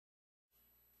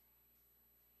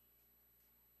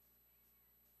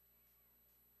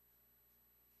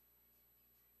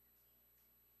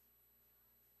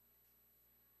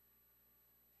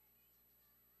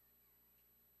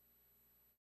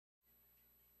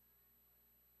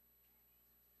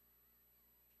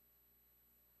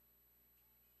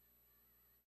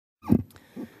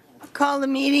call the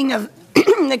meeting of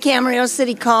the Camarillo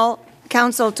City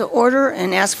Council to order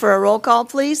and ask for a roll call,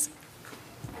 please.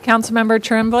 Councilmember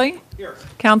Tremblay. Here.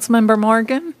 Councilmember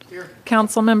Morgan. Here.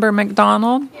 Councilmember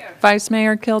McDonald. Here. Vice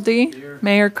Mayor Kildee. Here.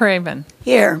 Mayor Craven.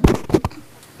 Here.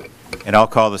 And I'll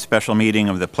call the special meeting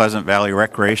of the Pleasant Valley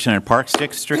Recreation and Parks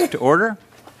District to order.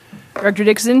 Director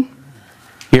Dixon.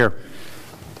 Here.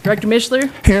 Director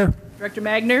Mishler. Here. Director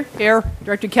Magner. Here.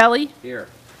 Director Kelly. Here.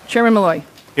 Chairman Malloy.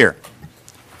 Here.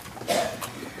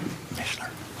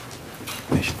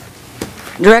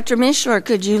 Director Mishler,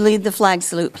 could you lead the flag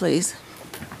salute, please?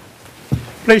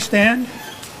 Please stand.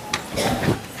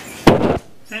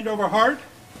 Hand over heart.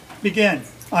 Begin.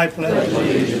 I pledge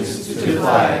allegiance to the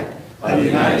flag of the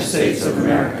United States of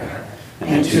America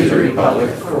and to the republic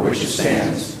for which it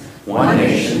stands, one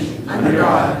nation, under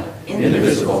God,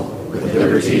 indivisible, with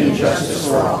liberty and justice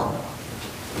for all.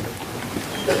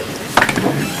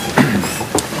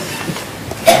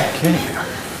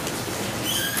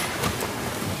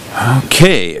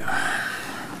 Okay.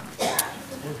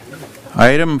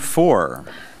 Item 4.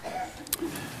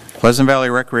 Pleasant Valley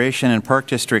Recreation and Park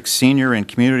District Senior and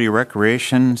Community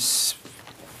Recreation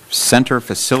Center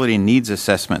Facility Needs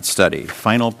Assessment Study.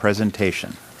 Final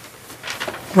presentation.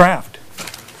 draft.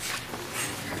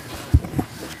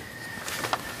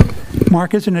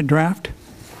 Mark, isn't it draft?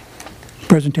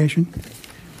 Presentation?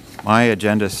 My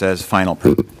agenda says final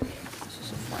presentation.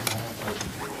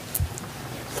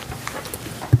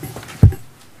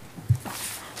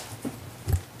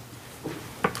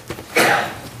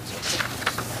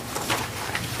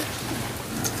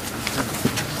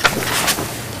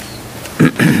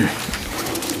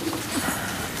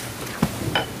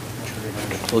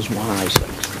 Close my eyes.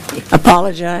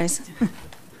 Apologize.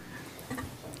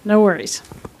 No worries.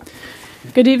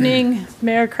 Good evening,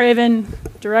 Mayor Craven,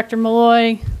 Director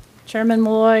Malloy, Chairman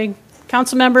Malloy,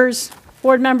 council members,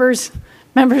 board members,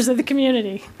 members of the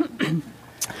community.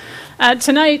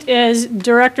 Tonight, as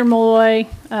Director Malloy,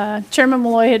 Chairman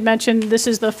Malloy had mentioned, this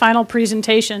is the final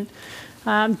presentation.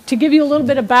 To give you a little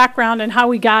bit of background on how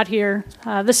we got here,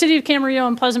 the City of Camarillo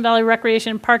and Pleasant Valley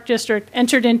Recreation and Park District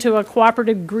entered into a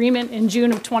cooperative agreement in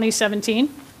June of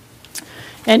 2017.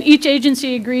 And each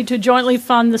agency agreed to jointly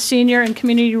fund the Senior and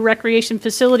Community Recreation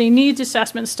Facility Needs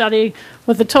Assessment Study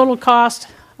with a total cost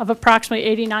of approximately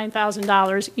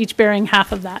 $89,000, each bearing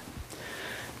half of that.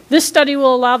 This study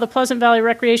will allow the Pleasant Valley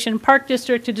Recreation and Park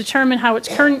District to determine how its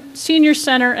current senior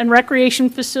center and recreation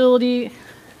facility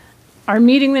are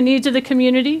meeting the needs of the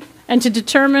community, and to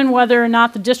determine whether or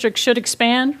not the district should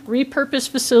expand, repurpose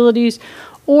facilities,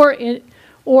 or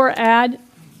add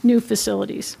new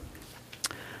facilities.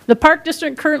 The Park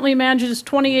District currently manages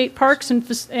 28 parks and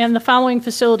the following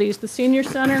facilities: the Senior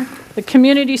Center, the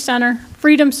Community Center,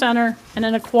 Freedom Center, and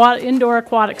an indoor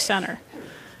aquatic center.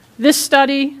 This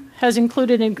study has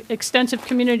included extensive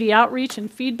community outreach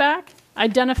and feedback,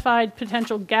 identified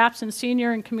potential gaps in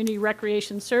senior and community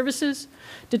recreation services,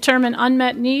 determined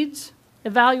unmet needs,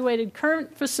 evaluated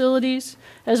current facilities,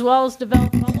 as well as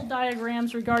developed model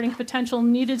diagrams regarding potential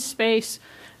needed space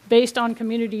based on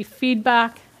community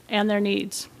feedback and their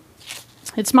needs.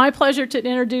 It's my pleasure to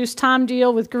introduce Tom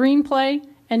Deal with Greenplay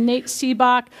and Nate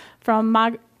Seebach from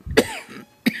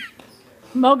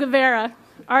Mogavera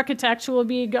Architects, who will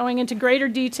be going into greater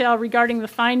detail regarding the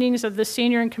findings of the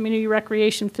Senior and Community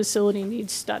Recreation Facility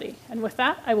Needs Study. And with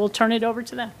that, I will turn it over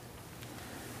to them.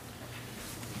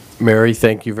 Mary,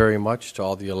 thank you very much. To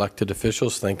all the elected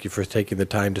officials, thank you for taking the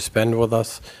time to spend with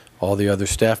us, all the other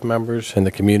staff members and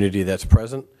the community that's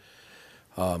present.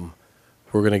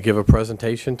 We're going to give a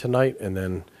presentation tonight, and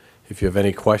then if you have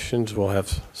any questions, we'll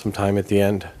have some time at the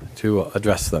end to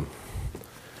address them.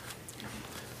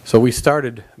 So we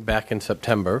started back in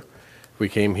September. We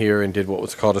came here and did what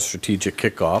was called a strategic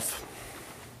kickoff.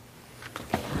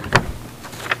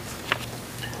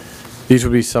 These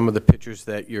would be some of the pictures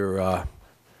that your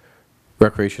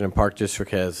Recreation and Park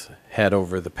District has had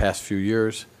over the past few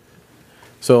years.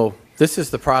 So this is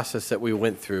the process that we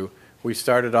went through. We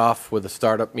started off with a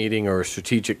startup meeting or a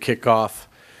strategic kickoff.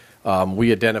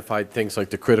 We identified things like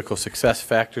the critical success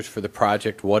factors for the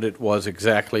project, what it was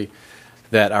exactly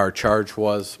that our charge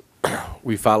was.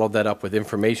 We followed that up with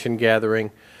information gathering.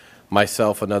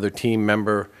 Myself, another team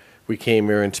member, we came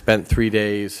here and spent 3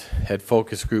 days, had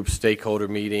focus groups, stakeholder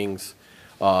meetings,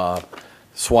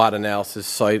 SWOT analysis,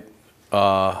 site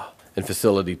and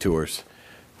facility tours.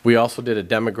 We also did a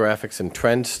demographics and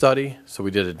trend study. So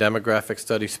we did a demographic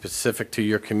study specific to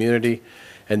your community,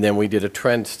 and then we did a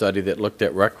trend study that looked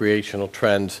at recreational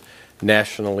trends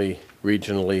nationally,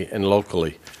 regionally, and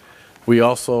locally. We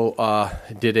also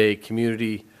did a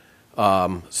community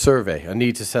survey, a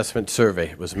needs assessment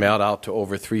survey. It was mailed out to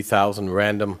over 3,000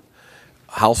 random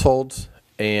households,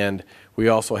 and we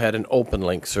also had an open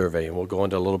link survey, and we'll go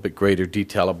into a little bit greater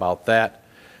detail about that.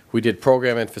 We did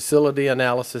program and facility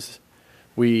analysis.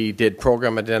 We did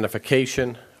program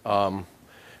identification.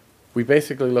 We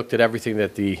basically looked at everything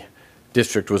that the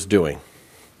district was doing.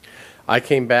 I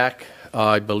came back,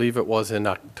 I believe it was in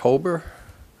October,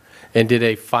 and did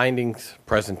a findings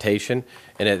presentation,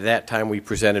 and at that time we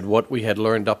presented what we had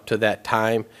learned up to that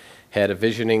time, had a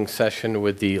visioning session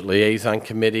with the liaison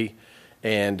committee,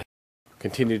 and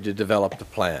continued to develop the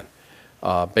plan.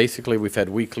 Basically, we've had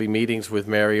weekly meetings with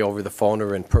Mary over the phone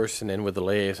or in person, and with the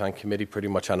liaison committee pretty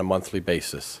much on a monthly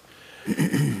basis.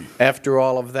 After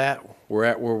all of that, we're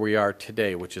at where we are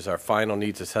today, which is our final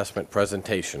needs assessment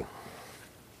presentation.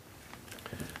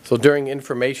 So during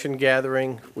information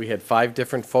gathering, we had 5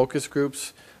 different focus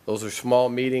groups. Those are small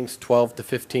meetings, 12 to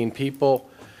 15 people.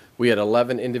 We had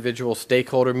 11 individual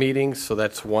stakeholder meetings, so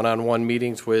that's one-on-one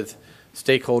meetings with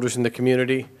stakeholders in the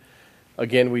community.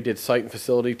 Again, we did site and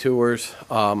facility tours,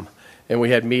 and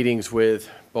we had meetings with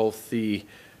both the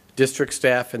district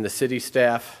staff and the city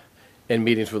staff, and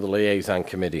meetings with the liaison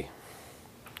committee.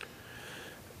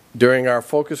 During our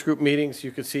focus group meetings,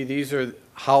 you can see these are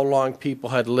how long people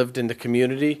had lived in the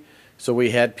community. So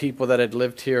we had people that had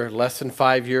lived here less than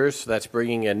 5 years, so that's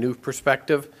bringing a new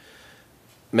perspective.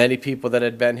 Many people that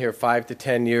had been here 5 to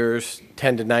 10 years,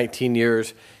 10 to 19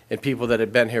 years, and people that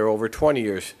had been here over 20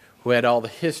 years who had all the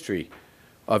history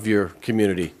of your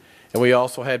community. And we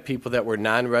also had people that were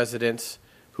non-residents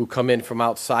who come in from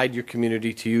outside your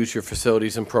community to use your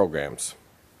facilities and programs.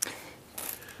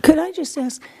 Could I just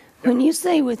ask, when you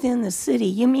say within the city,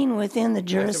 you mean within the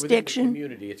It's within the jurisdiction?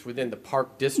 community. It's within the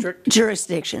park district.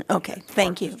 Jurisdiction, okay,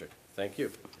 thank Park you. District. Thank you.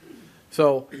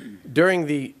 So during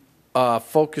the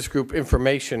focus group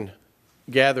information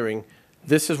gathering,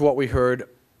 this is what we heard.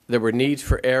 There were needs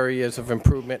for areas of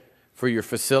improvement for your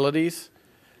facilities,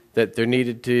 that there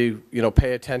needed to,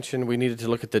 pay attention. We needed to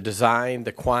look at the design,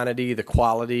 the quantity, the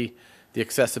quality, the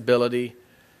accessibility.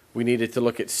 We needed to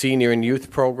look at senior and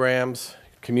youth programs,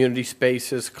 community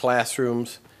spaces,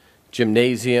 classrooms,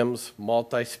 gymnasiums,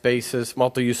 multi-spaces,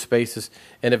 multi-use spaces,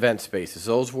 and event spaces.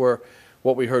 Those were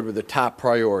what we heard were the top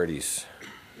priorities.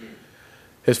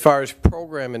 As far as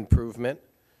program improvement,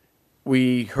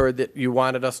 we heard that you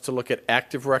wanted us to look at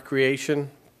active recreation,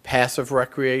 passive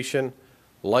recreation,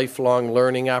 lifelong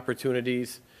learning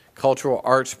opportunities, cultural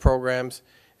arts programs,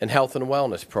 and health and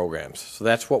wellness programs. So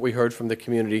that's what we heard from the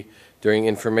community during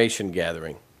information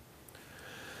gathering.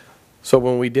 So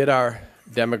when we did our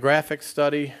demographic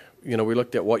study, we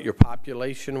looked at what your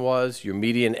population was, your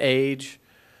median age,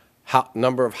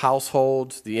 number of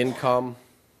households, the income.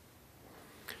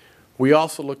 We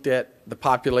also looked at the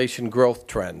population growth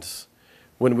trends.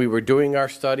 When we were doing our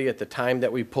study at the time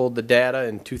that we pulled the data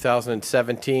in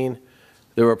 2017,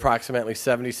 there were approximately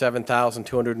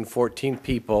 77,214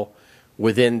 people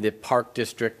within the park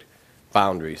district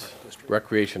boundaries,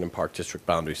 recreation and park district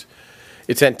boundaries.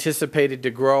 It's anticipated to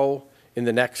grow in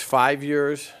the next 5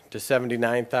 years to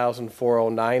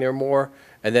 79,409 or more,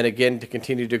 and then again to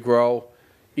continue to grow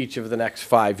each of the next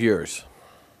 5 years.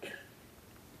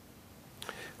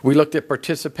 We looked at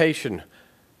participation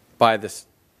by the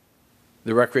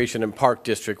Recreation and Park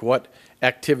District, what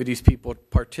activities people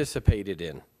participated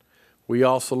in. We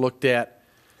also looked at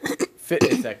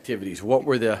fitness activities. What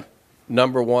were the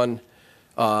number one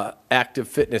active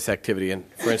fitness activity?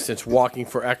 And for instance, walking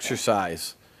for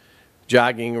exercise,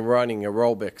 jogging and running,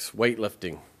 aerobics,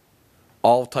 weightlifting,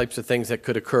 all types of things that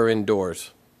could occur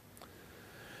indoors.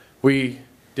 We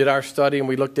did our study and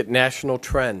we looked at national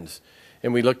trends,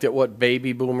 and we looked at what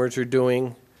baby boomers are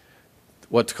doing,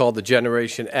 what's called the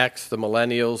Generation X, the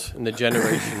Millennials, and the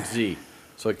Generation Z.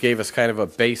 So it gave us kind of a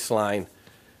baseline.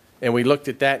 And we looked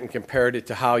at that and compared it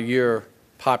to how your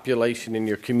population in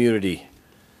your community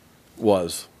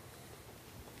was.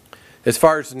 As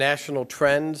far as national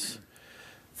trends,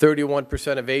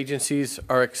 31% of agencies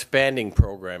are expanding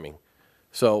programming.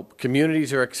 So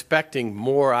communities are expecting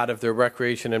more out of their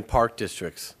recreation and park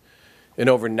districts. In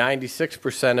over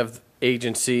 96% of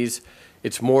agencies,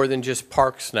 it's more than just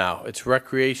parks now. It's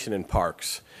recreation and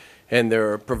parks. And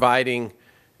they're providing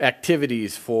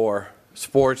activities for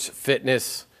sports,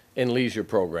 fitness, and leisure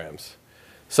programs.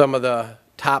 Some of the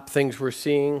top things we're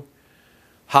seeing: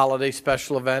 holiday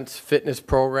special events, fitness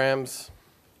programs,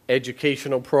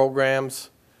 educational programs,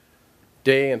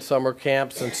 day and summer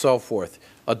camps, and so forth.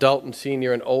 Adult and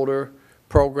senior and older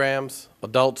programs,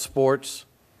 adult sports.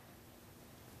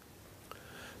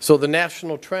 So the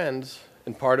national trends,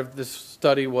 and part of this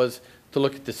study was to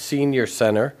look at the senior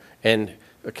center and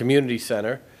a community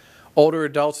center. Older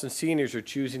adults and seniors are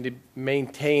choosing to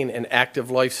maintain an active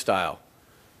lifestyle,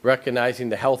 recognizing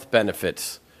the health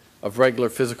benefits of regular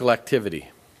physical activity.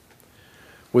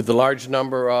 With the large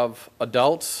number of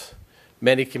adults,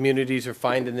 many communities are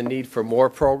finding the need for more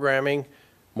programming,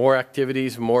 more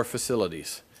activities, more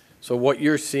facilities. So what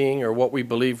you're seeing, or what we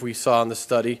believe we saw in the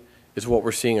study, is what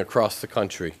we're seeing across the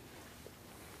country.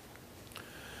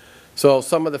 So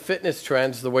some of the fitness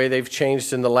trends, the way they've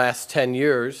changed in the last 10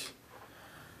 years,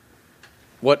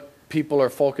 what people are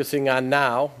focusing on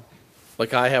now,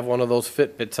 like I have one of those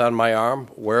Fitbits on my arm,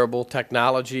 wearable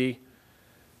technology,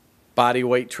 body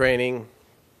weight training,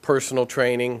 personal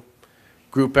training,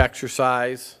 group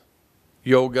exercise,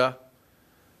 yoga,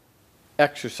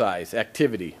 exercise,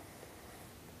 activity.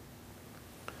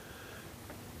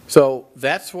 So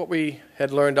that's what we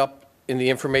had learned up in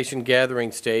the information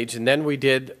gathering stage, and then we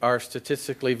did our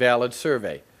statistically valid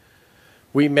survey.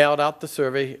 We mailed out the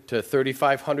survey to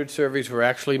 3,500 surveys were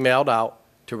actually mailed out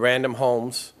to random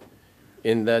homes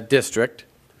in the district,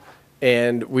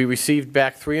 and we received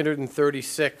back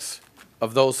 336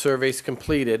 of those surveys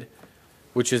completed,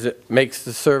 which is makes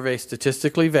the survey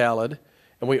statistically valid,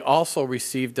 and we also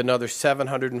received another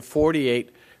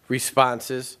 748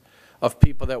 responses of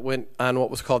people that went on what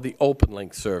was called the open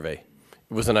link survey.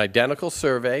 It was an identical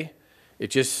survey. It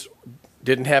just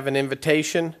didn't have an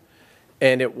invitation,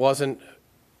 and it wasn't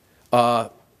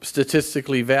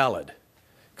statistically valid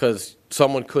because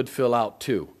someone could fill out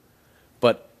two.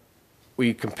 But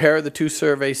we compare the two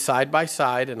surveys side by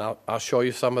side, and I'll show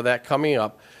you some of that coming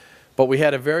up. But we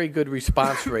had a very good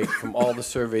response rate from all the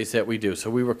surveys that we do. So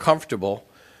we were comfortable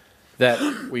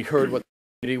that we heard what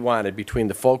the community wanted between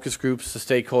the focus groups, the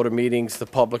stakeholder meetings, the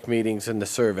public meetings, and the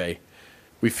survey.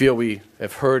 We feel we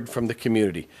have heard from the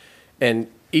community. And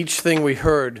each thing we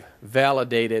heard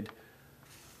validated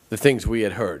the things we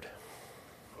had heard.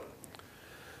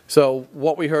 So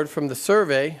what we heard from the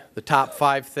survey, the top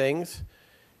 5 things,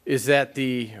 is that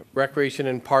the Recreation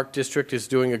and Park District is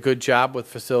doing a good job with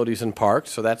facilities and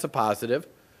parks, so that's a positive.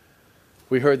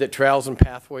 We heard that trails and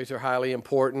pathways are highly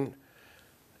important.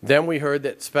 Then we heard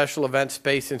that special event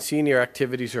space and senior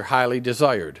activities are highly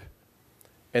desired,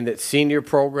 and that senior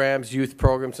programs, youth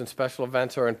programs, and special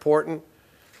events are important,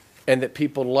 and that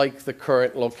people like the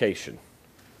current location.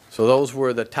 So those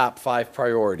were the top 5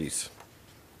 priorities.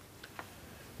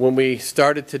 When we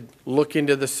started to look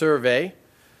into the survey,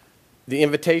 the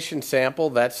invitation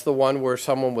sample, that's the one where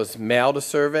someone was mailed a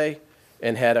survey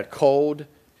and had a code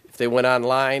if they went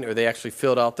online or they actually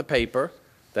filled out the paper.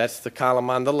 That's the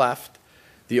column on the left.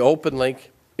 The open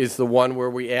link is the one where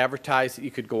we advertised that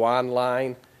you could go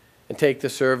online and take the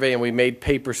survey, and we made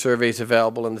paper surveys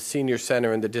available in the senior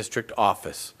center and the district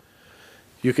office.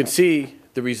 You can see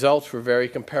the results were very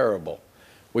comparable,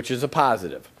 which is a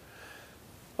positive.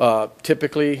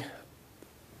 Typically,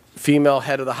 female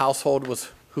head of the household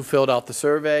was who filled out the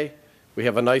survey. We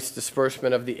have a nice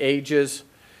disbursement of the ages,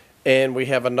 and we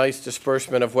have a nice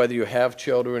disbursement of whether you have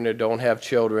children or don't have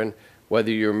children,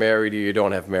 whether you're married or you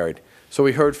don't have married. So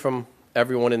we heard from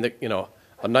everyone in the,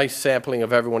 a nice sampling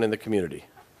of everyone in the community.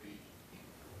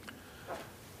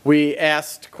 We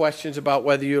asked questions about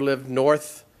whether you live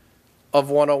north of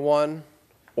 101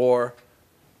 or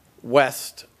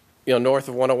west, north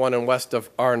of 101 and west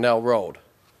of Arnell Road.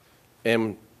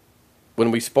 And when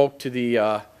we spoke to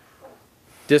the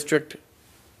district,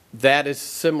 that is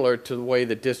similar to the way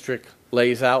the district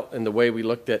lays out and the way we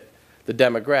looked at the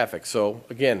demographics. So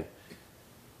again,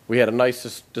 we had a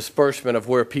nice disbursement of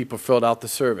where people filled out the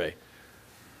survey.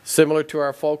 Similar to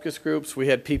our focus groups, we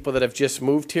had people that have just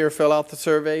moved here fill out the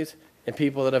surveys and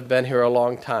people that have been here a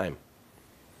long time.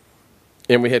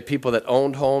 And we had people that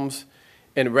owned homes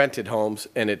and rented homes,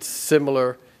 and it's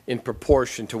similar in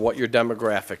proportion to what your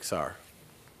demographics are.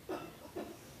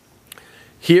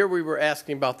 Here we were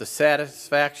asking about the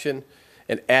satisfaction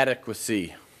and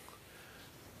adequacy,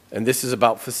 and this is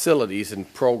about facilities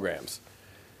and programs.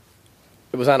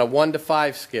 It was on a 1 to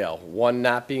 5 scale, 1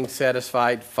 not being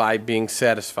satisfied, 5 being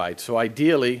satisfied. So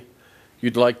ideally,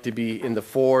 you'd like to be in the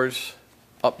 4s,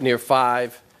 up near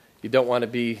 5. You don't want to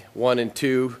be 1 and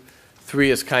 2.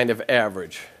 3 is kind of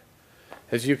average.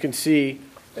 As you can see,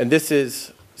 and this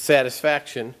is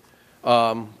satisfaction,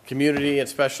 community and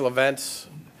special events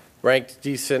ranked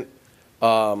decent.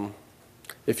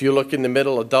 If you look in the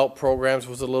middle, adult programs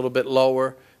was a little bit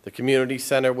lower. The community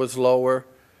center was lower.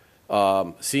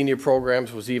 Senior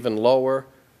programs was even lower.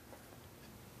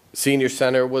 Senior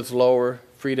center was lower.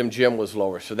 Freedom Gym was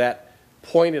lower. So that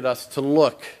pointed us to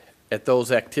look at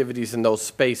those activities in those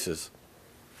spaces.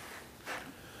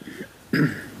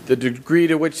 The degree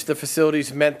to which the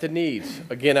facilities met the needs,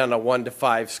 again on a 1 to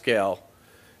 5 scale.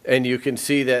 And you can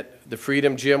see that the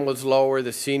Freedom Gym was lower,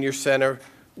 the Senior Center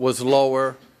was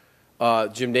lower,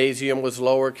 gymnasium was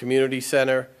lower, community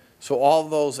center. So all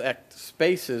those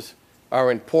spaces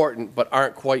are important but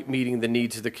aren't quite meeting the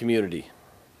needs of the community.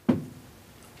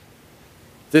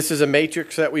 This is a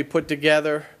matrix that we put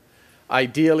together.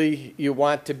 Ideally, you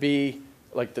want to be,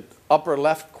 like the upper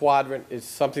left quadrant is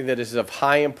something that is of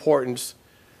high importance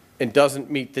and doesn't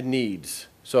meet the needs.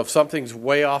 So if something's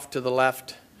way off to the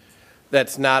left,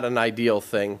 that's not an ideal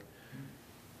thing.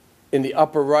 In the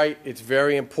upper right, it's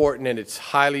very important and it's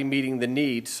highly meeting the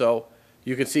needs. So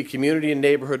you can see community and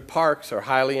neighborhood parks are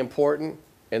highly important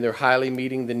and they're highly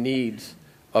meeting the needs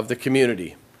of the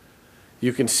community.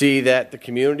 You can see that the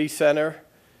community center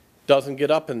doesn't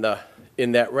get up in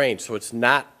that range, so it's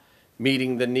not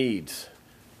meeting the needs.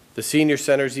 The senior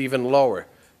center is even lower,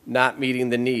 not meeting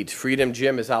the needs. Freedom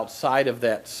Gym is outside of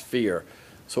that sphere,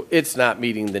 so it's not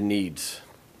meeting the needs.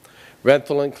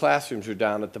 Rental and classrooms are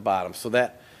down at the bottom, so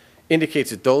that indicates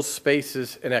that those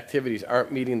spaces and activities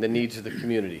aren't meeting the needs of the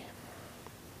community.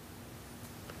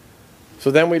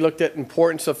 So then we looked at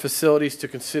importance of facilities to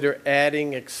consider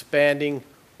adding, expanding,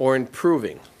 or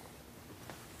improving.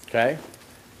 Okay?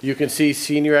 You can see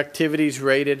senior activities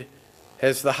rated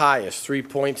as the highest,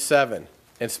 3.7,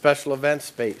 and special event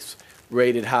space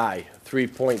rated high,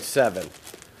 3.7.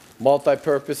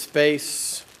 Multi-purpose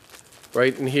space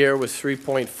right in here was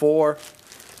 3.4,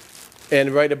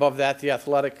 and right above that the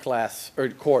athletic class or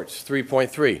courts,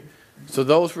 3.3. So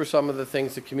those were some of the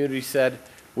things the community said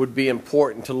would be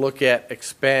important to look at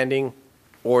expanding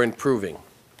or improving.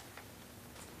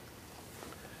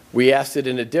 We asked it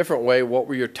in a different way, what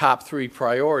were your top 3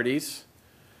 priorities?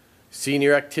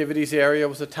 Senior activities area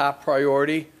was a top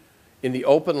priority in the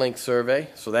open link survey,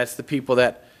 so that's the people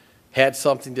that had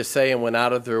something to say and went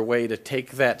out of their way to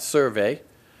take that survey.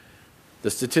 The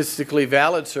statistically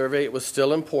valid survey, it was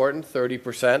still important,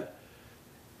 30%.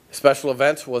 Special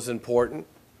events was important.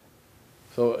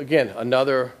 So again,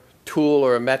 another tool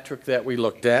or a metric that we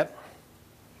looked at.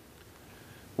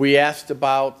 We asked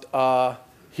about,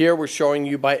 here we're showing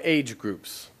you by age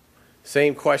groups.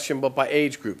 Same question, but by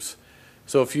age groups.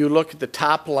 So if you look at the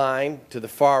top line to the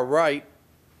far right,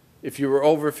 if you were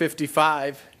over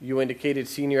 55, you indicated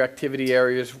senior activity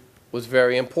areas was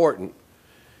very important.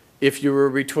 If you were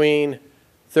between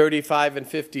 35 and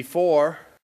 54,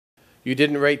 you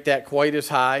didn't rate that quite as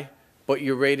high, but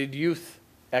you rated youth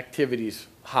activities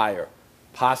higher,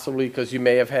 possibly because you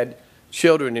may have had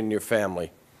children in your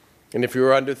family. And if you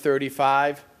were under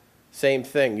 35, same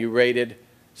thing. You rated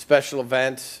special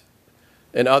events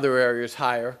and other areas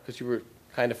higher because you were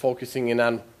kind of focusing in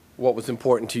on what was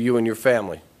important to you and your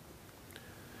family.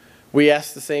 We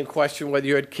asked the same question whether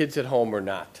you had kids at home or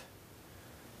not.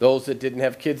 Those that didn't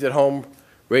have kids at home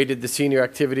rated the senior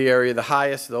activity area the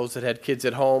highest. Those that had kids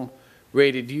at home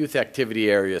rated youth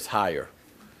activity areas higher.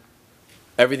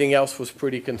 Everything else was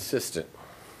pretty consistent.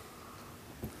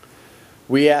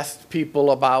 We asked people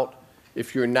about,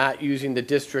 if you're not using the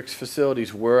district's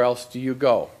facilities, where else do you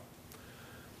go?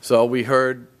 So we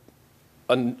heard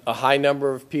a high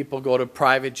number of people go to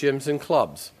private gyms and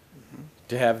clubs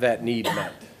to have that need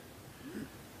met.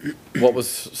 What was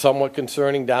somewhat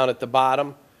concerning down at the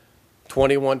bottom,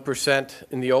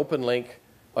 21% in the open link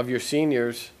of your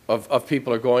seniors, of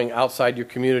people are going outside your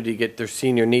community to get their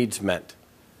senior needs met.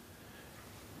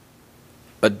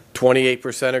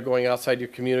 28% are going outside your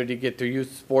community to get their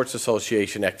youth sports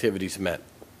association activities met.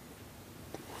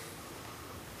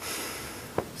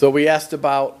 So we asked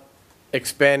about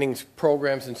expanding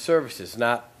programs and services,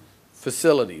 not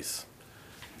facilities.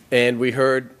 And we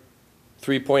heard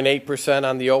 3.8%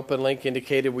 on the open link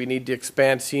indicated we need to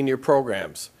expand senior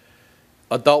programs.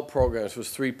 Adult programs was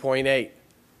 3.8.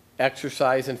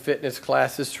 Exercise and fitness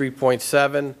classes,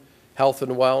 3.7. Health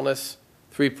and wellness,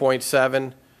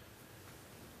 3.7.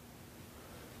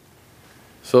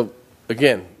 So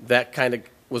again, that kind of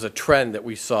was a trend that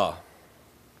we saw.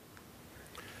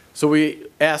 So we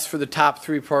asked for the top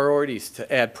 3 priorities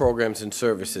to add programs and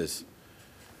services.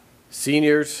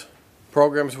 Seniors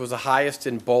programs was the highest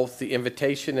in both the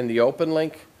invitation and the open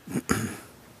link.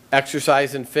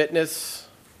 Exercise and fitness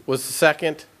was the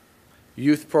second.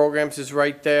 Youth programs is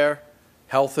right there.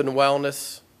 Health and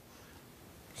wellness.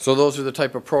 So those are the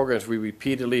type of programs we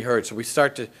repeatedly heard. So we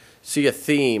start to see a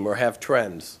theme or have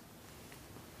trends.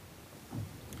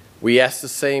 We asked the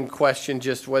same question,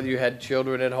 just whether you had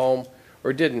children at home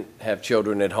or didn't have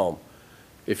children at home.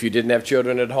 If you didn't have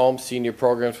children at home, senior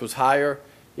programs was higher.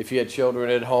 If you had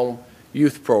children at home,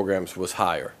 youth programs was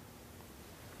higher.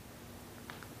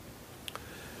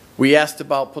 We asked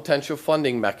about potential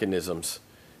funding mechanisms.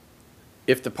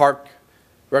 If the park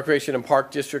Recreation and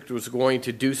Park District was going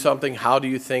to do something, how do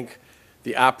you think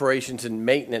the operations and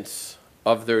maintenance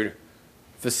of their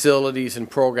facilities and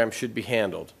programs should be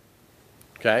handled?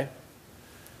 Okay?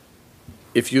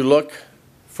 If you look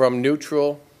from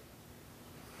neutral,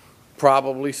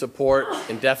 probably support,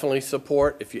 and definitely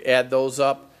support, if you add those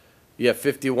up, you have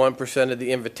 51% of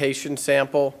the invitation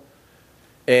sample,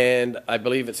 and I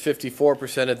believe it's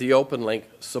 54% of the open link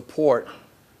support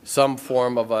some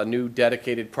form of a new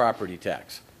dedicated property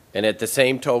tax. And at the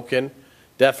same token,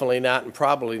 definitely not and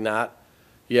probably not,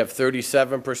 you have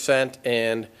 37%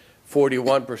 and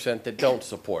 41% that don't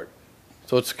support.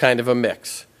 So it's kind of a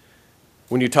mix.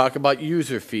 When you talk about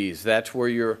user fees, that's where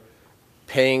you're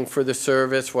paying for the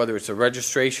service, whether it's a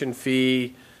registration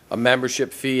fee, a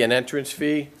membership fee, an entrance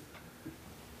fee.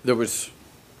 There was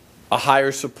a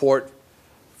higher support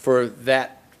for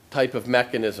that type of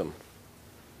mechanism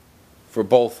for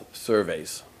both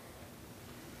surveys.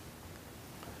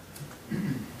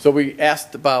 So we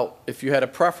asked about if you had a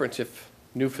preference, if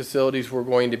new facilities were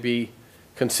going to be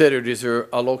considered, is there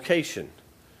a location?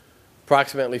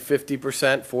 Approximately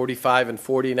 50%, 45 and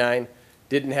 49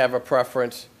 didn't have a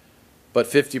preference, but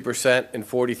 50% and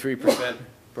 43%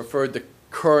 preferred the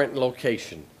current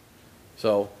location.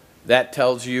 So that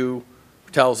tells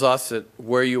us that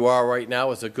where you are right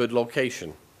now is a good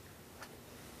location.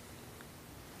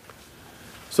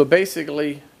 So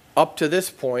basically, up to this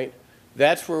point,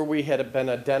 that's where we had been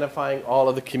identifying all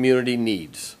of the community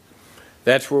needs.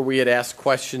 That's where we had asked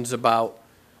questions about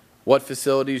what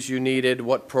facilities you needed,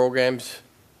 what programs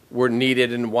were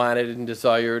needed and wanted and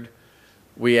desired.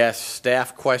 We asked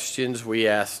staff questions, we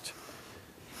asked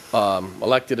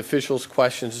elected officials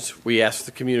questions, we asked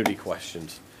the community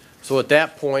questions. So at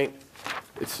that point,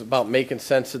 it's about making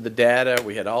sense of the data.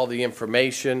 We had all the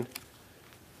information,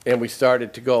 and we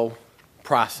started to go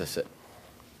process it.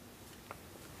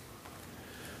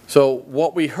 So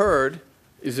what we heard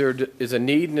is there is a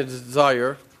need and a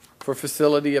desire for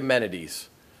facility amenities.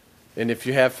 And if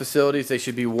you have facilities, they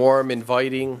should be warm,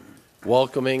 inviting,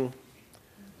 welcoming.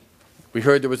 We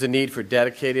heard there was a need for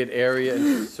dedicated area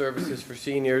and services for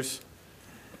seniors,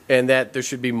 and that there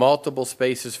should be multiple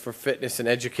spaces for fitness and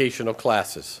educational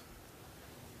classes.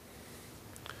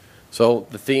 So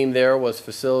the theme there was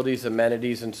facilities,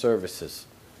 amenities, and services.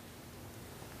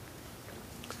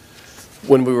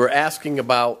 When we were asking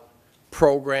about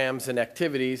programs and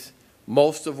activities,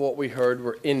 most of what we heard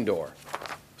were indoor.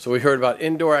 So we heard about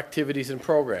indoor activities and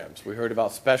programs. We heard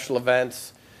about special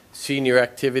events, senior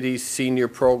activities, senior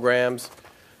programs,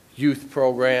 youth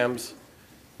programs,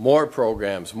 more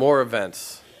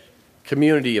events,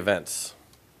 community events.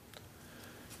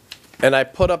 And I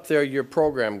put up there your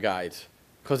program guides,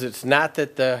 because it's not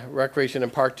that the Recreation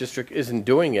and Park District isn't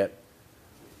doing it.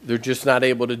 They're just not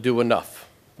able to do enough.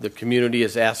 The community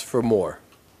has asked for more.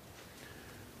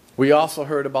 We also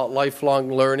heard about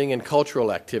lifelong learning and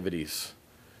cultural activities.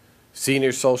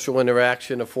 Senior social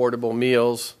interaction, affordable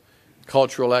meals,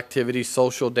 cultural activities,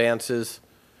 social dances.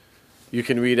 You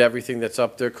can read everything that's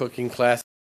up there, cooking classes,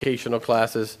 educational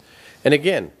classes. And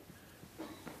again,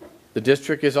 the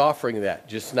district is offering that,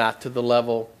 just not to the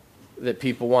level that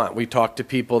people want. We talk to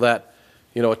people that,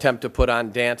 attempt to put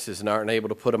on dances and aren't able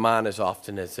to put them on as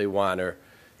often as they want, or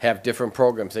have different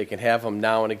programs. They can have them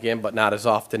now and again, but not as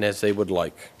often as they would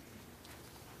like.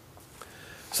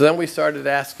 So then we started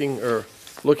asking or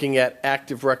looking at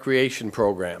active recreation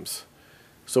programs.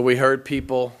 So we heard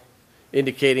people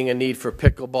indicating a need for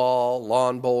pickleball,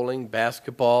 lawn bowling,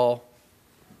 basketball,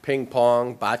 ping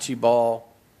pong, bocce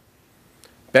ball,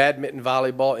 badminton,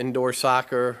 volleyball, indoor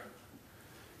soccer,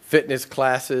 fitness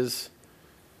classes,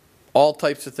 all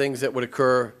types of things that would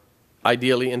occur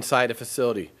ideally inside a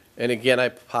facility. And again, I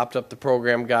popped up the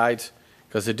program guides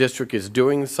because the district is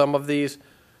doing some of these,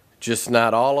 just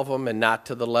not all of them, and not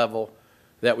to the level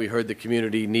that we heard the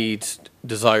community needs,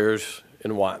 desires,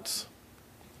 and wants.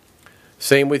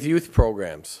 Same with youth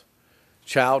programs,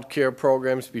 child care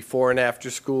programs before and after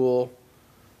school,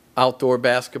 outdoor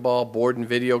basketball, board and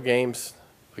video games.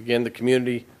 Again, the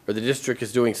community or the district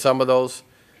is doing some of those,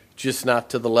 just not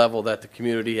to the level that the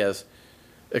community has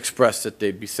expressed that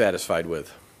they'd be satisfied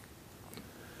with.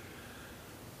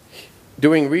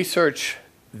 Doing research,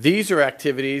 these are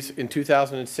activities in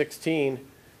 2016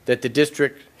 that the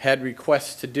district had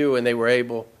requests to do, and they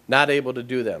were not able to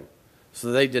do them.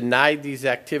 So they denied these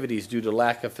activities due to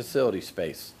lack of facility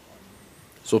space.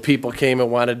 So people came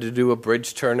and wanted to do a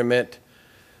bridge tournament,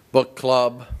 book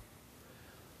club,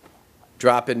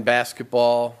 drop-in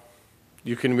basketball.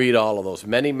 You can read all of those.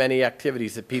 Many, many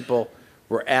activities that people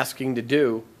were asking to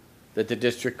do that the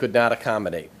district could not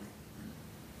accommodate.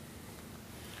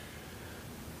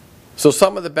 So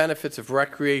some of the benefits of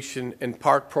recreation and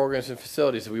park programs and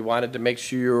facilities that we wanted to make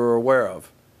sure you were aware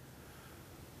of.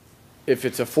 If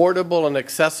it's affordable and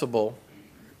accessible,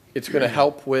 it's going to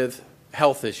help with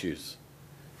health issues.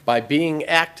 By being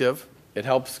active, it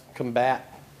helps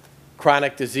combat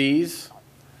chronic disease.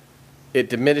 It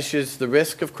diminishes the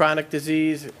risk of chronic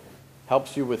disease,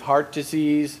 helps you with heart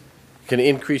disease, can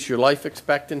increase your life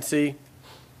expectancy.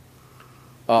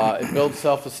 It builds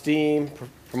self-esteem,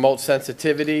 promotes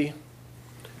sensitivity.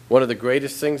 One of the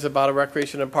greatest things about a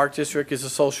recreation and park district is a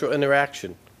social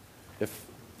interaction. If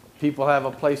people have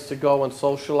a place to go and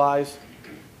socialize,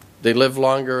 they live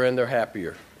longer and they're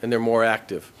happier and they're more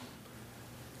active.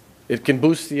 It can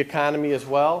boost the economy as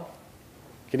well,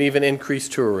 can even increase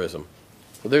tourism.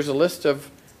 So there's a list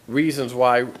of reasons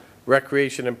why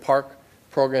recreation and park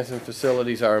programs and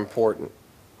facilities are important.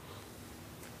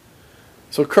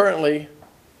 So currently,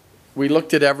 we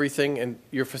looked at everything, and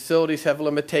your facilities have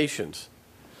limitations.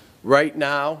 Right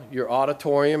now, your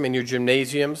auditorium and your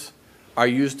gymnasiums are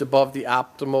used above the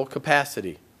optimal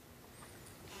capacity.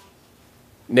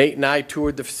 Nate and I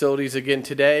toured the facilities again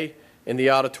today, and the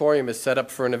auditorium is set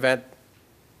up for an event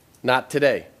not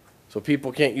today. So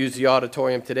people can't use the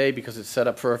auditorium today because it's set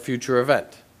up for a future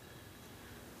event.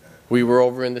 We were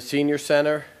over in the senior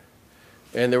center,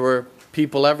 and there were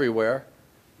people everywhere,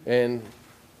 and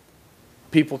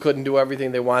people couldn't do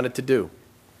everything they wanted to do.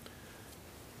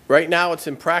 Right now, it's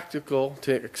impractical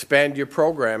to expand your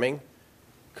programming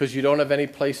because you don't have any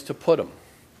place to put them.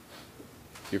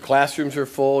 Your classrooms are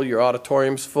full, your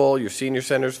auditorium's full, your senior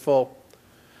center's full.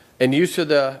 And use of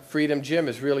the Freedom Gym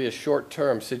is really a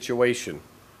short-term situation.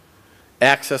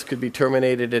 Access could be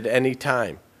terminated at any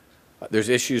time. There's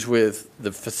issues with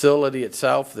the facility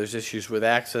itself, there's issues with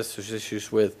access, there's issues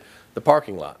with the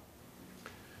parking lot.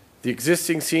 The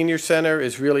existing senior center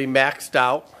is really maxed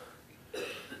out.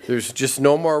 There's just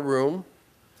no more room.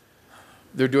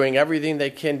 They're doing everything they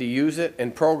can to use it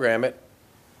and program it,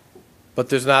 but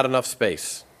there's not enough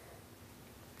space.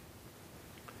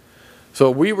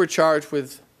 So we were charged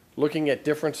with looking at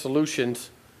different solutions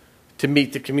to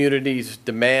meet the community's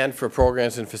demand for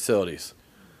programs and facilities.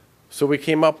 So we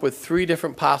came up with 3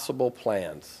 different possible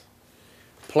plans.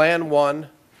 Plan 1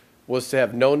 was to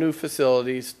have no new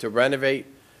facilities, to renovate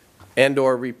and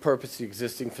or repurpose the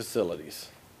existing facilities.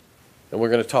 And we're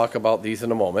going to talk about these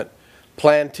in a moment.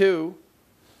 Plan 2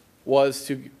 was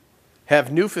to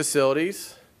have new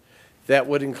facilities that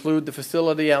would include the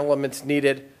facility elements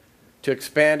needed to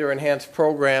expand or enhance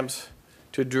programs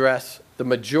to address the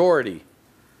majority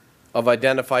of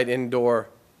identified indoor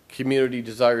community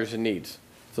desires and needs.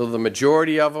 So the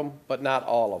majority of them, but not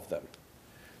all of them.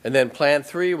 And then Plan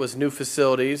 3 was new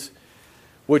facilities,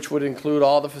 which would include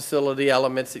all the facility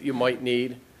elements that you might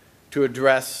need to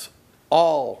address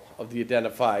all of the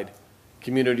identified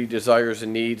community desires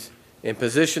and needs and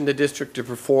position the district to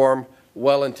perform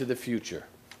well into the future.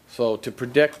 So to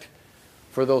predict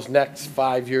for those next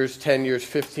 5 years, 10 years,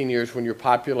 15 years when your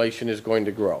population is going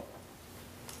to grow.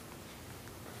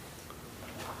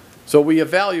 So we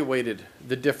evaluated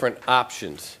the different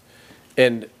options,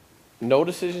 and no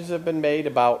decisions have been made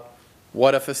about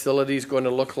what a facility is going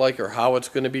to look like or how it's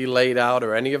going to be laid out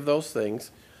or any of those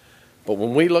things. But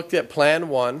when we looked at Plan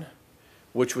 1,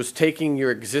 which was taking your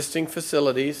existing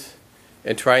facilities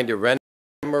and trying to renovate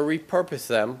them or repurpose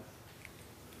them,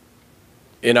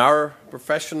 in our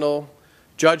professional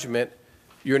judgment,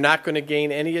 you're not going to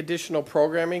gain any additional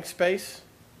programming space.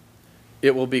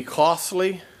 It will be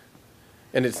costly,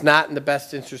 and it's not in the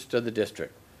best interest of the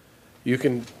district. You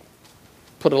can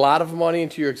put a lot of money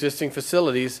into your existing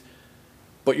facilities,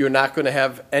 but you're not going to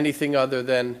have anything other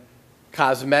than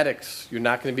cosmetics. You're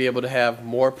not going to be able to have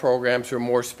more programs or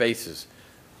more spaces.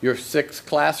 Your 6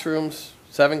 classrooms,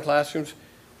 7 classrooms,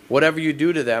 whatever you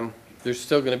do to them, there's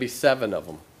still going to be 7 of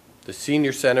them. The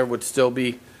senior center would still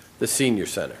be the senior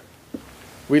center.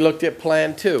 We looked at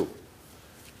Plan 2.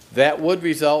 That would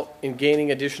result in gaining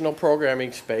additional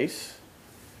programming space.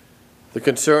 The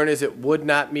concern is it would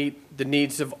not meet the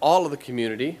needs of all of the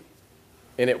community,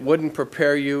 and it wouldn't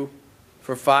prepare you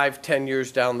for 5, 10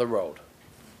 years down the road.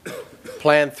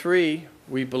 Plan 3,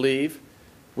 we believe,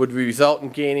 would result in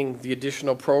gaining the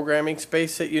additional programming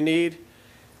space that you need.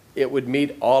 It would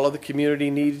meet all of the community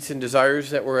needs and desires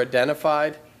that were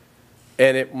identified,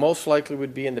 and it most likely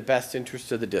would be in the best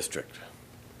interest of the district.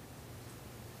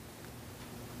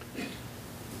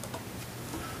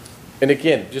 And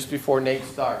again, just before Nate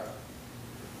starts,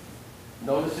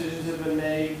 no decisions have been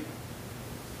made.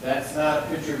 That's not a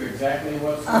picture of exactly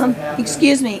what's going to happen.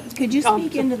 Excuse me, could you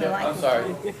speak into the I'm microphone?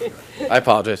 sorry. I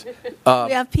apologize.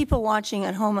 We have people watching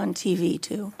at home on TV,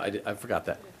 too. I forgot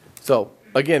that. So,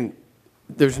 again,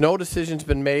 there's no decision's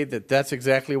been made that that's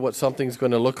exactly what something's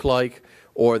going to look like,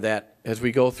 or that as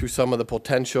we go through some of the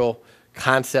potential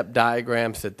concept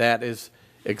diagrams that is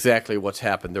exactly what's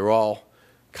happened. They're all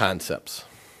concepts.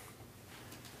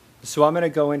 So I'm going to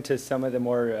go into some of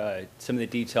the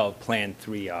detailed Plan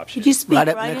 3 options. Could you speak Right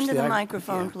up right next into to the the-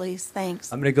 microphone, please?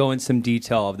 Thanks. I'm going to go into some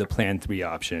detail of the Plan 3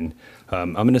 option.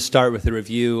 I'm going to start with a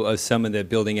review of some of the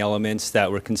building elements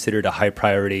that were considered a high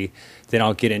priority. Then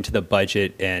I'll get into the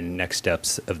budget and next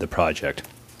steps of the project.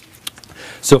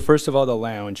 So first of all, the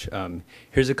lounge.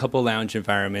 Here's a couple lounge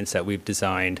environments that we've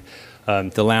designed.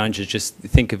 The lounge is just,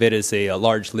 think of it as a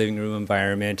large living room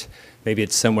environment. Maybe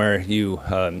it's somewhere you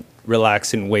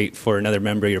relax and wait for another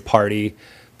member of your party.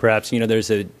 Perhaps,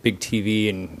 there's a big TV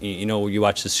and, you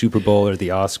watch the Super Bowl or the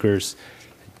Oscars.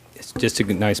 It's just a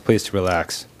nice place to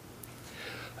relax.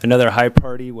 Another high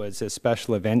priority was a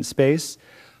special event space.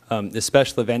 The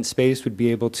special event space would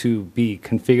be able to be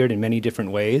configured in many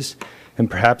different ways and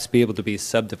perhaps be able to be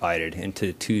subdivided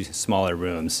into 2 smaller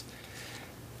rooms.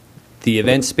 The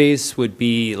event space would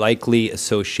be likely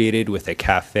associated with a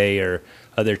cafe or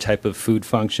other type of food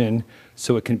function,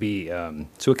 so it can be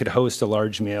so it could host a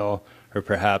large meal or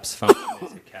perhaps function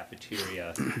as a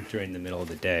cafeteria during the middle of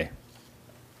the day.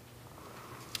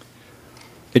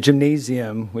 A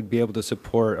gymnasium would be able to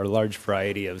support a large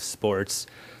variety of sports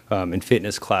and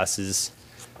fitness classes.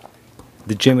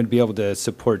 The gym would be able to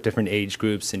support different age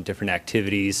groups and different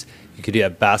activities. You could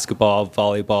have basketball,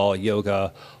 volleyball,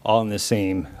 yoga, all in the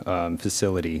same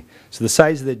facility. So the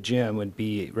size of the gym would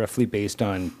be roughly based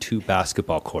on 2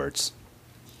 basketball courts.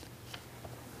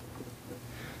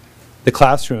 The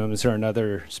classrooms are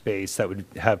another space that would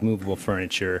have movable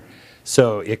furniture,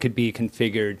 so it could be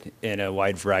configured in a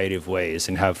wide variety of ways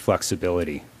and have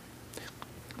flexibility.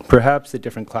 Perhaps the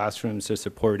different classrooms are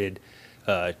supported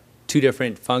 2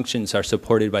 different functions are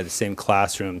supported by the same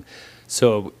classroom.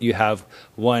 So you have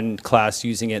one class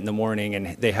using it in the morning,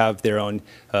 and they have their own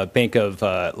bank of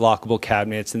lockable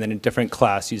cabinets, and then a different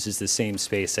class uses the same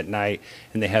space at night,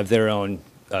 and they have their own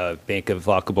bank of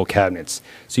lockable cabinets.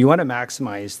 So you want to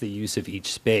maximize the use of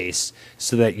each space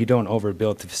so that you don't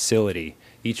overbuild the facility.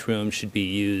 Each room should be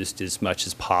used as much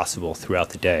as possible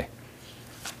throughout the day.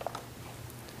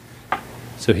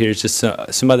 So here's just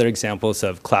some other examples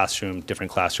of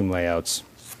different classroom layouts.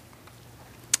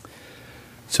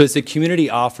 So as the community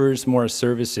offers more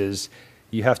services,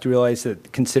 you have to realize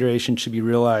that consideration should be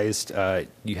realized.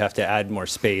 You have to add more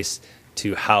space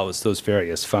to house those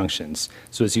various functions.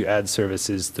 So as you add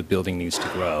services, the building needs to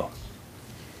grow.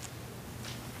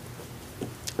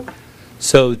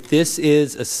 So this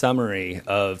is a summary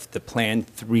of the Plan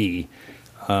 3.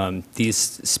 These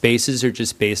spaces are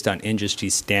just based on industry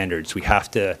standards. We have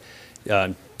to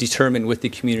determine with the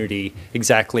community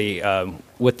exactly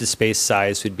what the space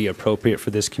size would be appropriate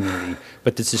for this community,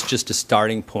 but this is just a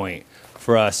starting point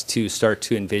for us to start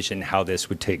to envision how this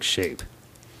would take shape.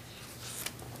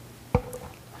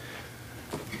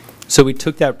 So we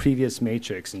took that previous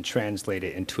matrix and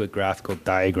translated it into a graphical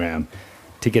diagram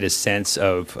to get a sense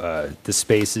of the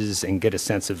spaces and get a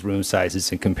sense of room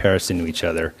sizes in comparison to each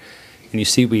other. And you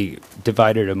see we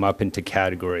divided them up into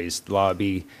categories: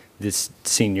 lobby, this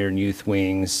senior and youth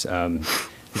wings, the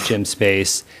gym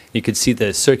space. You could see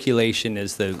the circulation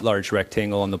is the large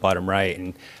rectangle on the bottom right,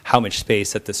 and how much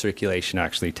space that the circulation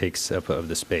actually takes up of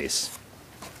the space.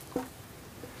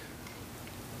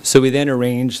 So we then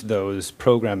arranged those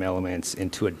program elements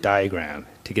into a diagram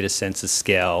to get a sense of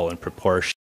scale and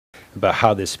proportion about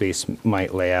how this space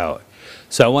might lay out.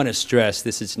 So I want to stress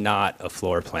this is not a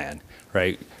floor plan,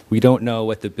 right? We don't know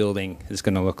what the building is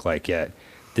going to look like yet.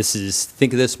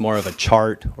 Think of this more of a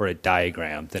chart or a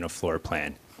diagram than a floor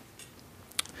plan.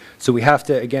 So we have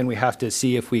to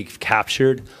see if we've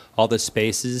captured all the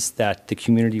spaces that the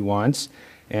community wants,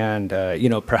 and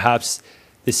perhaps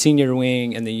the senior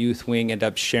wing and the youth wing end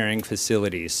up sharing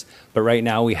facilities. But right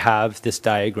now we have this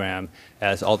diagram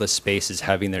as all the spaces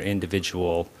having their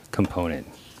individual component.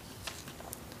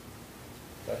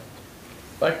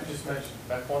 If I could just mention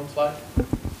back one slide.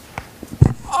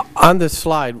 On this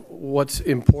slide, what's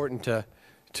important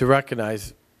to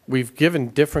recognize, we've given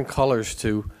different colors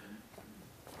to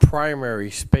primary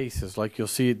spaces. Like you'll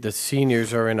see the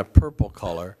seniors are in a purple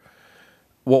color.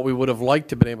 What we would have liked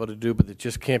to have been able to do, but it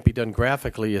just can't be done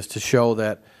graphically, is to show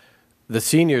that the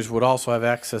seniors would also have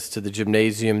access to the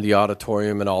gymnasium, the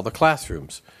auditorium, and all the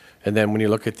classrooms. And then when you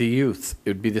look at the youth, it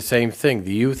would be the same thing.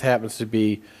 The youth happens to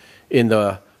be in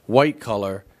the white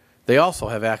color. They also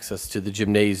have access to the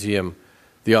gymnasium,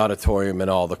 the auditorium, and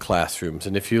all the classrooms.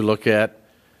 And if you look at,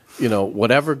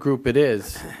 whatever group it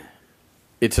is,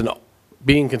 it's an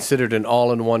being considered an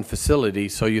all-in-one facility,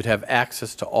 so you'd have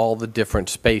access to all the different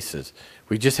spaces.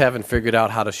 We just haven't figured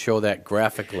out how to show that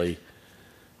graphically.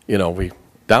 You know,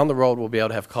 down the road we'll be able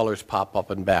to have colors pop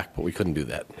up and back, but we couldn't do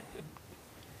that.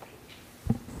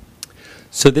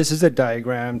 So this is a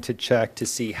diagram to check to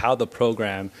see how the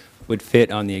program would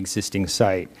fit on the existing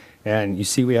site. And you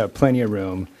see we have plenty of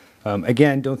room.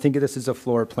 Again, don't think of this as a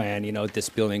floor plan. You know, this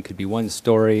building could be 1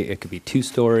 story, it could be 2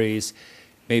 stories.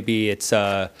 Maybe it's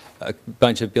a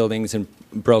bunch of buildings and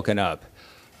broken up.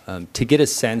 To get a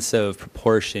sense of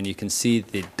proportion, you can see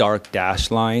the dark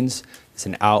dashed lines. It's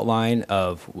an outline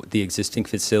of the existing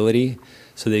facility.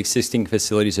 So the existing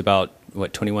facility is about,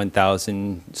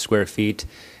 21,000 square feet,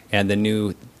 and the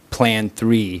new Plan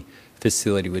 3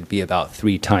 facility would be about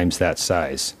 3 times that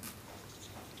size.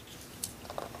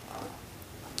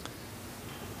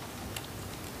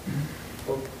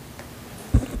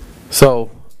 So,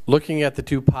 looking at the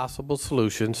 2 possible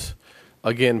solutions,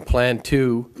 again, Plan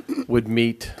 2 would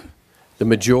meet the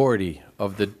majority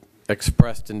of the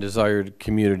expressed and desired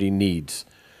community needs.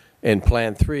 And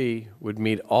Plan 3 would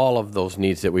meet all of those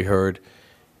needs that we heard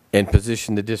and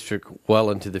position the district well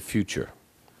into the future.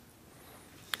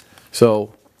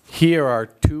 So, here are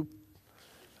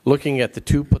looking at the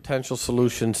 2 potential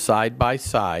solutions side by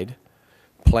side.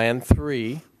 Plan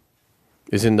 3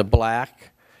 is in the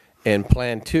black, and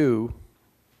Plan 2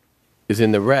 is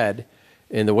in the red.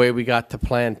 And the way we got to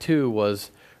Plan 2 was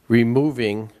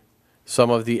removing some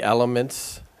of the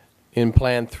elements in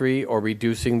Plan 3 or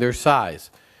reducing their size.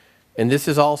 And this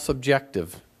is all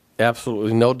subjective.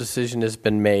 Absolutely no decision has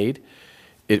been made.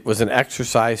 It was an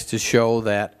exercise to show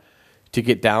that to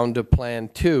get down to Plan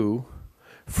 2,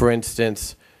 for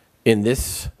instance, in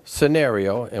this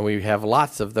scenario, and we have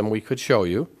lots of them we could show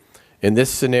you, in this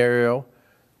scenario,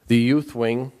 the youth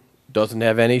wing doesn't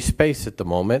have any space at the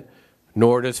moment,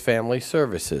 nor does family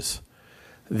services.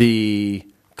 The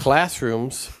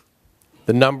classrooms,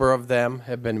 the number of them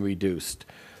have been reduced.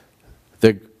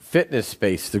 The fitness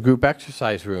space, the group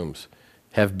exercise rooms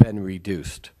have been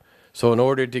reduced. So in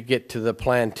order to get to the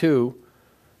Plan 2,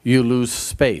 you lose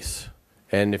space.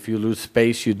 And if you lose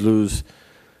space, you'd lose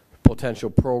potential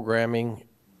programming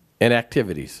and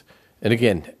activities. And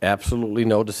again, absolutely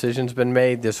no decision's been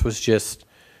made. This was just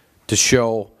to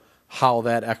show how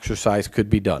that exercise could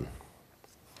be done.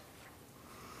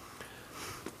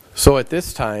 So at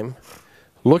this time,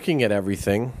 looking at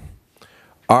everything,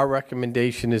 our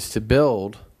recommendation is to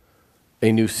build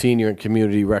a new senior and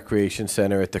community recreation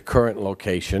center at the current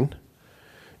location.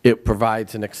 It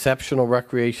provides an exceptional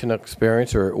recreation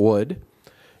experience, or it would.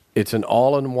 It's an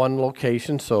all-in-one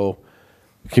location, so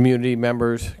community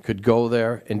members could go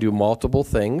there and do multiple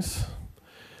things.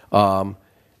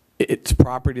 It's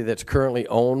property that's currently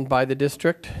owned by the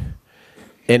district,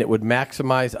 and it would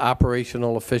maximize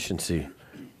operational efficiency.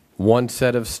 One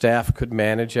set of staff could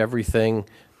manage everything.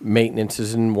 Maintenance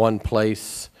is in one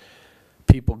place.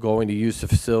 People going to use the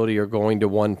facility are going to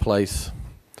one place.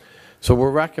 So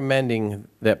we're recommending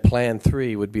that Plan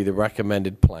 3 would be the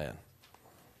recommended plan.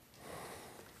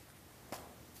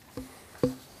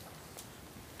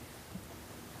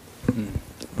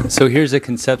 So here's a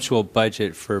conceptual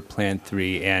budget for Plan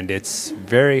 3, and it's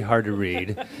very hard to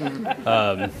read.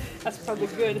 That's probably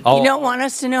good. You don't want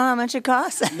us to know how much it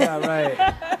costs? Yeah, right.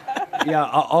 Yeah,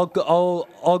 I'll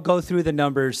go through the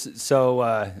numbers. So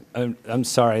I'm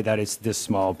sorry that it's this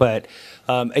small, but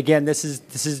again, this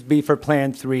is be for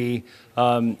Plan 3,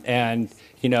 and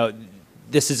you know,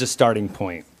 this is a starting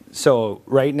point. So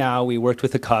right now, we worked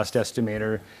with a cost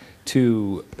estimator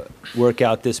to work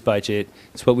out this budget.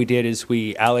 So what we did is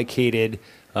we allocated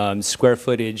square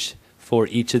footage for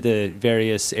each of the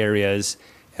various areas,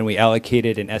 and we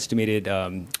allocated an estimated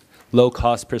low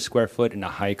cost per square foot and a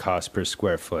high cost per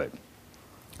square foot.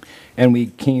 And we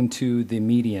came to the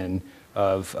median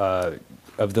of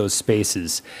those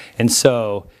spaces. And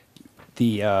so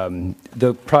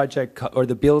the project or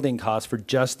the building cost for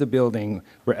just the building,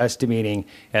 we're estimating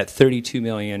at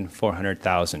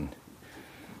 $32,400,000.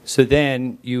 So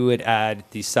then you would add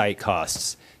the site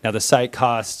costs. Now the site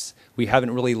costs, we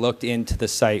haven't really looked into the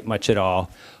site much at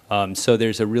all. So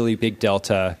there's a really big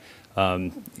delta. I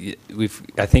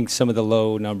think some of the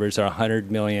low numbers are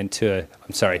 100 million to,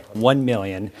 I'm sorry, 1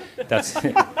 million. That's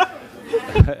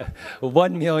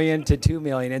 1 million to 2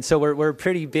 million. And so we're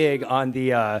pretty big on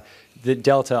the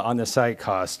delta on the site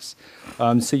costs.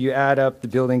 So you add up the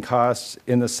building costs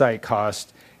and the site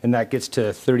cost, and that gets to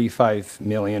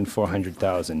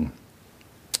 $35,400,000.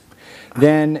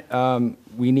 Then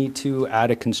we need to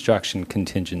add a construction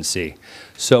contingency.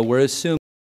 So we're assuming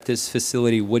this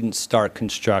facility wouldn't start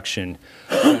construction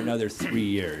for another 3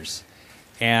 years.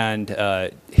 And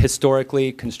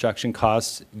historically, construction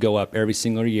costs go up every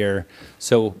single year.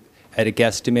 So at a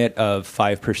guesstimate of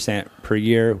 5% per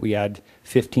year, we add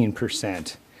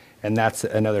 15%, and that's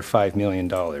another $5 million.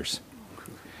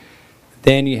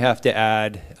 Then you have to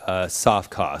add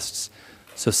soft costs.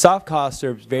 So soft costs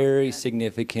are a very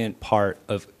significant part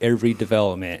of every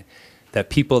development that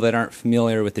people that aren't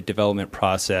familiar with the development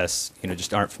process,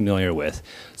 just aren't familiar with.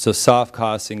 So soft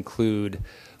costs include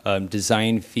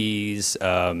design fees,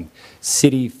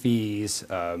 city fees,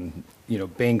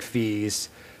 bank fees,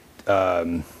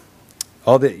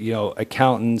 all the,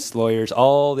 accountants, lawyers,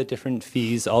 all the different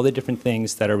fees, all the different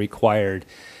things that are required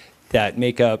that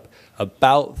make up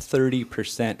about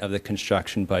 30% of the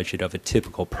construction budget of a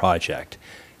typical project.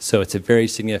 So it's a very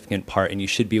significant part, and you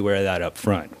should be aware of that up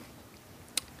front.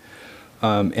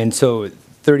 And so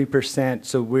 30%,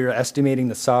 so we're estimating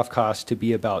the soft cost to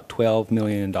be about $12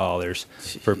 million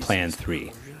for Plan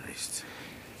 3.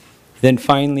 Then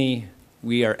finally,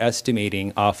 we are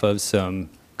estimating off of some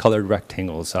colored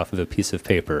rectangles off of a piece of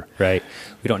paper, right?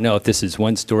 We don't know if this is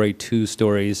 1 story, 2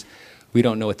 stories. We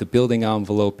don't know what the building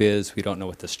envelope is. We don't know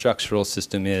what the structural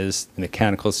system is, the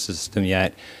mechanical system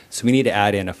yet. So we need to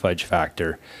add in a fudge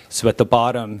factor. So at the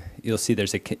bottom, you'll see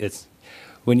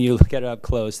when you look at it up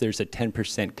close, there's a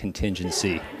 10%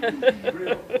 contingency.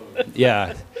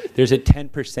 Yeah, there's a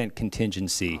 10%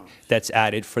 contingency that's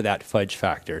added for that fudge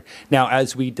factor. Now,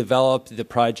 as we develop the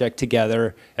project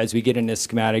together, as we get into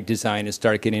schematic design and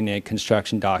start getting into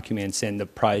construction documents and the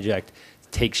project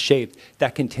takes shape,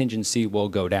 that contingency will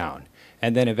go down.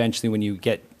 And then eventually when you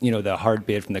get, the hard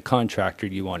bid from the contractor,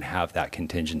 you won't have that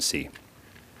contingency.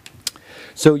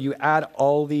 So you add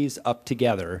all these up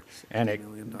together, and a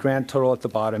grand total at the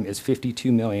bottom is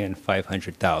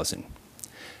 $52,500,000.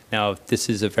 Now, this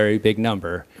is a very big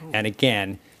number, and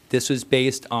again, this was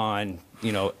based on,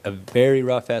 a very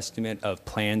rough estimate of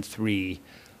Plan 3.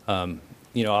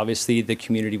 Obviously, the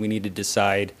community, we need to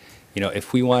decide,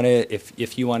 if you want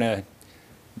to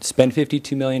spend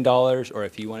 $52 million, or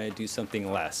if you want to do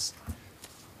something less.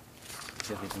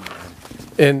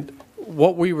 And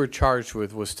what we were charged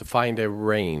with was to find a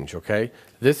range, okay?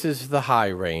 This is the high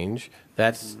range.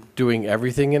 That's doing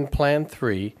everything in Plan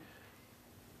 3.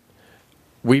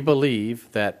 We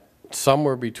believe that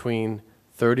somewhere between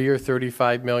 30 or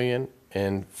 35 million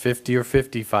and 50 or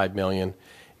 55 million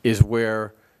is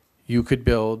where you could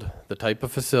build the type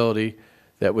of facility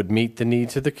that would meet the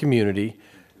needs of the community.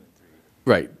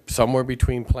 Right, somewhere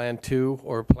between Plan 2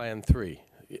 or Plan 3.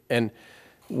 And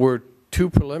we're too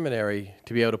preliminary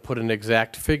to be able to put an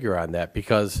exact figure on that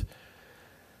because,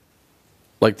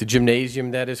 like the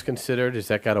gymnasium that is considered, is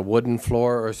that got a wooden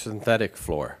floor or a synthetic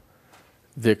floor?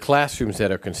 The classrooms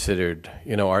that are considered,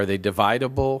 are they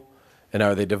dividable? And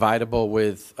are they dividable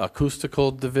with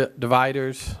acoustical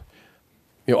dividers?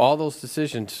 All those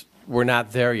decisions, we're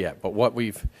not there yet. But what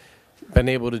we've been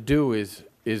able to do is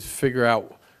figure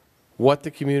out what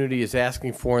the community is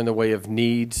asking for in the way of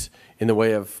needs, in the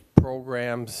way of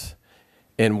programs,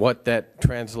 and what that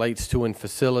translates to in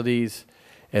facilities,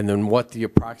 and then what the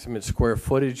approximate square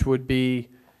footage would be,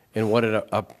 and what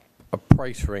a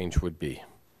price range would be.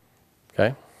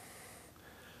 Okay?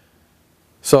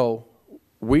 So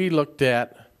we looked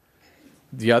at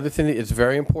the other thing that is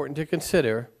very important to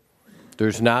consider.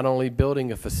 There's not only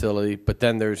building a facility, but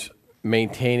then there's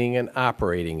maintaining and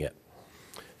operating it.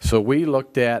 So we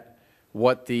looked at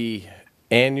what the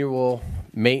annual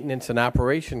maintenance and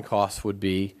operation costs would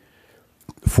be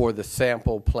for the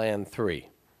sample Plan 3.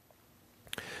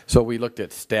 So we looked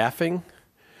at staffing,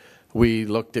 we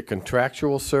looked at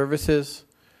contractual services,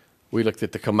 we looked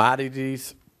at the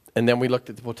commodities, and then we looked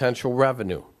at the potential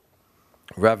revenue.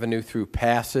 Revenue through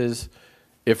passes,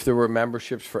 if there were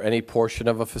memberships for any portion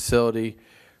of a facility,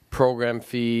 program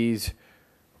fees,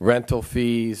 rental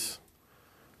fees,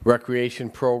 recreation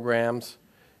programs.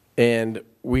 And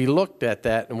we looked at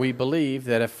that, and we believe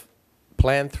that if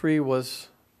Plan 3 was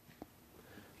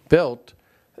built,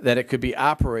 that it could be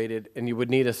operated, and you would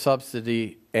need a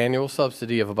subsidy, annual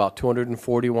subsidy of about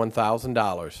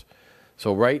 $241,000.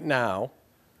 So right now,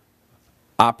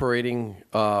 operating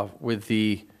with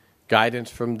the guidance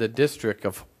from the district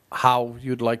of how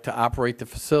you'd like to operate the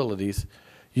facilities,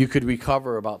 you could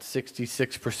recover about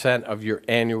 66% of your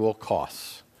annual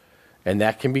costs. And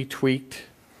that can be tweaked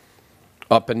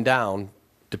up and down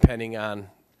depending on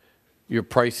your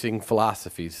pricing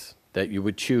philosophies that you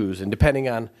would choose and depending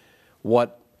on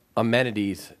what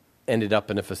amenities ended up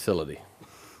in a facility.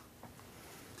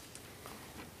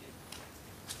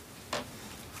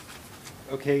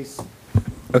 Okay,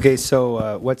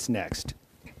 so what's next?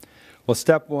 Well,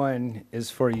 step one is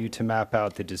for you to map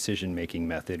out the decision-making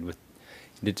method with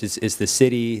Is the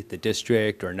city, the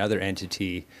district, or another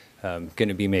entity going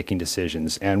to be making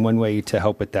decisions? And one way to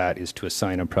help with that is to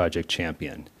assign a project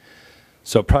champion.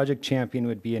 So a project champion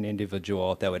would be an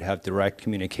individual that would have direct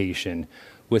communication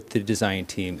with the design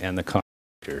team and the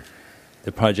contractor.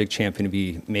 The project champion would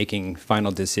be making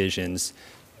final decisions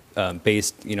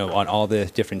based, on all the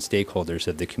different stakeholders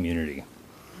of the community.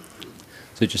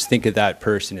 So just think of that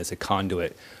person as a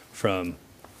conduit from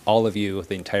all of you,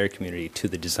 the entire community, to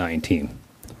the design team.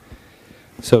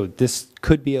 So this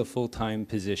could be a full-time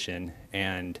position,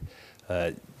 and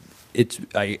I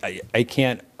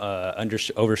can't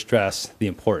overstress the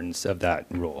importance of that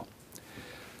role.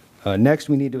 Next,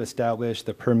 we need to establish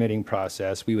the permitting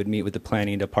process. We would meet with the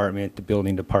planning department, the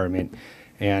building department,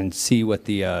 and see what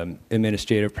the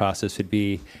administrative process would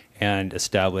be and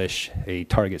establish a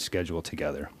target schedule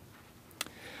together.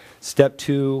 Step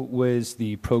 2 was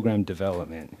the program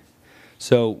development.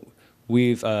 So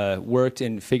we've worked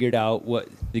and figured out what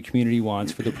the community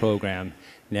wants for the program.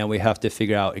 Now we have to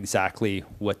figure out exactly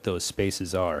what those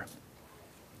spaces are.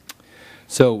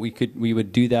 So we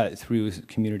would do that through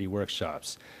community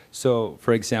workshops. So,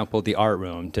 for example, the art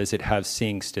room, does it have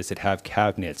sinks? Does it have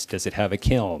cabinets? Does it have a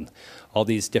kiln? All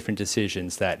these different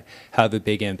decisions that have a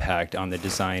big impact on the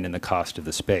design and the cost of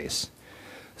the space.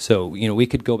 So, we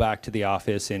could go back to the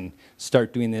office and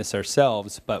start doing this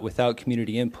ourselves, but without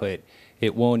community input,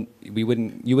 you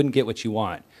wouldn't get what you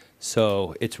want.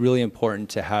 So it's really important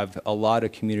to have a lot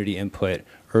of community input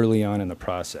early on in the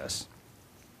process.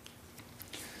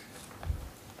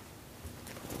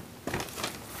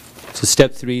 So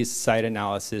step 3 is site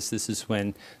analysis. This is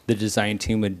when the design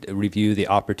team would review the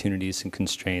opportunities and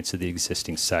constraints of the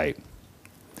existing site.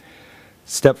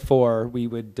 Step 4, we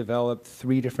would develop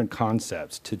 3 different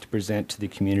concepts to present to the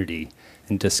community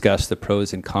and discuss the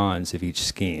pros and cons of each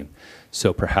scheme.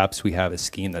 So perhaps we have a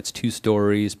scheme that's 2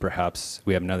 stories, perhaps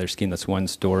we have another scheme that's 1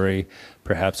 story,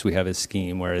 perhaps we have a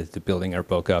scheme where the building are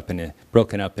broken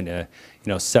up into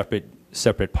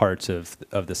separate parts of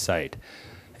the site.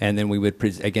 And then we would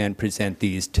again present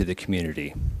these to the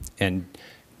community and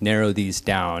narrow these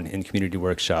down in community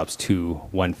workshops to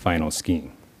 1 final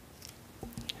scheme.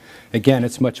 Again,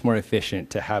 it's much more efficient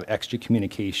to have extra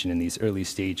communication in these early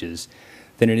stages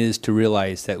than it is to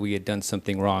realize that we had done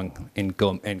something wrong and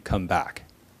come back.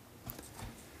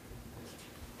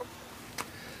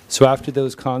 So after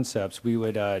those concepts, we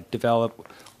would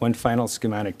develop 1 final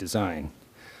schematic design.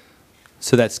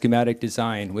 So that schematic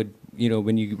design would,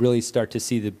 when you really start to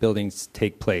see the buildings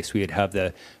take place, we would have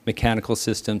the mechanical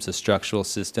systems, the structural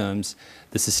systems,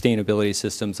 the sustainability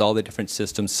systems, all the different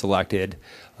systems selected.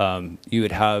 You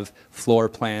would have floor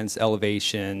plans,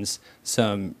 elevations,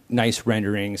 some nice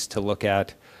renderings to look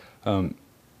at. The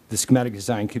schematic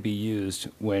design could be used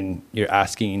when you're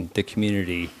asking the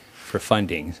community for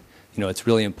funding. It's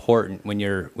really important when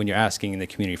you're asking the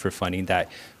community for funding that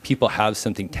people have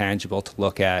something tangible to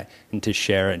look at and to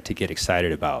share and to get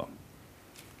excited about.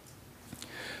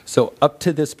 So up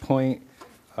to this point,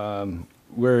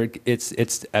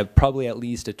 it's probably at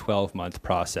least a 12-month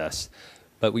process.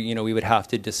 But we would have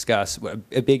to discuss,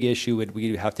 a big issue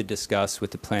we would have to discuss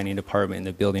with the planning department and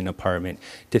the building department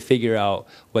to figure out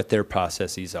what their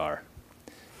processes are.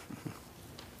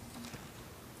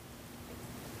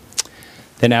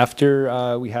 Then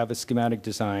after we have a schematic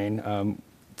design,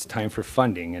 it's time for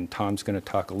funding, and Tom's going to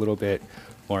talk a little bit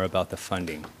more about the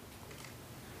funding.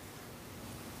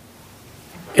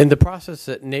 In the process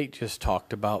that Nate just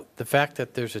talked about, the fact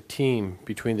that there's a team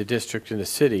between the district and the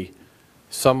city,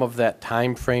 some of that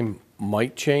time frame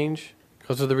might change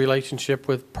because of the relationship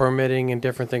with permitting and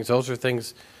different things. Those are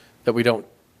things that we don't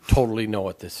totally know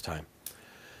at this time.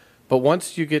 But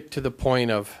once you get to the point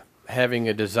of having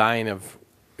a design of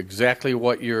exactly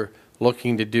what you're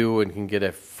looking to do and can get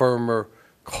a firmer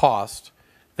cost,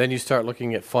 then you start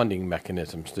looking at funding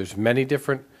mechanisms. There's many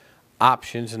different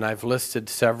options, and I've listed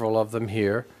several of them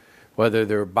here, whether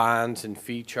they're bonds and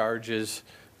fee charges,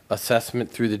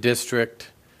 assessment through the district,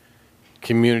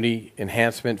 community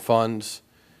enhancement funds.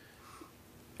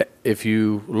 If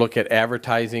you look at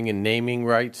advertising and naming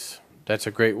rights, that's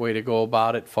a great way to go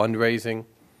about it. Fundraising,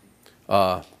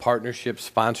 partnerships,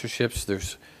 sponsorships,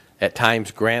 there's at times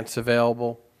grants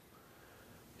available.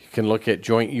 You can look at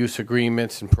joint use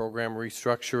agreements and program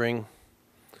restructuring.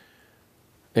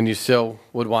 And you still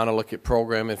would want to look at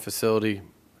program and facility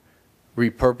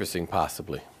repurposing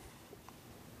possibly.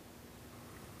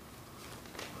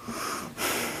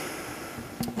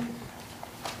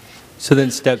 So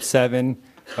then step 7,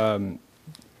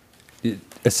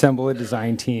 assemble a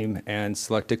design team and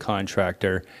select a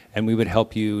contractor, and we would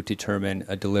help you determine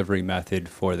a delivery method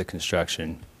for the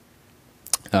construction.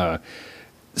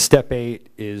 Step 8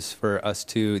 is for us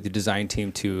the design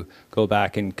team, to go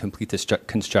back and complete the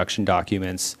construction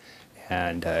documents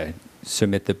and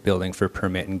submit the building for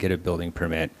permit and get a building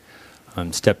permit.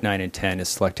 Step 9 and 10 is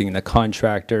selecting the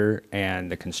contractor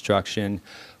and the construction.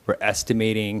 We're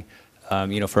estimating,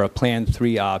 for a Plan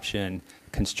 3 option,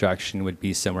 construction would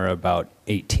be somewhere about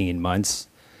 18 months.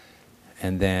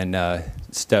 And then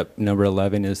step number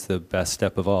 11 is the best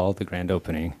step of all, the grand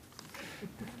opening.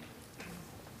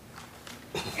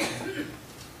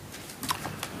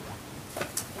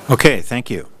 Okay, thank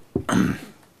you.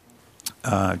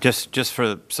 Just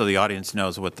so the audience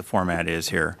knows what the format is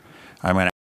here, I'm going to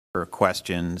ask for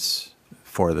questions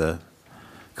for the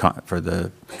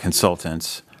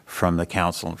consultants from the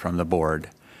council and from the board.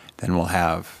 Then we'll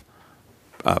have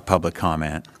public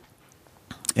comment,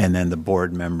 and then the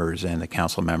board members and the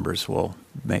council members will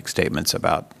make statements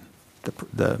about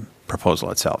the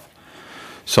proposal itself.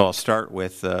 So I'll start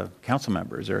with the council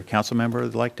members. Is there a council member who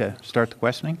would like to start the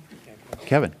questioning?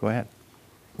 Kevin, go ahead.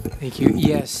 Thank you.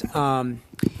 Yes.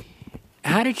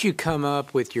 How did you come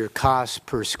up with your cost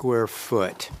per square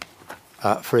foot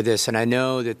for this? And I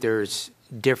know that there's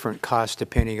different costs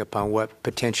depending upon what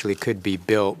potentially could be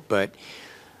built, but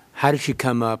how did you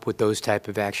come up with those type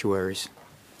of actuaries?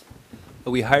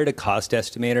 We hired a cost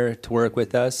estimator to work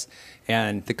with us,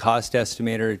 and the cost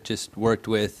estimator just worked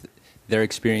with their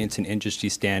experience in industry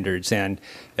standards. And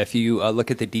if you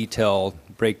look at the detail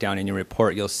breakdown in your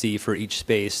report, you'll see for each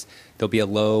space there'll be a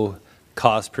low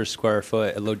cost per square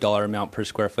foot, a low dollar amount per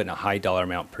square foot, and a high dollar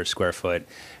amount per square foot.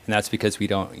 And that's because we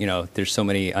don't, there's so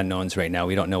many unknowns right now.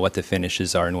 We don't know what the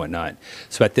finishes are and whatnot.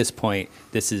 So at this point,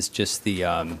 this is just the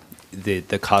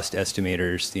cost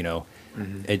estimator's,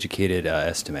 educated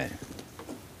estimate.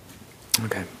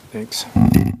 Okay, thanks.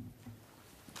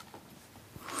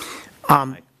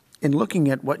 In looking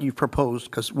at what you proposed,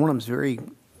 because one of them's very,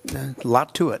 a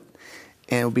lot to it,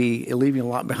 and it'll be leaving a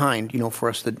lot behind, for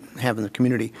us to have in the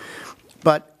community.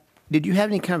 But did you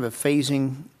have any kind of a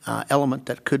phasing element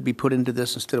that could be put into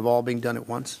this instead of all being done at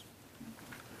once?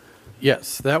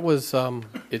 Yes, that was,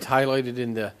 it's highlighted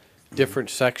in the different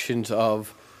sections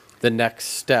of the next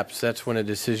steps. That's when a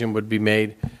decision would be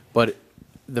made. But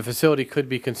the facility could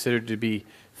be considered to be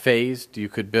phased. You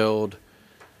could build,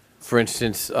 for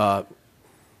instance,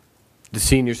 the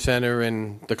senior center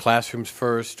and the classrooms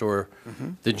first, or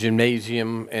the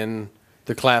gymnasium and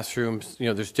the classrooms.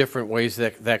 There's different ways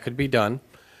that could be done.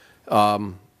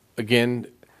 Again,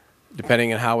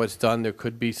 depending on how it's done, there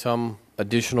could be some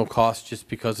additional costs just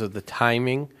because of the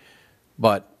timing,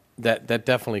 but that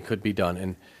definitely could be done.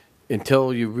 And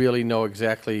until you really know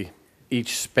exactly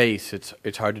each space,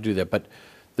 it's hard to do that. But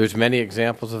there's many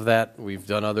examples of that. We've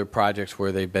done other projects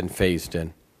where they've been phased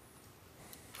in.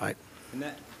 Right. And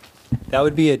that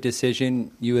would be a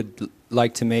decision you would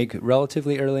like to make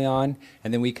relatively early on,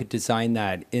 and then we could design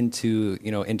that into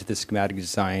the schematic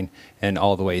design and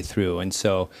all the way through. And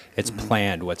so it's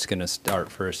planned what's going to start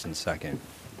first and second.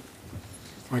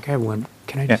 Mark, I have one.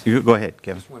 Can I Yeah, just, you go ahead,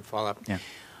 Kevin. one follow-up? Yeah.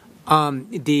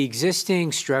 The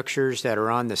existing structures that are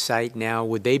on the site now,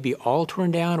 would they be all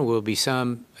torn down, or will there be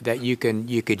some that you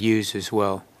could use as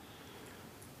well?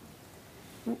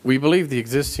 We believe the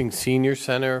existing senior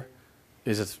center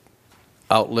is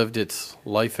outlived its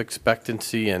life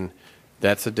expectancy, and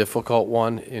that's a difficult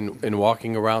one. In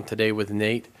walking around today with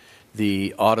Nate,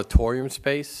 the auditorium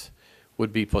space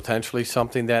would be potentially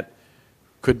something that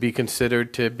could be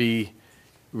considered to be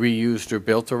reused or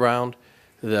built around.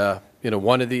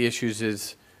 One of the issues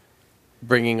is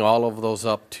bringing all of those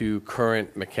up to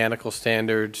current mechanical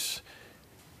standards,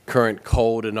 current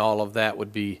code, and all of that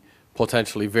would be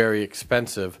potentially very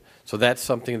expensive. So that's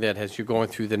something that, as you're going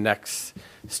through the next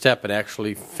step and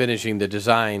actually finishing the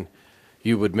design,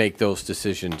 you would make those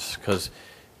decisions, because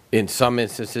in some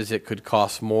instances it could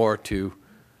cost more to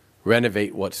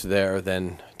renovate what's there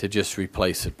than to just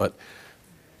replace it. But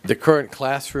the current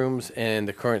classrooms and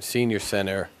the current senior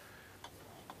center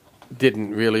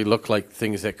didn't really look like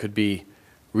things that could be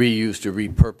reused or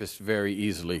repurposed very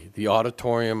easily. The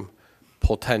auditorium,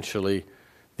 potentially.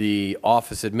 The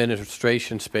office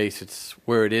administration space, it's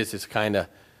where it is, it's kind of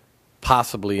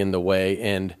possibly in the way,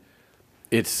 and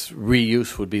its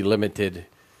reuse would be limited,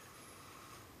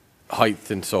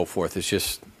 height and so forth. It's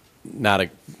just not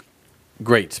a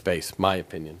great space, my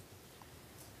opinion.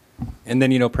 And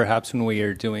then, perhaps when we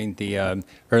are doing the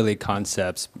early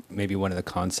concepts, maybe one of the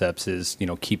concepts is,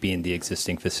 keeping the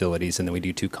existing facilities, and then we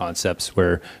do two concepts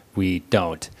where we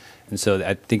don't. And so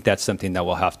I think that's something that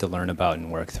we'll have to learn about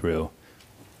and work through.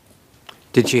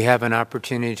 Did you have an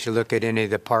opportunity to look at any of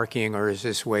the parking, or is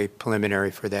this way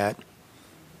preliminary for that?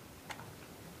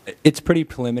 It's pretty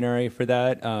preliminary for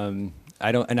that.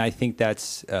 I think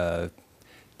that's the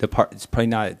part. It's probably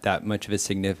not that much of a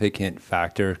significant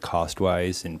factor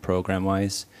cost-wise and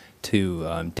program-wise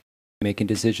to making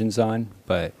decisions on.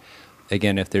 But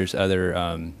again, if there's other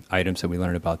items that we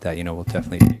learn about that, we'll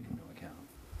definitely take into account.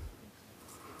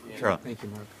 Charlotte. Thank you,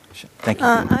 Mark. Thank you.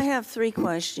 I have three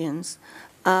questions.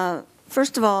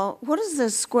 First of all, what is the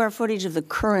square footage of the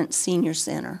current senior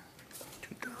center?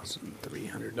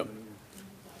 2,300. No.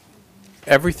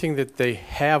 Everything that they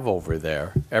have over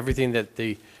there, everything that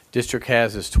the district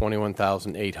has is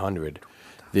 21,800.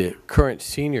 The current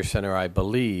senior center, I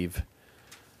believe,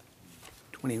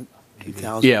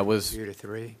 22,000. yeah, was 2 to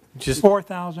 3. just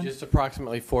 4,000. just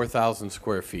approximately 4,000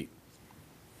 square feet.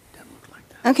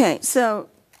 Okay, so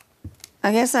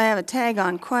I guess I have a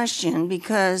tag-on question,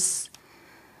 because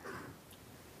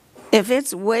if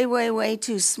it's way, way, way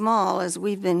too small, as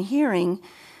we've been hearing,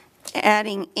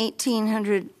 adding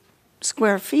 1,800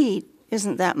 square feet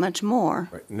isn't that much more.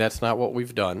 Right, and that's not what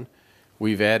we've done.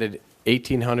 We've added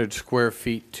 1,800 square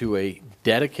feet to a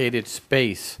dedicated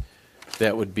space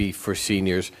that would be for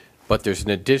seniors, but there's an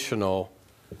additional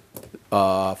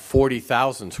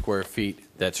 40,000 square feet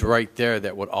that's right there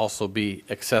that would also be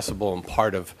accessible and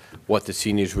part of what the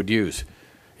seniors would use.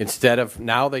 Instead of,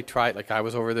 now they try, like I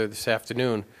was over there this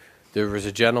afternoon, there was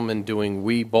a gentleman doing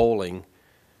Wii bowling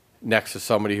next to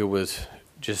somebody who was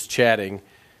just chatting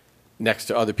next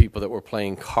to other people that were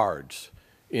playing cards.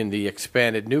 In the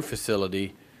expanded new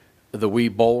facility, the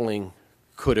Wii bowling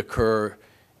could occur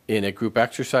in a group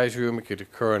exercise room, it could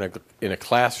occur in a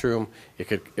classroom, it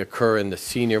could occur in the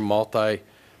senior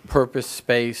multi-purpose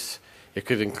space, it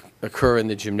could occur in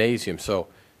the gymnasium. So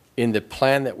in the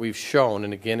plan that we've shown,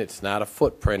 and again, it's not a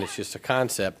footprint, it's just a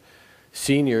concept,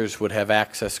 seniors would have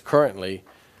access currently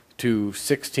to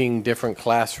 16 different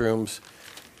classrooms,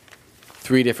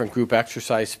 3 different group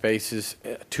exercise spaces,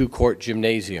 a 2-court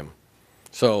gymnasium.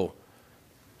 So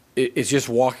it's just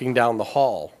walking down the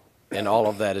hall, and all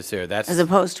of that is there. That's As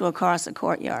opposed to across a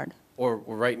courtyard. or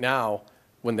right now,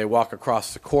 when they walk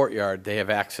across the courtyard, they have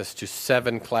access to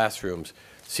 7 classrooms.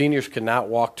 Seniors cannot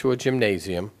walk to a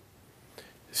gymnasium.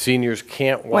 Seniors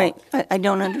can't walk. Wait, I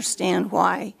don't understand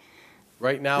why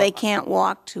Right now, they can't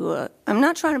walk to a, I'm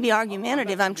not trying to be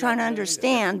argumentative, I'm trying to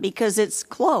understand, because it's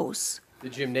close. the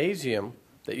gymnasium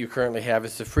that you currently have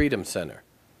is the Freedom Center.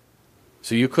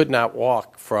 So you could not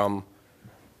walk from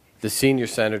the senior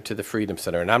center to the Freedom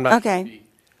Center. And I'm not. Okay.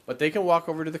 But they can walk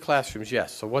over to the classrooms,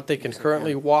 yes. So what they can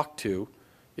currently walk to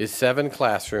is 7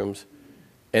 classrooms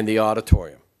and the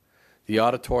auditorium. The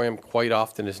auditorium quite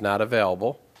often is not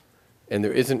available, and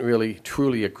there isn't really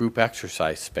truly a group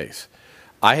exercise space.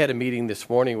 I had a meeting this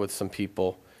morning with some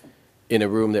people in a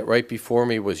room that right before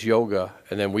me was yoga,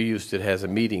 and then we used it as a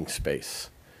meeting space.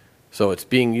 So it's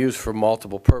being used for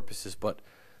multiple purposes, but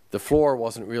the floor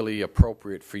wasn't really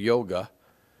appropriate for yoga,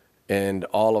 and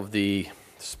all of the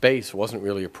space wasn't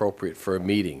really appropriate for a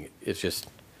meeting. It's just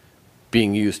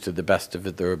being used to the best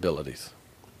of their abilities.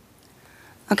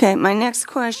 Okay, my next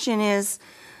question is,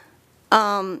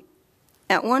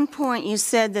 at one point you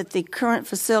said that the current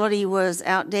facility was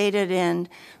outdated and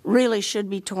really should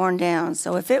be torn down.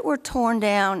 So if it were torn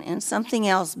down and something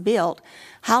else built,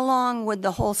 how long would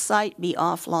the whole site be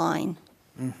offline?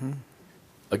 Mm-hmm.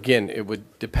 Again, it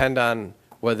would depend on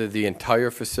whether the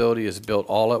entire facility is built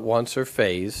all at once or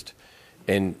phased.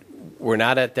 And we're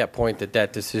not at that point that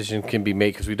that decision can be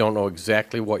made because we don't know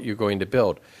exactly what you're going to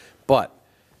build. But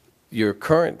your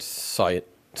current site,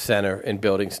 center, and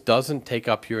buildings doesn't take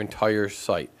up your entire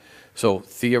site. So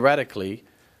theoretically,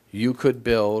 you could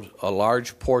build a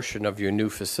large portion of your new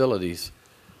facilities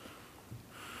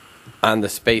on the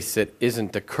space that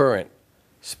isn't the current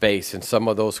space, and some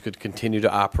of those could continue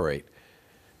to operate.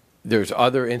 There's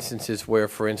other instances where,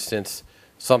 for instance,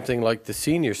 something like the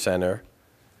senior center,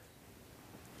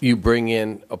 you bring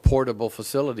in a portable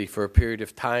facility for a period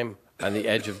of time on the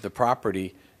edge of the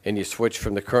property, and you switch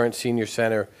from the current senior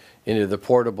center into the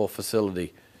portable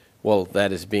facility, well,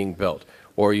 that is being built.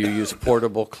 Or you use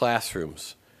portable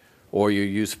classrooms, or you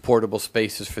use portable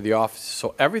spaces for the office.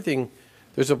 So everything,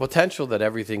 there's a potential that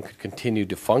everything could continue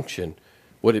to function.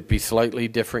 Would it be slightly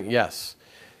different? Yes.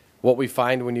 What we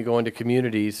find when you go into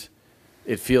communities,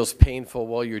 it feels painful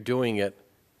while you're doing it,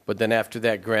 but then after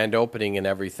that grand opening and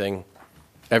everything,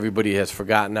 everybody has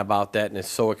forgotten about that and is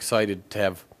so excited to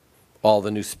have all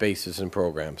the new spaces and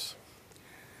programs.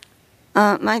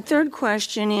 My third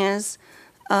question is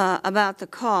about the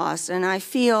cost, and I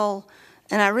feel,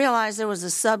 and I realize there was a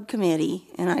subcommittee,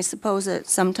 and I suppose that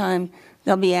sometime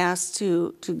they'll be asked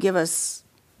to give us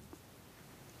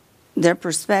their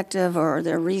perspective or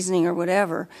their reasoning or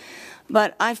whatever,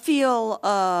 but I feel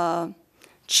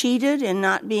cheated in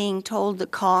not being told the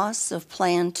costs of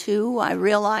Plan 2. I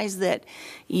realize that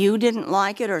you didn't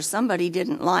like it or somebody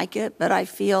didn't like it, but I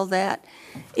feel that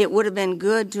it would have been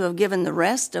good to have given the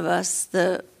rest of us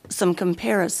some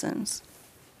comparisons.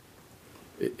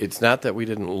 It's not that we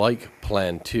didn't like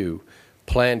Plan 2.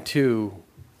 Plan 2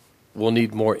 will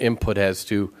need more input as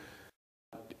to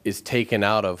is taken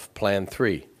out of Plan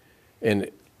 3. And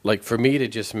like for me to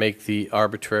just make the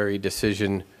arbitrary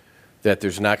decision that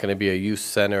there's not going to be a youth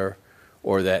center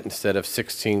or that instead of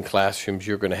 16 classrooms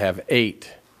you're going to have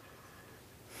 8,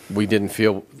 we didn't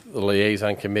feel, the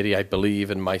liaison committee, I believe,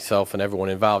 and myself and everyone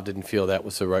involved didn't feel that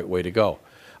was the right way to go.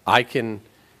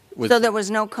 So there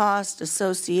was no cost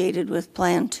associated with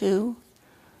Plan 2?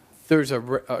 There's a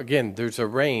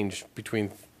range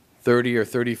between 30 or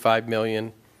 35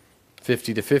 million,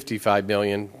 50 to 55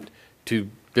 million to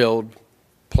build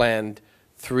Plan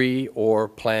 3 or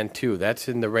Plan 2. That's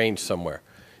in the range somewhere.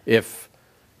 If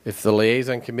the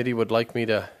liaison committee would like me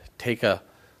to take a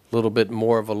little bit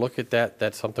more of a look at that,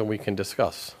 that's something we can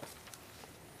discuss.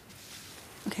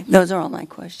 Okay, those are all my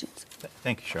questions.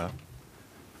 Thank you, Charlotte.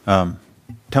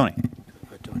 Tony.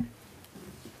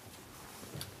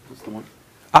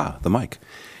 The mic.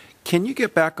 Can you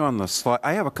get back on the slide?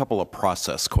 I have a couple of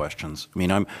process questions. I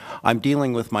mean, I'm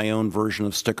dealing with my own version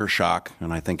of sticker shock,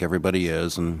 and I think everybody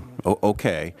is, and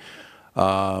okay.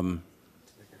 Well,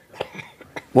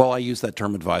 I use that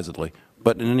term advisedly.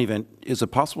 But in any event, is it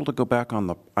possible to go back on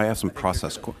the? I have some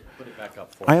process.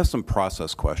 I have some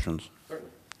process questions.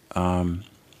 I'll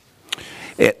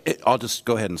just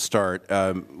go ahead and start.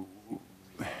 The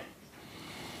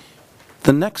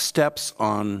next steps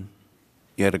on.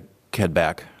 You had to head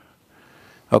back.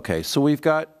 Okay, so we've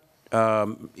got,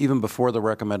 even before the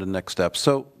recommended next steps,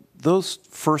 so those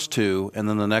first two, and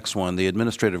then the next one, the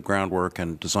administrative groundwork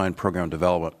and design program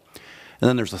development. And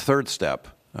then there's the third step,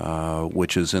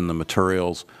 which is in the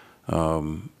materials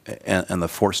and the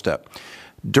fourth step.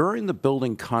 During the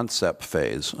building concept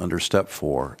phase under step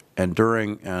 4, and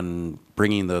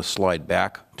bringing the slide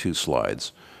back 2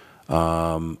 slides,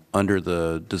 under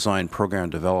the design program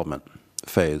development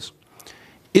phase,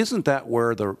 isn't that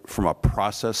where from a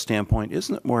process standpoint,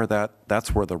 isn't it where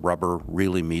that's where the rubber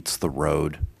really meets the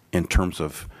road in terms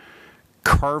of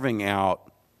carving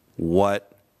out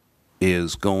what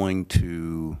is going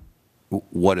to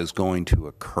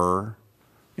occur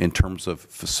in terms of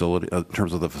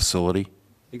the facility?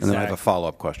 Exactly. And then I have a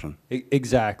follow-up question.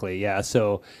 Exactly, yeah.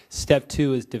 So step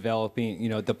 2 is developing,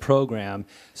 the program.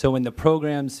 So when the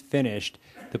program's finished,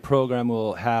 the program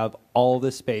will have all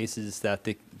the spaces that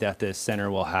the center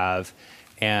will have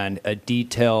and a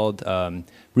detailed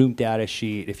room data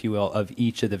sheet, if you will, of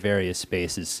each of the various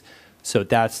spaces. So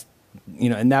that's,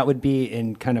 and that would be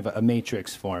in kind of a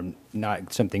matrix form,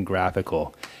 not something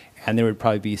graphical. And there would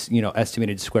probably be,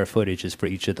 estimated square footages for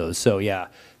each of those. So yeah,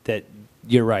 that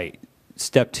you're right.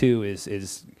 Step 2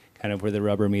 is kind of where the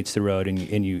rubber meets the road, and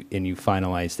you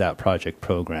finalize that project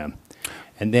program.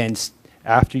 And then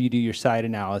after you do your site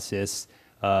analysis,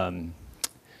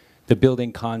 the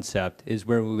building concept is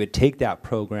where we would take that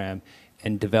program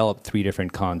and develop 3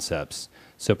 different concepts.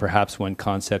 So perhaps one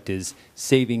concept is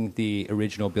saving the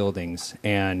original buildings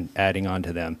and adding on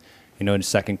to them. A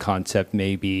second concept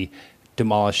may be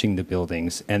demolishing the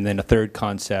buildings, and then a third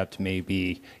concept may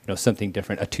be something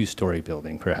different, a 2-story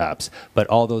building perhaps. But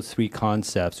all those 3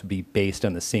 concepts would be based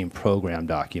on the same program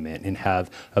document and have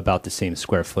about the same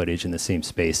square footage and the same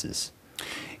spaces.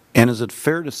 And is it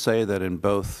fair to say that in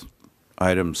both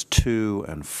items 2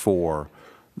 and 4,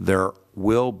 there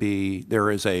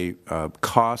is a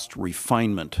cost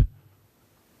refinement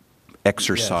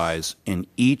exercise in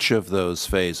each of those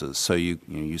phases? So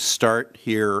you start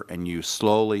here and you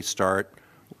slowly start,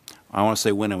 I want to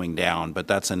say winnowing down, but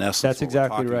that's in essence that's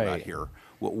exactly what we're talking right. about here.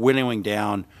 Winnowing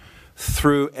down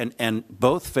through, and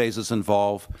both phases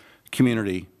involve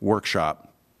community workshops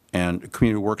and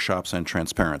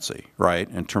transparency, right?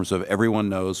 In terms of everyone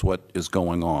knows what is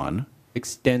going on.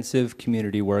 Extensive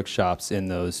community workshops in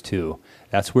those 2.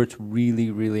 That's where it's really,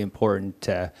 really important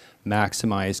to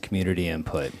maximize community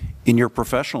input. In your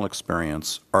professional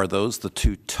experience, are those the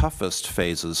 2 toughest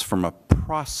phases from a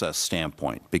process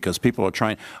standpoint? Because people are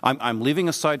trying, I'm leaving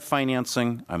aside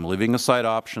financing, I'm leaving aside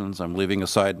options, I'm leaving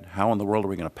aside how in the world are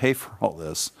we going to pay for all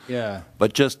this? Yeah.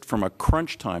 But just from a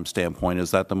crunch time standpoint,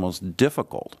 is that the most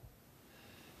difficult?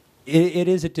 It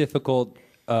is a difficult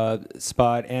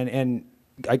spot, and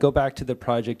I go back to the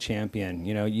project champion.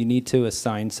 You need to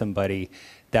assign somebody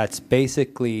that's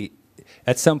basically,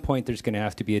 at some point there's going to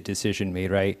have to be a decision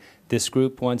made, right? This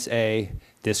group wants A,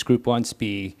 this group wants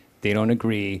B, they don't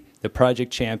agree. The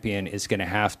project champion is going to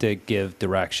have to give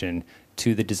direction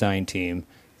to the design team,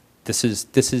 this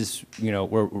is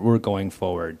we're going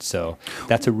forward. So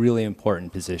that's a really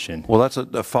important position. Well, that's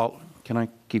a follow. Can I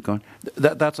keep going?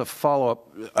 That's a follow-up.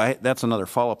 That's another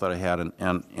follow-up that I had,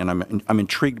 and I'm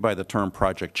intrigued by the term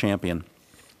project champion,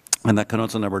 and that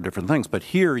connotes a number of different things. But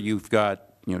here you've got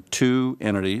two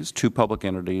public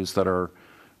entities that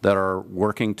are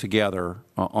working together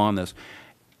on this.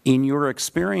 In your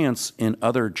experience in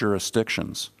other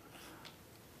jurisdictions,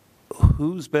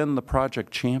 who's been the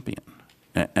project champion,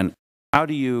 and how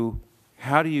do you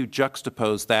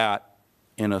juxtapose that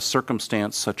in a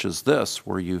circumstance such as this,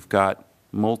 where you've got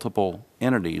multiple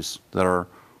entities that are,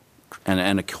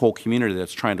 and a whole community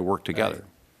that's trying to work together?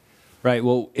 Right.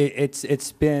 Well,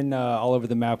 it's been all over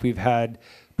the map. We've had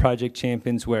project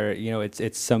champions where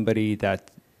it's somebody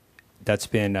that's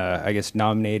been I guess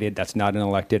nominated. That's not an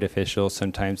elected official.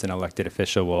 Sometimes an elected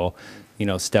official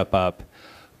will step up,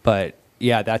 but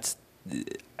yeah, that's,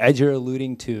 as you're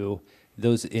alluding to,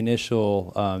 those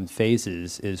initial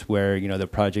phases is where the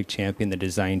project champion, the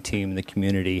design team, and the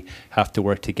community have to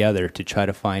work together to try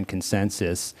to find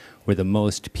consensus where the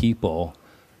most people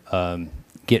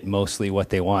get mostly what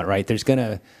they want. Right? There's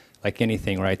gonna, like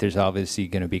anything, right? There's obviously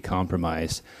going to be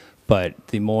compromise, but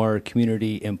the more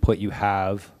community input you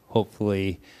have,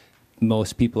 hopefully,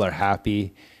 most people are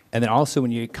happy. And then also,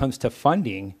 when it comes to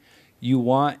funding, you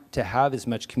want to have as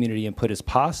much community input as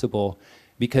possible,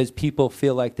 because people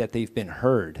feel like that they've been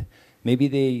heard. Maybe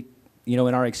they, in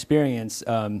our experience,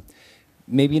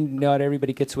 maybe not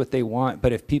everybody gets what they want,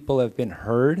 but if people have been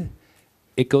heard,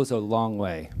 it goes a long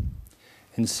way.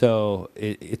 And so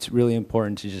it's really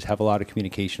important to just have a lot of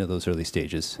communication at those early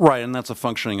stages. Right, and that's a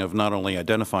functioning of not only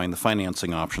identifying the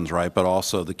financing options, right, but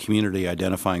also the community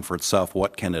identifying for itself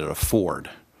what can it afford,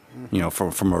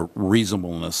 from a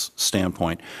reasonableness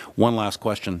standpoint. One last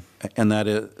question, and that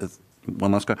is,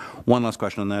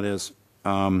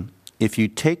 if you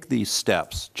take these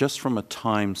steps just from a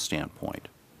time standpoint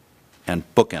and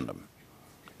bookend them,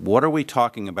 what are we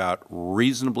talking about,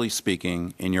 reasonably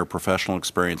speaking, in your professional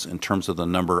experience in terms of the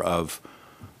number of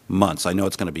months? I know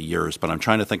it's going to be years, but I'm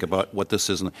trying to think about what this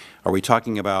is. Are we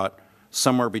talking about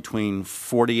somewhere between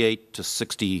 48 to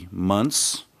 60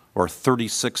 months or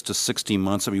 36 to 60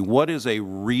 months? I mean, what is a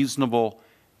reasonable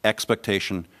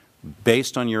expectation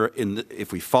based on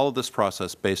if we follow this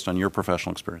process based on your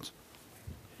professional experience?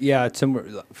 Yeah, it's somewhere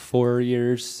 4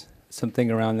 years,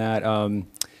 something around that.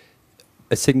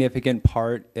 A significant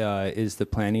part is the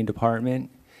planning department,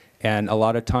 and a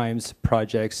lot of times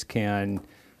projects can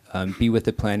be with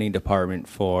the planning department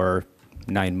for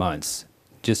 9 months,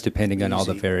 just depending on all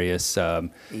the various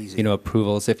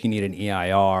approvals. If you need an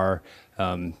EIR,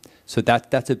 so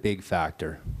that's a big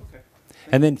factor. Okay.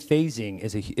 And then phasing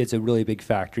is a really big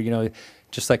factor.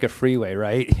 Just like a freeway,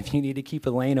 right? If you need to keep a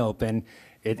lane open,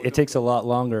 it takes a lot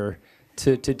longer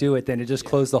to do it than to just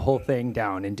close the whole thing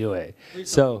down and do it.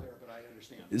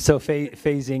 So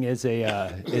phasing is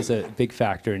a big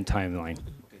factor in timeline.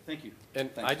 Okay, thank you. And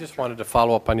I just wanted to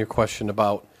follow up on your question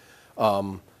about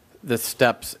the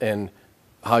steps and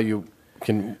how you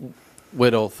can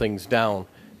whittle things down.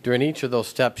 During each of those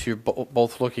steps, you're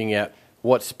both looking at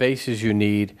what spaces you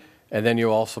need, and then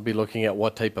you'll also be looking at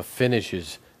what type of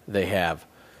finishes they have.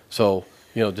 So,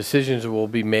 decisions will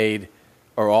be made,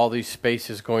 are all these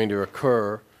spaces going to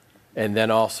occur, and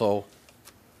then also,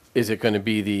 is it going to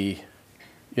be the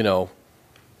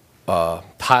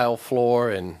tile floor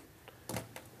and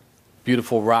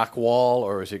beautiful rock wall,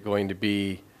 or is it going to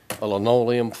be a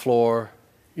linoleum floor,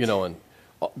 and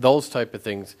those type of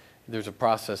things. There's a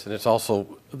process, and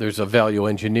there's a value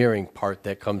engineering part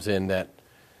that comes in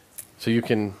so you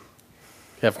can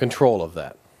have control of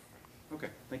that. Okay,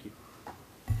 thank you.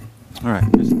 All right.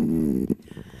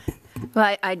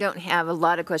 Well, I don't have a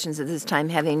lot of questions at this time.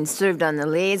 Having served on the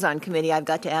liaison committee, I've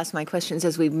got to ask my questions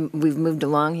as we've moved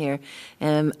along here.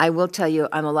 And I will tell you,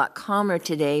 I'm a lot calmer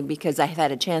today because I have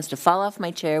had a chance to fall off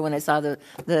my chair when I saw the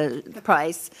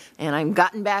price, and I'm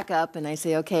gotten back up, and I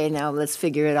say, okay, now let's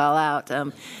figure it all out.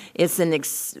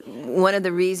 It's one of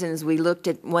the reasons we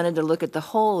wanted to look at the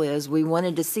whole is we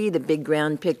wanted to see the big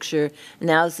ground picture.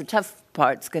 Now it's the tough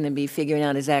part's going to be figuring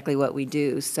out exactly what we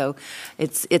do. So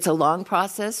it's a long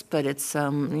process, but it's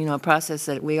a process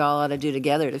that we all ought to do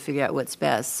together to figure out what's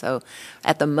best. So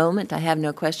at the moment, I have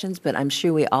no questions, but I'm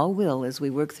sure we all will as we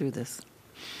work through this.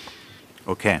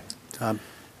 Okay.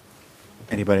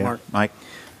 Anybody? Mark? Mike?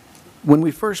 When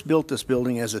we first built this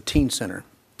building as a teen center,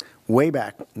 way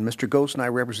back, and Mr. Ghost and I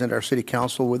represent our city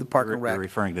council with the Park and Rec. You're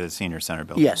referring to the senior center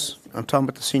building? Yes. I'm talking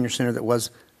about the senior center that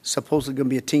was supposedly going to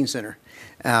be a teen center.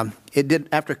 It did,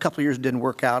 after a couple of years, it didn't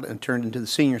work out and turned into the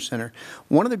senior center.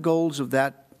 One of the goals of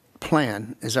that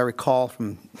plan, as I recall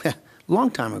from a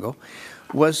long time ago,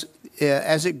 was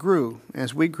as it grew,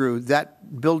 as we grew,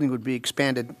 that building would be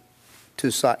expanded to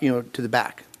the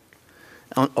back,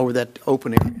 over that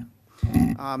open area.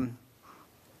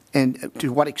 And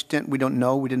to what extent, we don't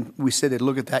know. We said they'd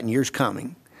look at that in years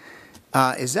coming.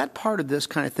 Is that part of this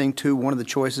kind of thing, too, one of the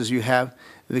choices you have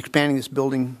of expanding this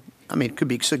building? I mean, it could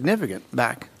be significant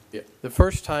back. Yeah. The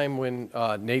first time when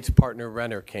Nate's partner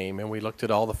Renner came and we looked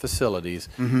at all the facilities,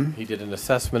 he did an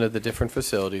assessment of the different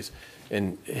facilities,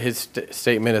 and his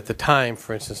statement at the time,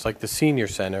 for instance, like the senior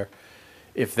center,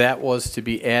 if that was to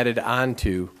be added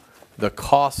onto the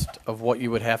cost of what you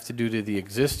would have to do to the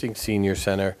existing senior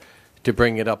center to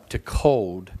bring it up to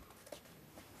code,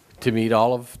 to meet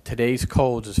all of today's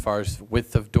codes as far as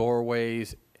width of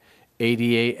doorways,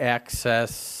 ADA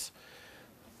access,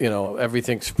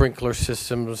 everything, sprinkler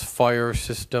systems, fire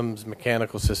systems,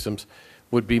 mechanical systems,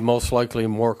 would be most likely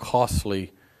more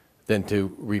costly than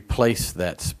to replace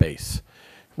that space.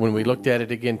 When we looked at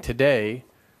it again today,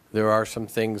 there are some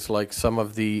things like some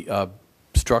of the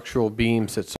structural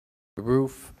beams that support the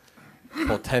roof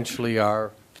potentially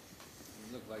are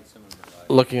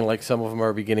looking like some of them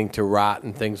are beginning to rot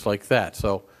and things like that.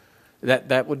 So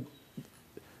that would,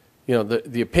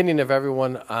 the opinion of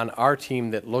everyone on our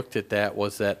team that looked at that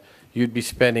was that you'd be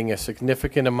spending a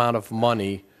significant amount of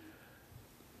money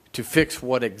to fix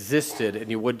what existed,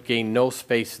 and you would gain no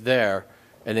space there,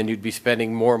 and then you'd be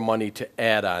spending more money to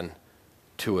add on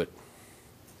to it.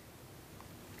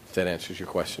 If that answers your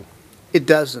question. It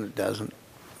does and it doesn't,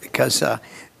 because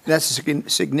that's a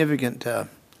significant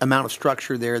amount of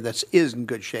structure there that is in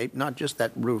good shape, not just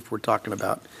that roof we're talking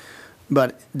about,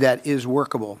 but that is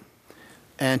workable.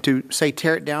 And to, say,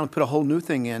 tear it down and put a whole new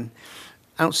thing in,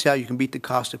 I don't see how you can beat the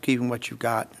cost of keeping what you've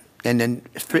got and then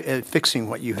fixing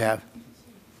what you have.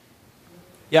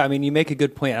 Yeah, I mean, you make a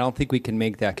good point. I don't think we can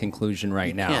make that conclusion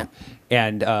right now. Can't.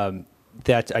 And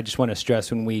that I just want to stress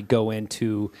when we go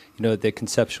into, the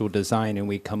conceptual design and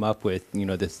we come up with,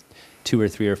 this 2 or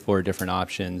 3 or 4 different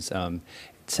options, it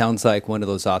sounds like one of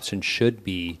those options should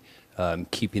be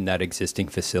keeping that existing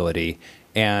facility.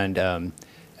 And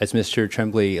as Mr.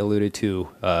 Tremblay alluded to,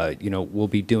 we'll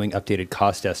be doing updated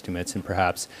cost estimates, and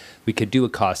perhaps we could do a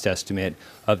cost estimate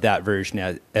of that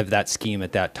version of that scheme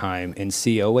at that time and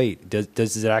see, oh wait,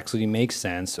 does it actually make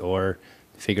sense, or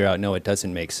figure out, no, it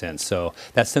doesn't make sense. So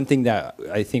that's something that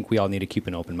I think we all need to keep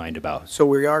an open mind about. So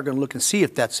we are going to look and see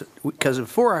if that's, because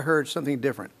before I heard something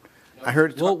different. I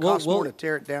heard it costs more to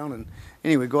tear it down, and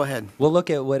anyway, go ahead. We'll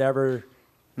look at whatever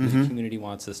the community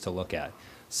wants us to look at.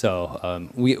 So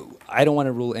I don't want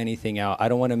to rule anything out. I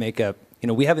don't want to make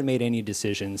we haven't made any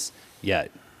decisions yet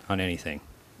on anything.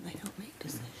 They don't make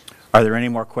decisions. Are there any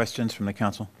more questions from the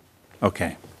council?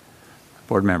 Okay.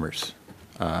 Board members.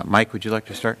 Mike, would you like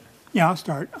to start? Yeah, I'll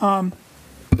start.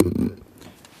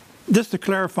 Just to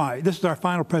clarify, this is our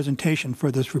final presentation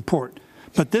for this report,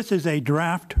 but this is a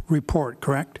draft report,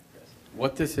 correct?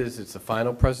 What this is, it's the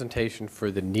final presentation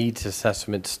for the needs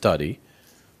assessment study,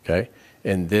 okay?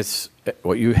 And this,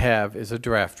 what you have is a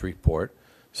draft report.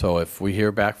 So if we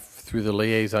hear back through the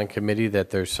liaison committee that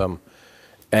there's some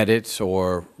edits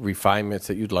or refinements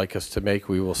that you'd like us to make,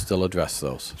 we will still address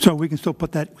those. So we can still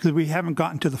put that, because we haven't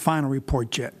gotten to the final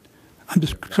report yet. I'm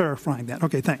just clarifying that.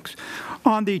 Okay, thanks.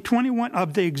 On the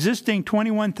existing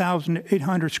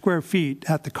 21,800 square feet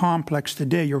at the complex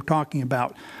today you're talking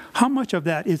about, how much of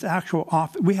that is actual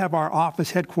office? We have our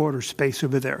office headquarters space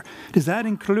over there. Does that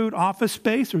include office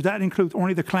space, or does that include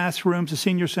only the classrooms, the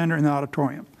senior center, and the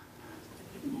auditorium?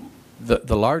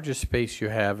 The largest space you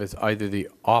have is either the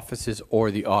offices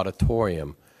or the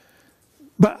auditorium.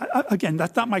 But again,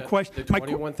 that's not my question. The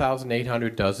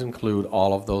 21,800 does include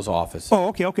all of those offices.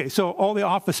 Oh, okay. So all the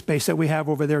office space that we have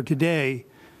over there today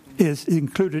is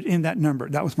included in that number.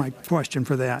 That was my question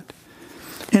for that.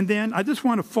 And then I just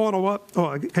want to follow up.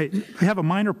 Oh, okay. I have a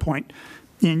minor point,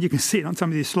 and you can see it on some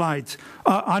of these slides.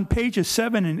 On pages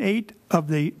 7 and 8 of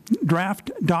the draft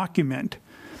document,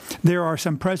 there are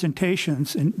some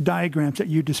presentations and diagrams that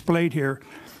you displayed here.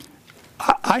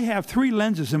 I have 3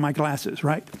 lenses in my glasses,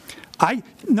 right?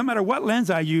 No matter what lens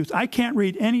I use, I can't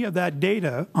read any of that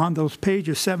data on those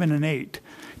pages 7 and 8,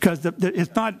 because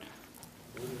it's not.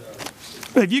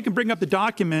 If you can bring up the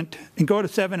document and go to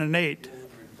 7 and 8,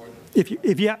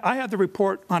 I have the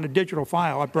report on a digital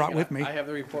file I brought with me. I have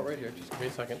the report right here. Just give me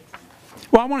a second.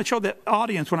 Well, I want to show the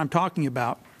audience what I'm talking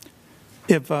about.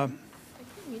 If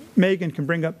Megan can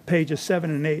bring up pages 7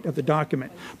 and 8 of the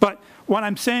document. But what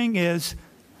I'm saying is,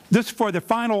 this for the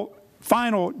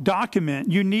final document,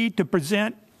 you need to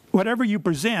present, whatever you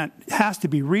present has to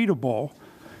be readable.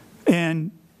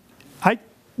 And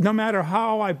no matter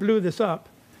how I blew this up,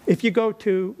 if you go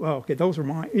to, oh, okay, those are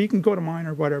mine. You can go to mine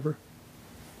or whatever.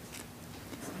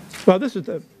 Well, this is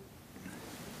the,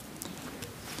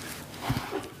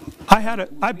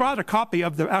 I brought a copy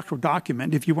of the actual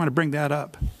document if you want to bring that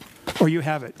up, or you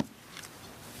have it.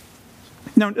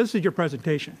 No, this is your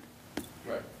presentation.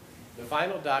 Right. The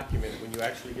final document, when you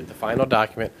actually get the final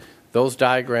document, those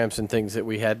diagrams and things that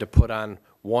we had to put on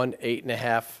one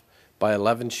 8.5 by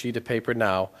 11 sheet of paper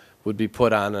now would be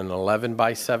put on an 11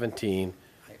 by 17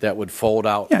 that would fold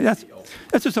out. Yeah,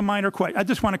 that's just a minor question. I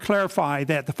just want to clarify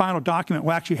that the final document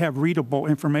will actually have readable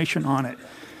information on it,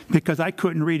 because I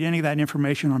couldn't read any of that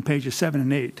information on pages 7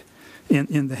 and 8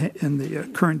 in the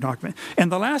current document.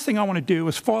 And the last thing I want to do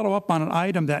is follow up on an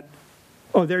item that,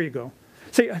 oh, there you go.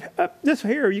 See, this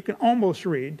here you can almost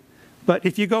read, but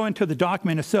if you go into the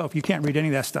document itself, you can't read any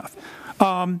of that stuff.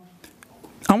 I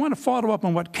want to follow up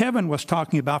on what Kevin was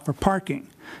talking about for parking,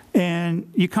 and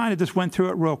you kind of just went through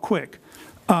it real quick.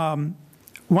 One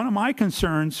of my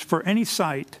concerns for any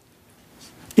site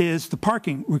is the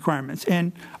parking requirements,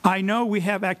 and I know we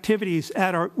have activities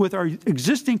with our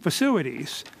existing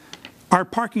facilities. Our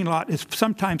parking lot is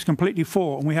sometimes completely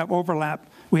full, and we have overlap.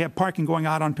 We have parking going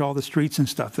out onto all the streets and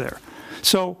stuff there.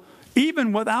 So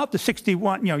even without the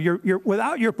 61,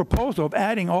 without your proposal of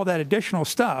adding all that additional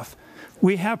stuff,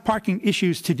 we have parking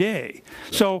issues today.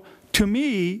 So to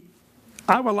me,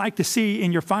 I would like to see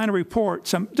in your final report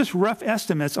some just rough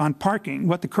estimates on parking,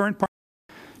 what the current parking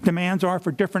demands are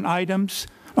for different items,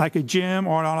 like a gym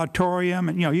or an auditorium,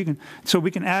 and so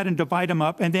we can add and divide them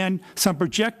up, and then some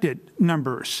projected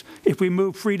numbers. If we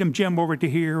move Freedom Gym over to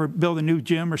here or build a new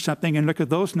gym or something, and look at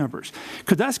those numbers,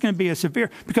 because that's going to be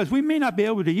because we may not be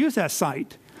able to use that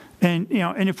site, and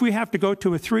and if we have to go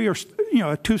to a 3 or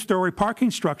a 2-story parking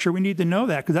structure, we need to know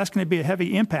that, because that's going to be a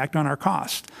heavy impact on our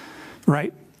cost,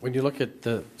 right? When you look at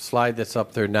the slide that's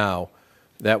up there now,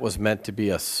 that was meant to be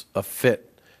a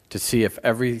fit to see if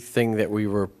everything that we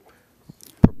were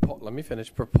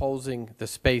proposing the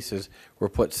spaces were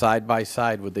put side by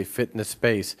side, would they fit in the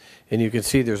space? And you can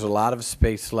see there's a lot of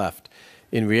space left.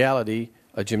 In reality,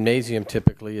 a gymnasium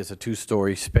typically is a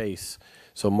 2-story space,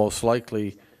 so most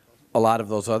likely a lot of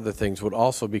those other things would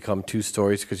also become 2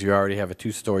 stories, because you already have a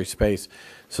 2-story space,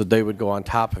 so they would go on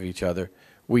top of each other.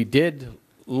 We did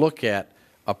look at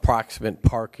approximate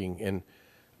parking, and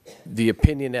the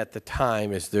opinion at the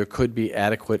time is there could be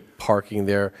adequate parking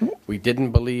there. We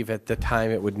didn't believe at the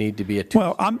time it would need to be a 2.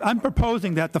 Well, I'm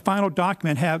proposing that the final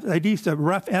document have at least a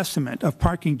rough estimate of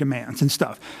parking demands and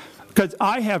stuff, because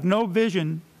I have no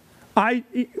vision.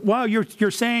 While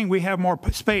you're saying we have more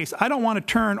space, I don't want to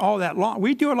turn all that lawn.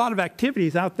 We do a lot of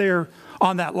activities out there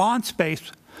on that lawn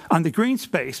space, on the green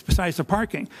space, besides the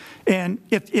parking. And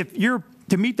if you're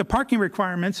to meet the parking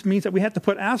requirements means that we have to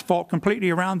put asphalt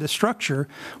completely around the structure,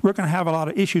 we're going to have a lot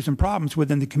of issues and problems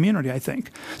within the community, I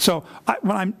think. So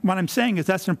what I'm saying is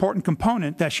that's an important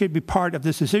component that should be part of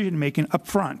this decision-making up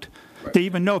front, right, to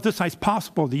even know if this site's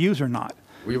possible to use or not.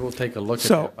 We will take a look at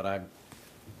that, but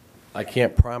I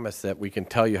can't promise that we can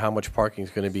tell you how much parking is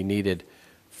going to be needed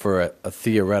for a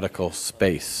theoretical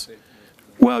space.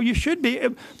 Well, you should be.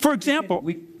 For example,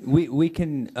 we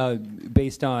can,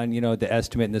 based on the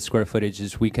estimate and the square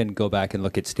footages, we can go back and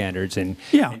look at standards and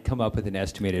come up with an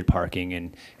estimated parking,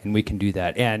 and we can do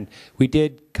that. And we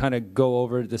did kind of go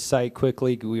over the site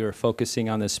quickly. We were focusing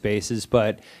on the spaces,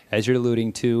 but as you're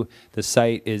alluding to, the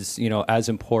site is as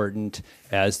important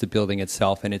as the building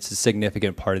itself, and it's a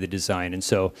significant part of the design. And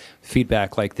so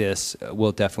feedback like this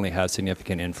will definitely have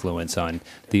significant influence on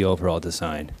the overall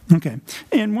design. Okay.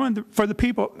 And for the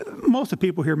people, most of the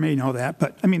people here may know that,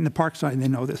 but I mean the park side, they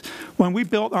know this. When we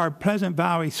built our Pleasant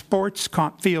Valley sports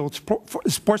complex,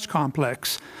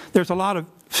 there's a lot of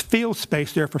field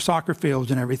space there for soccer fields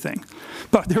and everything,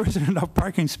 but there isn't enough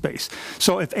parking space.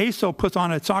 So if ASO puts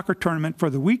on a soccer tournament for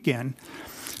the weekend,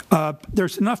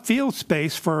 there's enough field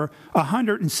space for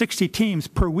 160 teams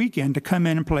per weekend to come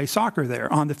in and play soccer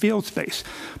there on the field space.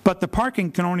 But the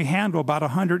parking can only handle about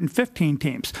 115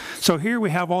 teams. So here we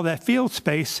have all that field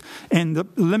space, and the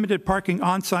limited parking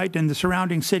on site and the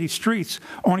surrounding city streets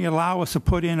only allow us to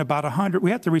put in about 100.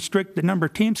 We have to restrict the number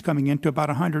of teams coming in to about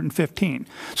 115.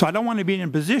 So I don't want to be in a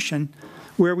position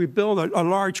where we build a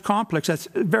large complex that's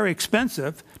very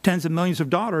expensive, tens of millions of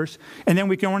dollars, and then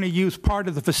we can only use part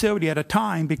of the facility at a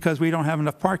time because we don't have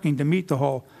enough parking to meet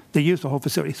use the whole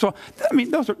facility. So, I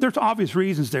mean, there's obvious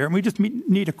reasons there, and we just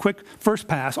need a quick first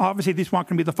pass. Obviously, these aren't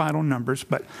going to be the final numbers,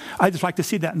 but I'd just like to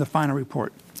see that in the final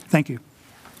report. Thank you.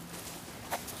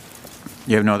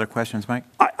 You have no other questions, Mike?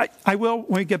 I will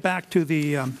when we get back to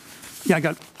the, I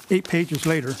got 8 pages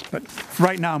later, but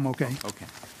right now I'm okay.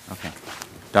 Okay.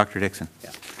 Dr. Dixon.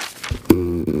 Yeah.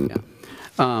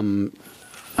 I'm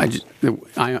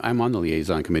on the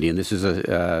liaison committee, and this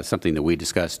is something that we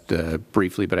discussed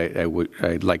briefly, but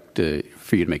I'd like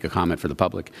for you to make a comment for the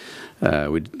public.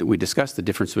 We discussed the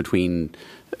difference between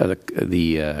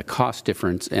the cost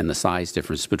difference and the size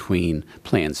difference between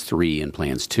Plans 3 and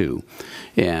Plans 2.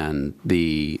 And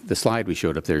the slide we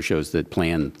showed up there shows that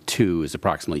Plan 2 is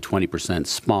approximately 20%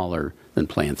 smaller than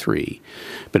Plan 3.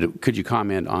 But could you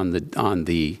comment on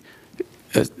the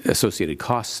associated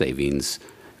cost savings?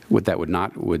 My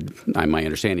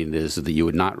understanding is that you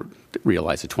would not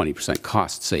realize a 20%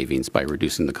 cost savings by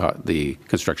reducing the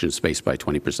construction space by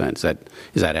 20%.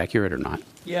 Is that accurate or not?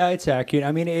 Yeah, it's accurate.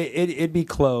 I mean, it'd be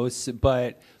close,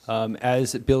 but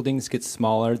as buildings get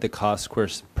smaller, the cost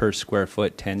per square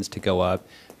foot tends to go up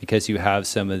because you have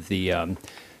some of the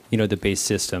the base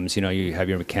systems. You have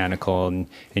your mechanical and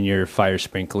your fire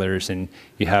sprinklers, and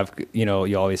you have, you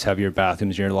always have your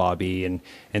bathrooms, your lobby, and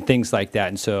things like that.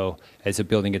 And so as a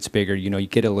building gets bigger, you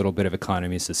get a little bit of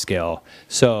economies of scale.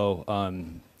 So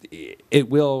it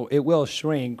will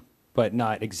shrink, but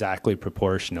not exactly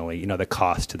proportionally, the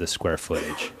cost to the square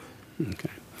footage. Okay.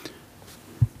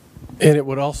 And it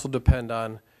would also depend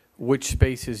on which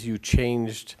spaces you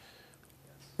changed,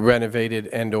 renovated,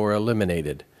 and/or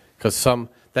eliminated. Because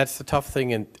that's the tough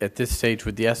thing at this stage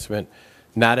with the estimate.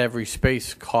 Not every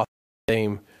space costs the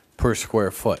same per square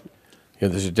foot.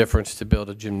 There's a difference to build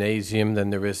a gymnasium than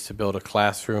there is to build a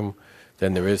classroom,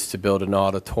 than there is to build an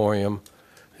auditorium.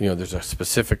 There's a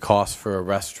specific cost for a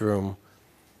restroom.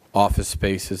 Office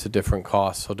space is a different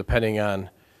cost. So depending on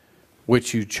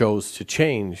which you chose to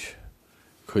change,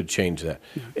 could change that.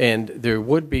 And there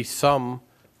would be some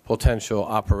potential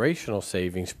operational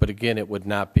savings, but again, it would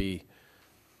not be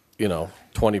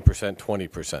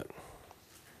 20%.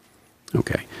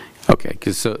 Okay.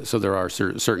 Because so there are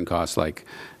certain costs like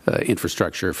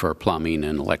infrastructure for plumbing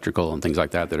and electrical and things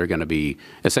like that are going to be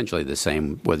essentially the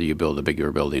same whether you build a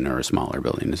bigger building or a smaller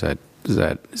building. Is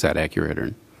that accurate?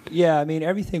 Or? Yeah, I mean,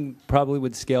 everything probably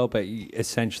would scale, but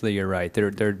essentially you're right.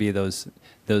 There'd be those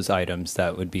items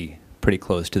that would be pretty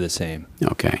close to the same.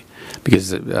 Okay,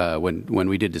 because when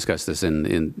we did discuss this,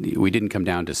 we didn't come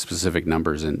down to specific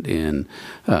numbers in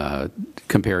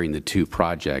comparing the two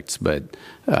projects, but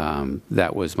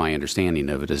that was my understanding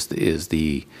of it. Is that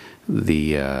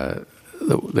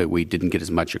we didn't get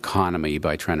as much economy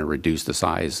by trying to reduce the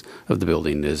size of the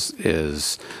building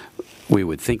as we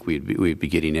would think we'd be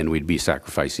getting in. We'd be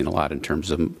sacrificing a lot in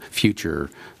terms of future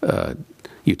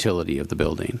utility of the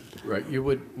building. Right. You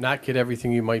would not get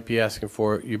everything you might be asking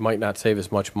for. You might not save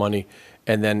as much money.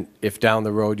 And then if down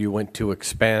the road you went to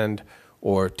expand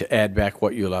or to add back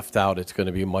what you left out, it's going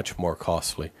to be much more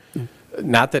costly.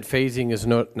 Not that phasing is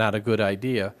not a good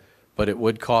idea, but it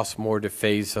would cost more to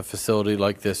phase a facility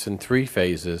like this in 3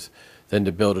 phases than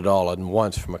to build it all at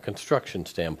once from a construction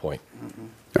standpoint.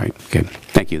 All right. Okay.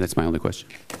 Thank you. That's my only question.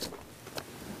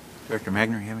 Director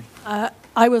Magner, you have any?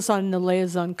 I was on the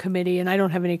liaison committee, and I don't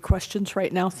have any questions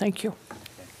right now. Thank you.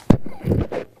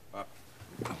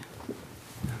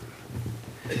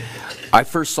 I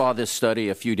first saw this study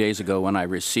a few days ago when I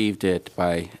received it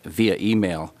via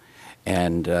email,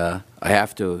 and I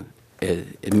have to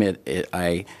admit,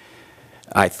 I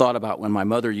thought about when my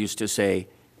mother used to say,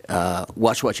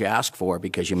 watch what you ask for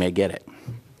because you may get it.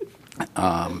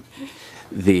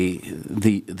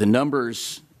 The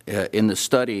numbers in the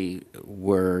study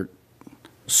were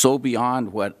so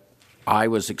beyond what I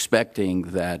was expecting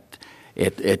that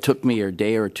it took me a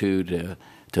day or two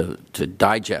to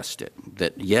digest it.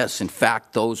 That yes, in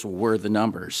fact, those were the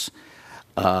numbers.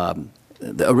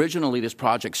 Originally, this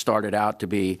project started out to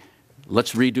be,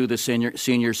 let's redo the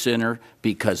senior center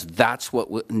because that's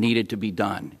what needed to be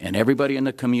done, and everybody in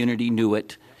the community knew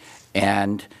it,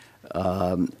 and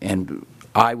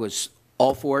I was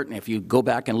all for it. And if you go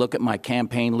back and look at my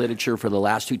campaign literature for the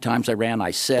last 2 times I ran, I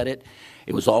said it.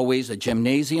 It was always a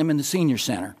gymnasium in the senior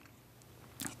center.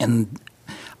 And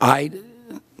I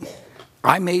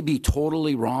may be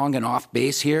totally wrong and off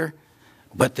base here,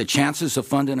 but the chances of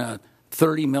funding a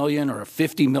 $30 million or a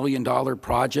 $50 million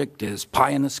project is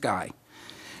pie in the sky.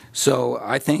 So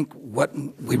I think what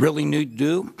we really need to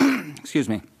do, excuse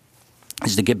me,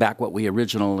 is to get back what we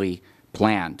originally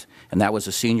planned, and that was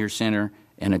a senior center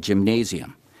and a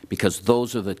gymnasium, because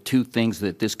those are the 2 things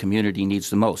that this community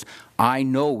needs the most. I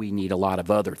know we need a lot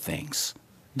of other things.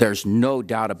 There's no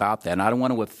doubt about that, and I don't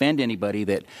want to offend anybody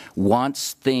that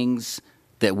wants things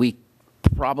that we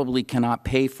probably cannot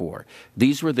pay for.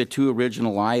 These were the 2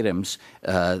 original items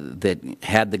that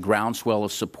had the groundswell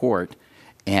of support,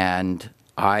 and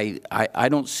I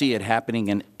don't see it happening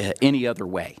in any other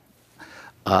way.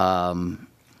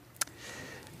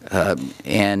 I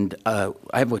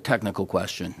have a technical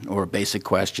question or a basic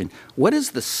question. What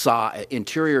is the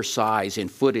interior size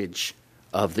and footage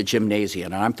of the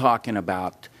gymnasium? And I'm talking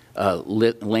about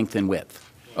length and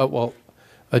width. Well,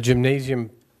 a gymnasium,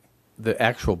 the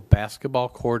actual basketball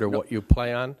court or what you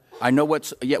play on? I know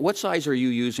what size are you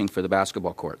using for the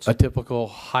basketball courts? A typical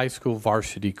high school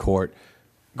varsity court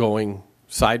going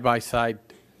side by side.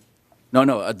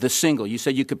 No, the single. You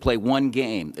said you could play one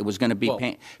game. It was going to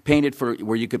be painted for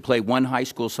where you could play one high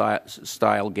school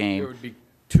style game. There would be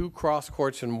 2 cross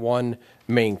courts and 1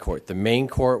 main court. The main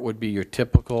court would be your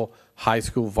typical high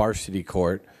school varsity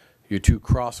court. Your 2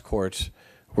 cross courts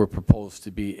were proposed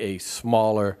to be a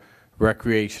smaller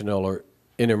recreational or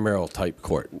intramural type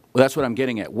court. Well, that's what I'm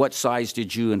getting at. What size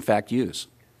did you, in fact, use?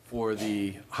 For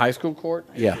the high school court?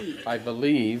 Yeah. I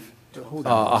believe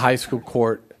a high school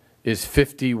court is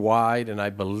 50 wide, and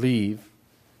I believe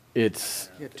it's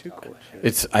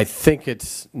I think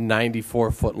it's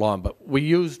 94 foot long, but we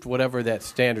used whatever that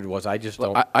standard was. I just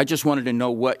don't. I just wanted to know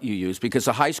what you used, because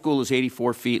a high school is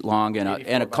 84 feet long,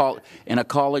 and a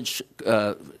college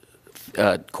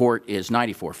court is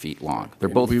 94 feet long. They're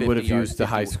both. We 50 would have yards, used the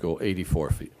high school 84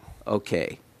 feet.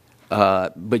 Okay.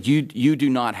 But you do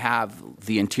not have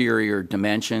the interior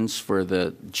dimensions for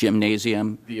the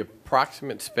gymnasium? The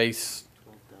approximate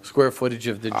square footage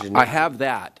of the gymnasium. I have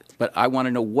that, but I want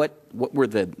to know what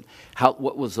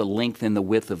was the length and the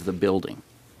width of the building?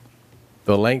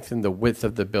 The length and the width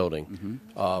of the building.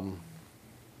 Mm-hmm.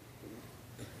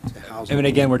 I mean,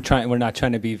 again, we're not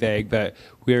trying to be vague, but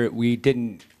we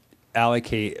didn't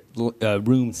allocate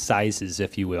room sizes,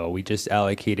 if you will. We just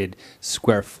allocated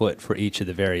square foot for each of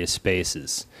the various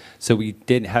spaces. So we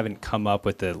haven't come up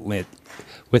with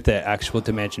the actual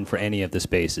dimension for any of the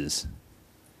spaces.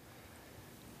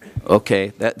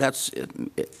 Okay, that's.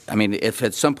 I mean, if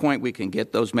at some point we can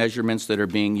get those measurements that are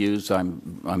being used,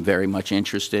 I'm very much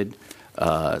interested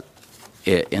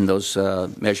in those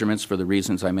measurements for the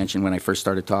reasons I mentioned when I first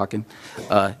started talking.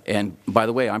 And by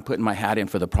the way, I'm putting my hat in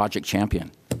for the project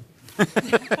champion.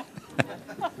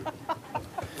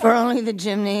 For only the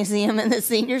gymnasium and the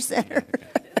senior center.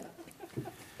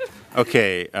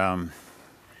 Okay. I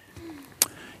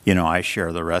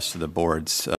share the rest of the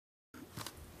board's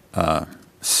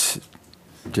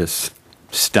just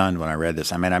stunned when I read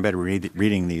this. I mean, I've been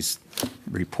reading these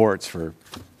reports for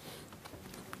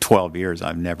 12 years.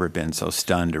 I've never been so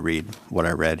stunned to read what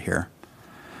I read here.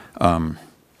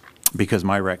 Because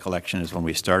my recollection is when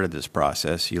we started this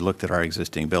process, you looked at our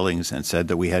existing buildings and said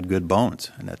that we had good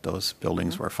bones and that those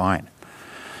buildings were fine.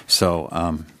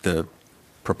 So the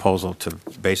proposal to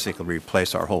basically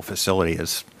replace our whole facility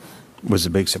was a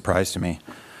big surprise to me.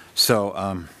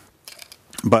 So,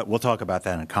 but we'll talk about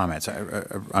that in comments.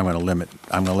 I'm going to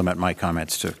limit my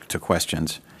comments to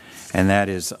questions, and that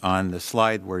is on the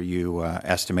slide where you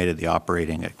estimated the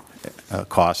operating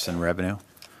costs and revenue.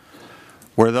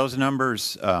 Were those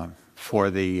numbers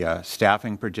for the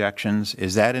staffing projections,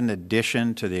 is that in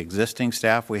addition to the existing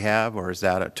staff we have, or is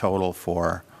that a total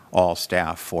for all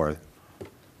staff for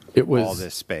all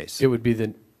this space? It would be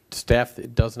the staff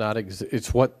that does not exist.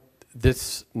 It's what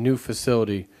this new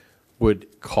facility would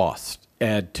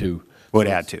add to.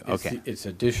 Okay. It's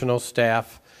additional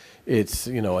staff. It's,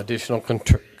 additional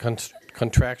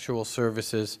contractual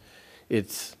services.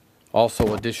 It's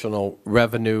also additional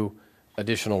revenue,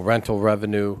 additional rental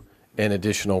revenue, and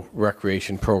additional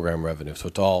recreation program revenue. So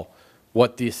it's all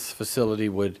what this facility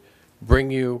would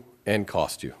bring you and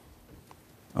cost you.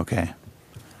 Okay.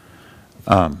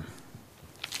 And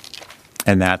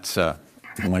that's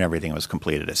when everything was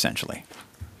completed, essentially.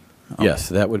 Okay. Yes,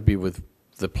 that would be with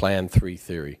the Plan 3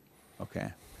 theory.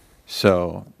 Okay.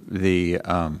 So the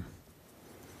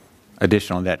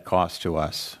additional net cost to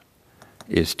us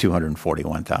is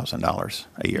 $241,000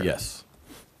 a year. Yes.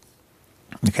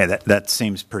 Okay, that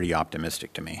seems pretty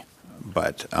optimistic to me,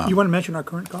 but... you want to mention our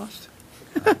current cost?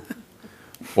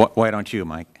 Why don't you,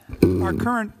 Mike? Our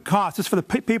current cost, is for the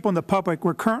people in the public,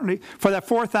 we're currently, for that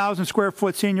 4,000 square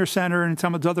foot senior center and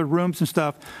some of the other rooms and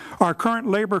stuff, our current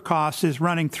labor cost is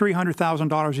running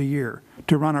 $300,000 a year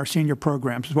to run our senior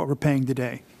programs, is what we're paying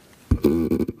today.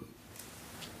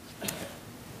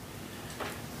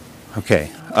 Okay.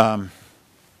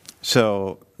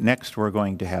 So next we're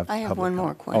going to have... I have one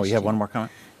more question. Oh, you have one more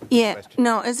comment? Yeah,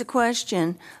 no, it's a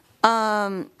question.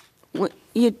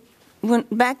 You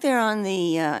went back there on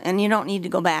the, and you don't need to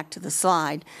go back to the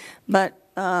slide, but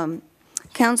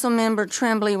Councilmember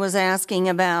Tremblay was asking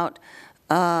about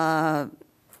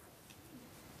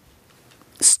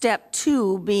step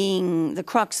 2 being the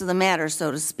crux of the matter, so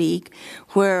to speak,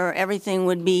 where everything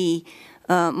would be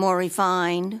more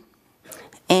refined.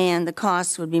 and the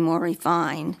costs would be more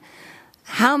refined.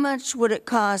 How much would it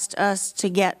cost us to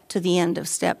get to the end of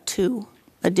step 2,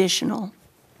 additional?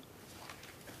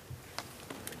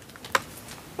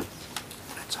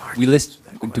 We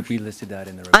listed that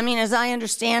in the. I mean, as I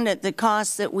understand it, the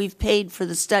costs that we've paid for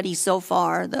the study so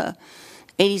far, the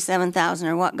 $87,000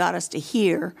 are what got us to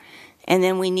here, and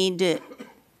then we need to,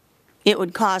 it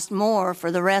would cost more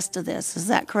for the rest of this. Is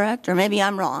that correct? Or maybe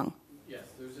I'm wrong. Yes,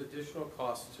 there's additional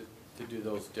costs to do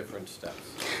those different steps.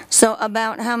 So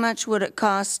about how much would it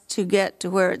cost to get to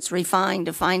where it's refined,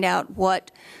 to find out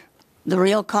what the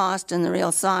real cost and the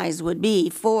real size would be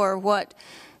for what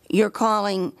you're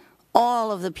calling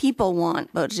all of the people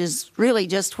want, which is really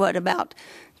just what about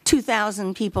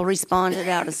 2,000 people responded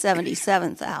out of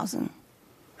 77,000?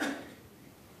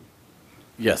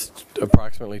 Yes,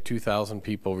 approximately 2,000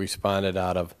 people responded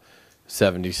out of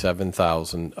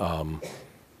 77,000.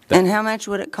 And how much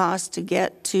would it cost to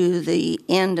get to the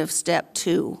end of step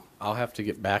 2? I'll have to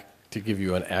get back to give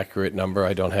you an accurate number.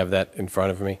 I don't have that in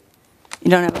front of me. You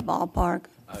don't have a ballpark?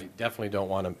 I definitely don't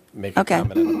want to make a Okay.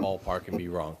 comment on the ballpark and be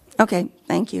wrong. Okay,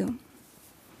 thank you.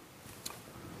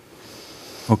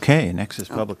 Okay, next is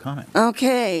public comment.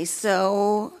 Okay,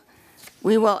 so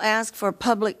we will ask for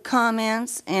public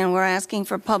comments, and we're asking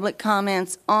for public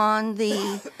comments on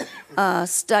the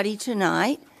study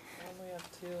tonight. We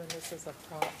have 2, and this is a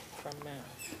prop from Matt.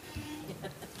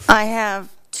 I have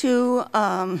 2,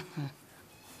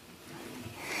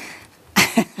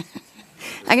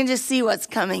 I can just see what's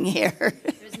coming here.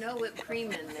 There's no whipped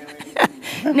cream in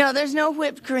there. No, there's no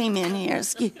whipped cream in here.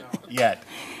 Excuse. Yet.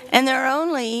 And there are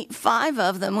only 5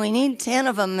 of them. We need 10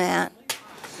 of them, Matt.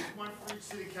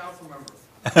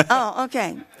 Oh,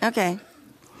 okay, okay.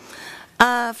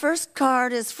 First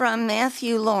card is from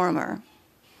Matthew Lorimer.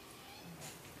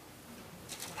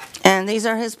 And these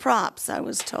are his props, I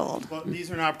was told. Well, these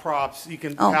are not props. You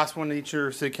can Oh. pass one to each of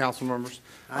your city council members.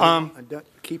 I don't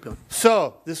keep them.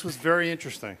 So this was very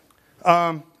interesting.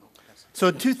 So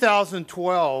in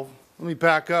 2012, let me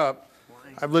back up.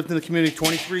 I've lived in the community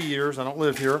 23 years. I don't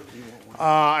live here.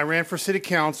 I ran for city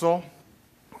council,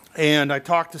 and I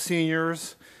talked to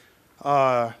seniors.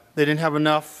 They didn't have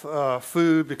enough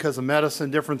food because of medicine,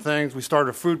 different things. We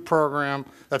started a food program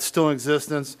that's still in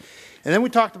existence. And then we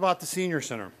talked about the senior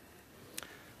center.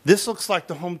 This looks like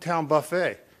the hometown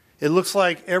buffet. It looks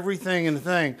like everything in the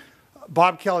thing.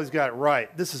 Bob Kelly's got it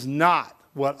right. This is not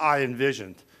what I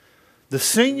envisioned. The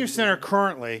senior center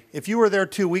currently, if you were there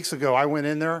 2 weeks ago, I went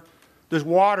in there, there's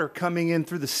water coming in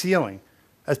through the ceiling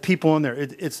as people in there.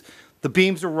 It's the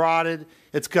beams are rotted.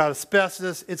 It's got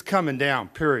asbestos. It's coming down,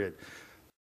 period.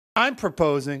 What I'm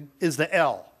proposing is the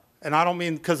L. And I don't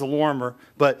mean because of Lorimer,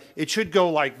 but it should go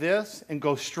like this and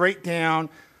go straight down.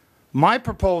 My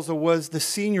proposal was the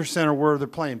senior center where they're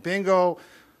playing bingo.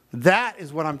 That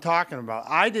is what I'm talking about.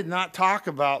 I did not talk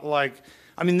about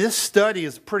this study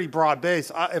is pretty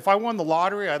broad-based. If I won the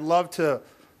lottery, I'd love to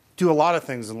do a lot of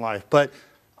things in life. But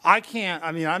I can't,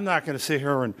 I'm not going to sit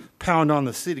here and pound on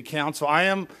the city council. I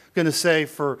am going to say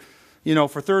for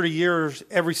 30 years,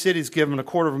 every city's given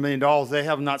 $250,000. They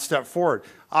have not stepped forward.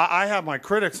 I have my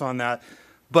critics on that.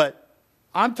 But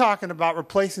I'm talking about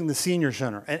replacing the senior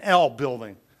center, an L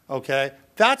building, okay?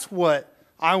 That's what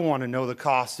I want to know the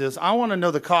cost is. I want to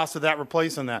know the cost of that,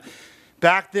 replacing that.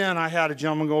 Back then, I had a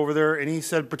gentleman go over there, and he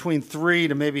said between $3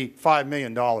 to maybe $5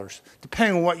 million,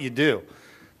 depending on what you do.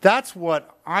 That's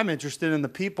what I'm interested in, the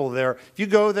people there. If you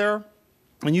go there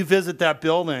and you visit that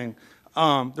building,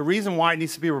 the reason why it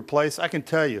needs to be replaced, I can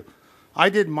tell you. I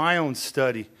did my own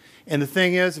study. And the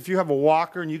thing is, if you have a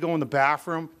walker and you go in the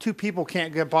bathroom, 2 people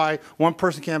can't get by, 1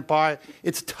 person can't by.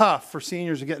 It's tough for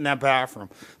seniors to get in that bathroom.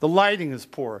 The lighting is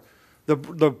poor.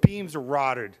 The beams are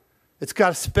rotted. It's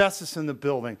got asbestos in the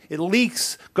building. It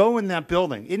leaks. Go in that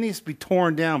building. It needs to be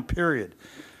torn down, period.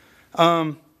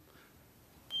 I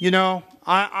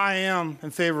am in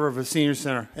favor of a senior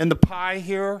center. And the pie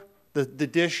here, the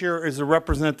dish here, is to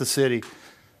represent the city.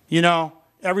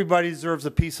 Everybody deserves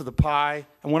a piece of the pie.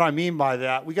 And what I mean by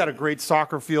that, we got a great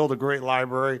soccer field, a great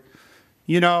library.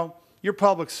 You're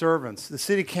public servants. The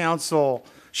city council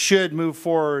should move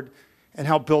forward and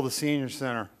help build a senior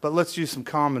center. But let's use some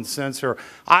common sense here.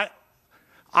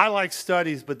 I like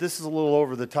studies, but this is a little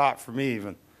over the top for me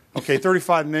even. Okay,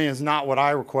 $35 million is not what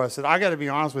I requested. I got to be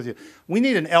honest with you. We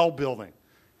need an L building,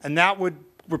 and that would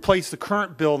replace the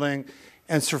current building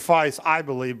and suffice, I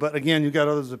believe. But again, you've got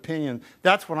others' opinion.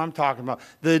 That's what I'm talking about.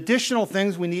 The additional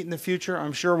things we need in the future,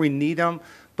 I'm sure we need them,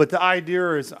 but the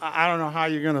idea is I don't know how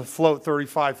you're going to float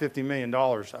 $35, $50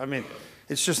 million.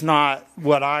 It's just not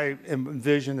what I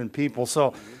envision in people.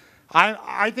 So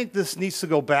I think this needs to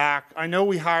go back. I know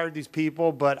we hired these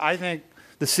people, but I think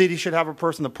The city should have a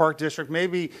person, the park district,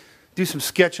 maybe do some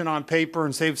sketching on paper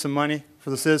and save some money for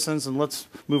the citizens, and let's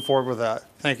move forward with that.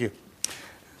 Thank you.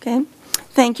 Okay.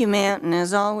 Thank you, Matt. And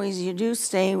as always, you do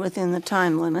stay within the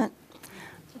time limit.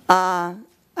 I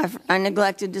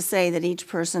neglected to say that each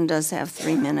person does have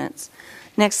 3 minutes.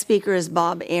 Next speaker is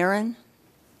Bob Aaron.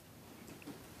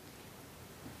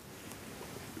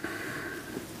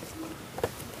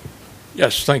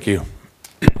 Yes, thank you.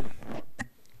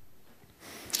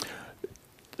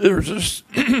 There's just,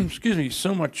 excuse me,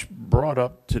 so much brought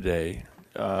up today.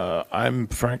 I'm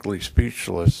frankly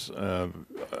speechless,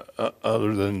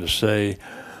 other than to say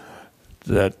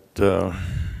that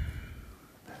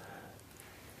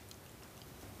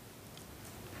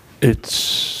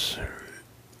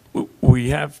we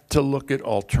have to look at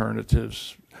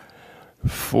alternatives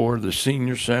for the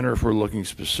senior center if we're looking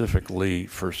specifically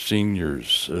for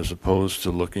seniors, as opposed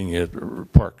to looking at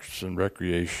parks and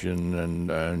recreation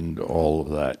and all of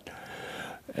that.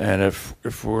 And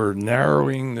if we're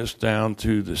narrowing this down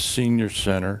to the senior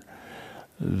center,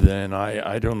 then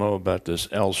I don't know about this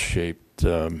L-shaped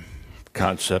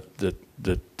concept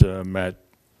that Matt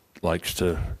likes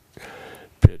to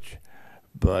pitch.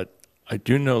 But I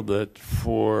do know that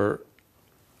for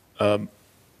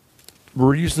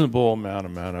reasonable amount,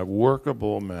 a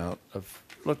workable amount of,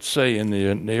 let's say in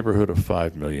the neighborhood of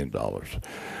 $5 million,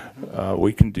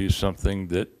 we can do something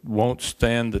that won't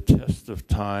stand the test of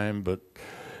time, but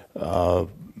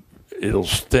it'll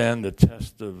stand the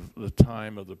test of the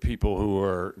time of the people who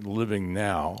are living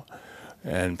now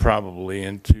and probably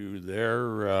into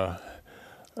their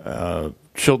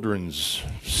children's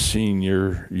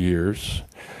senior years.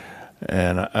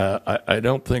 And I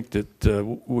don't think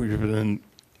that we've been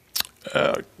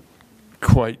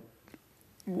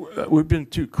we've been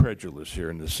too credulous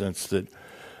here in the sense that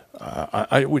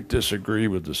I would disagree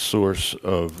with the source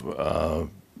of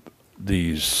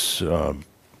these. I'm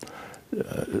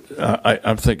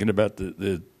thinking about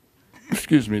the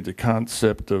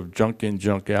concept of junk in,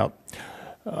 junk out.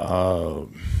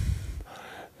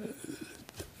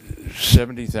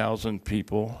 70,000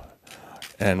 people,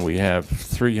 and we have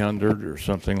 300 or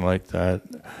something like that.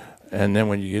 And then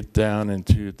when you get down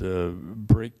into the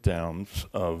breakdowns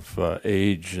of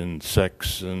age and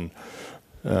sex and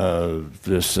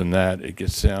this and that, it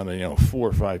gets down to 4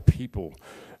 or 5 people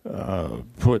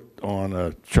put on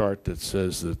a chart that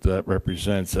says that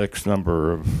represents X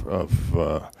number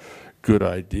of good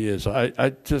ideas.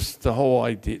 I just the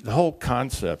whole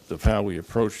concept of how we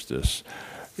approach this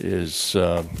is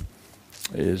I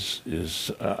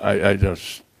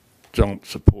just don't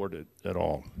support it at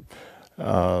all.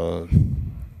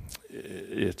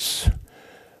 It's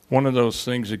one of those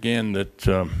things again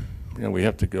that we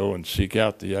have to go and seek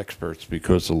out the experts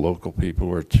because the local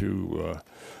people are too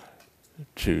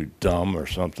dumb or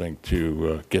something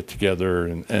to get together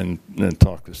and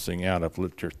talk this thing out. I've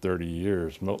lived here 30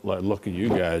 years. Look at you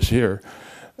guys here.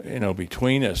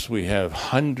 Between us, we have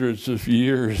hundreds of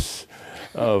years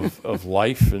of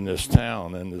life in this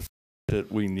town, and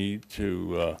that we need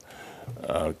to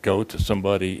go to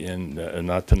somebody in,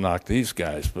 not to knock these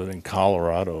guys, but in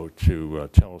Colorado to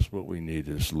tell us what we need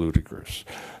is ludicrous.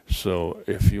 So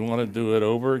if you want to do it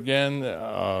over again,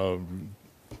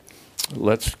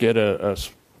 let's get a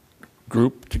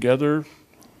group together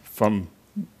from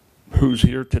who's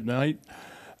here tonight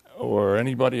or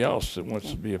anybody else that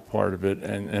wants to be a part of it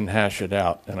and hash it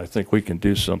out. And I think we can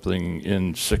do something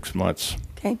in 6 months.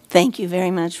 Okay, thank you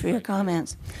very much for your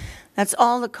comments. That's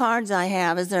all the cards I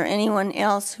have. Is there anyone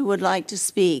else who would like to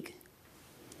speak?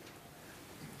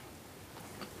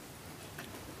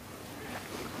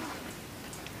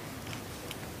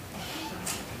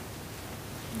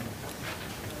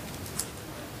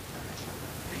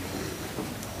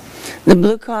 The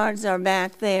blue cards are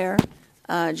back there.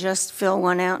 Just fill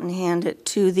one out and hand it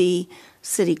to the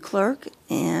city clerk,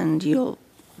 and you'll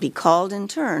be called in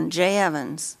turn. Jay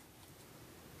Evans.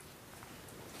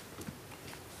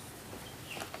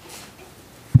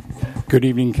 Good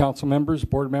evening, council members,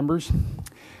 board members.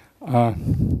 I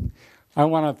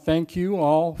want to thank you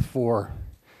all for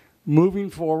moving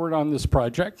forward on this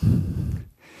project.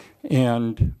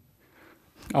 And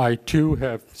I, too,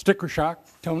 have sticker shock,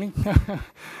 Tony.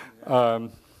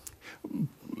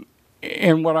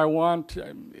 And what I want,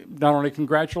 not only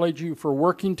congratulate you for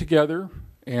working together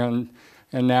and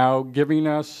now giving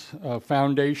us a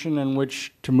foundation in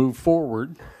which to move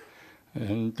forward.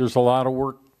 And there's a lot of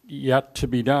work yet to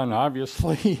be done,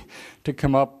 obviously, to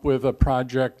come up with a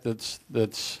project that's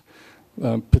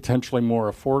potentially more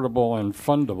affordable and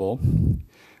fundable.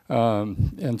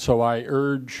 And so I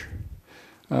urge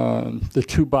the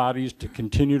two bodies to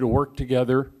continue to work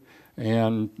together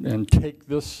and take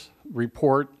this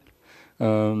report.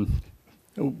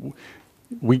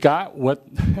 We got what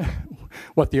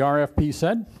what the RFP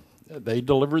said. They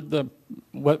delivered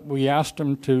what we asked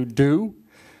them to do,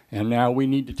 and now we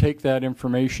need to take that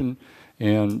information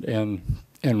and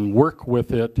work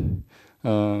with it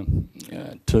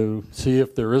to see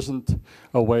if there isn't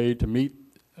a way to meet,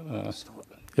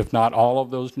 if not all of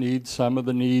those needs, some of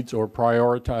the needs, or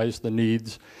prioritize the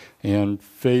needs and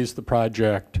phase the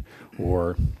project.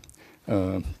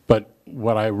 But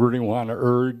what I really want to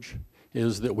urge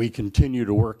is that we continue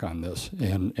to work on this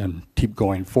and keep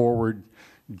going forward.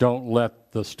 Don't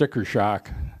let the sticker shock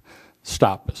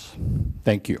stop us.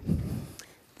 Thank you.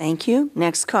 Thank you.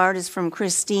 Next card is from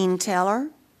Christine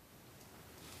Teller.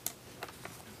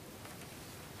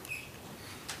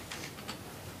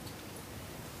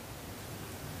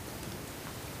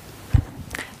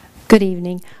 Good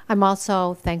evening. I'm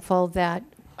also thankful that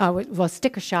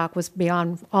sticker shock was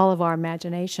beyond all of our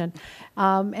imagination.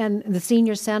 And the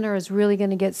senior center is really going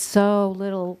to get so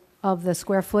little of the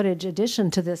square footage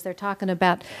addition to this. They're talking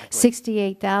about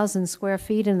 68,000 square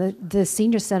feet, and the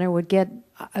senior center would get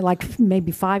like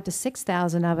maybe 5,000 to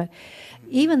 6,000 of it.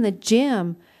 Even the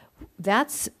gym,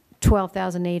 that's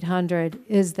 12,800.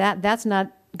 That's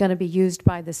not going to be used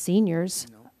by the seniors.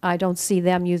 No. I don't see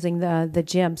them using the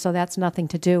gym, so that's nothing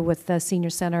to do with the senior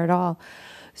center at all.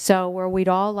 So where we'd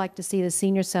all like to see the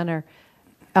senior center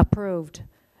approved,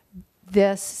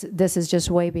 this is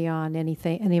just way beyond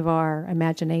any of our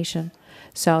imagination.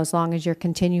 So as long as you're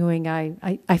continuing,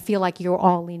 I feel like you're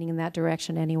all leaning in that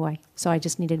direction anyway. So I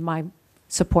just needed my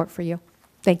support for you.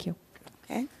 Thank you.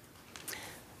 Okay.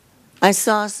 I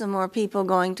saw some more people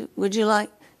going to, would you like,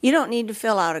 you don't need to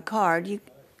fill out a card.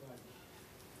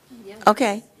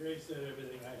 Okay.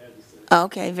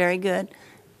 Okay, very good.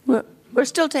 We're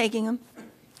still taking them.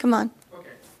 Come on. Okay.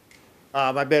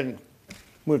 I've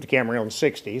moved to Camarillo in the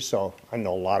 60s, so I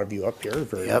know a lot of you up here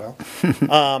very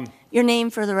well. Your name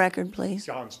for the record, please.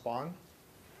 John Spahn.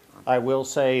 I will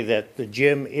say that the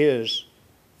gym is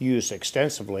used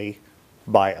extensively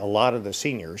by a lot of the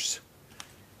seniors,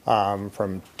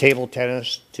 from table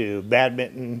tennis to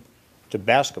badminton to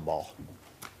basketball.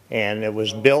 And it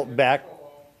was built back...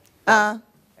 and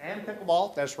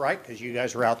pickleball, that's right, because you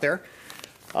guys are out there.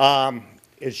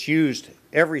 It's used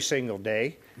every single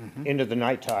day into the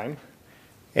nighttime.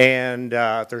 And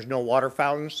there's no water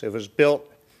fountains. It was built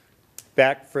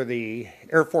back for the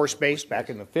Air Force Base back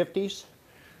in the 50s.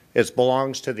 It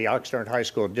belongs to the Oxnard High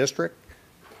School District,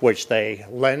 which they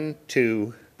lend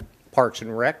to Parks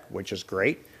and Rec, which is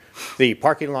great. The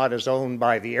parking lot is owned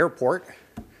by the airport,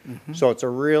 so it's a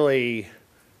really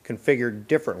configured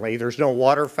differently. There's no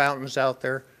water fountains out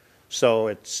there, so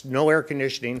it's no air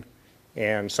conditioning,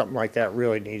 and something like that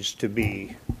really needs to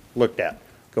be looked at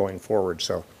going forward.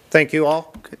 So thank you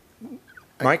all. Okay.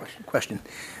 Mike? Question.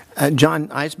 John,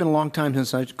 it's been a long time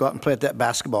since I got and played at that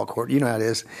basketball court. You know how it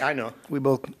is. I know. We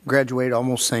both graduated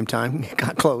almost the same time,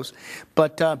 got close.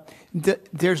 But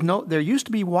there used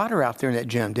to be water out there in that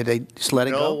gym. Did they just let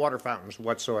it go? No water fountains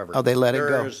whatsoever. Oh, they let it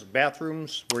go. There's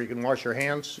bathrooms where you can wash your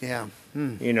hands. Yeah.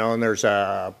 You know, and there's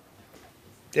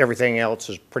everything else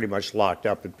is pretty much locked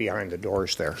up behind the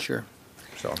doors there. Sure.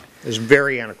 So it's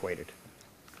very antiquated.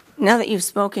 Now that you've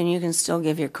spoken, you can still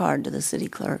give your card to the city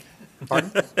clerk.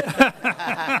 Pardon?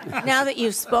 Now that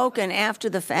you've spoken after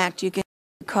the fact, you can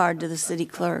give your card to the city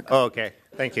clerk. Oh, okay.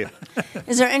 Thank you.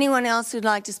 Is there anyone else who'd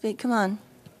like to speak? Come on.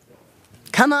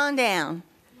 Come on down.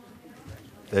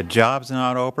 The job's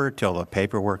not over till the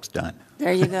paperwork's done.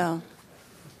 There you go.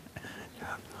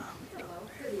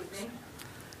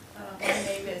 My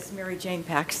name is Mary Jane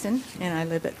Paxton, and I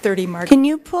live at 30 Margarita. Can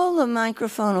you pull the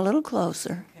microphone a little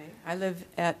closer? Okay. I live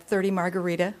at 30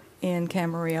 Margarita in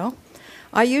Camarillo.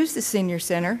 I use the senior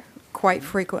center quite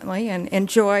frequently and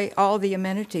enjoy all the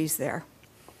amenities there.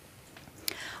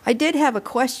 I did have a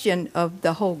question of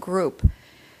the whole group.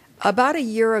 About a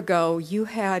year ago, you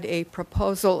had a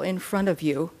proposal in front of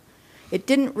you. It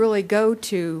didn't really go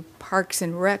to Parks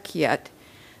and Rec yet.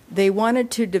 They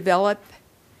wanted to develop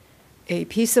a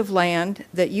piece of land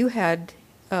that you had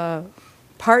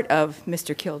part of,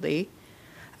 Mr. Kildee,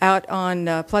 out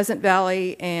on Pleasant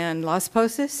Valley and Las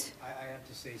Posas. I have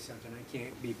to say something. I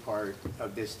can't be part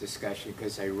of this discussion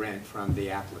because I rent from the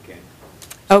applicant.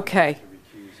 So okay.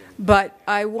 But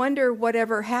I wonder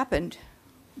whatever happened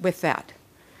with that.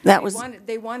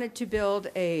 They wanted to build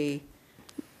a...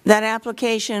 That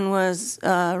application was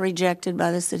rejected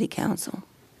by the city council.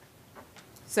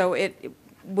 So it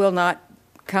will not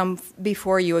come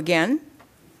before you again?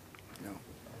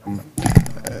 No.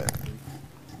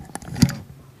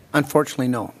 Unfortunately,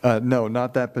 no. No,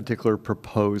 not that particular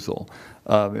proposal.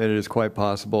 It is quite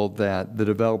possible that the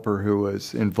developer who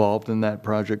was involved in that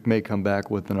project may come back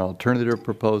with an alternative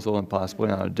proposal and possibly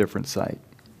on a different site.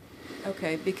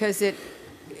 Okay, because it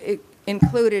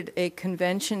included a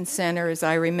convention center, as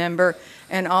I remember,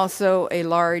 and also a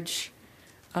large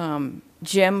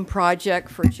gym project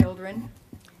for children.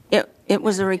 It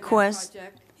was a request.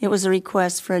 It was a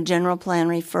request for a general plan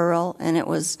referral, and it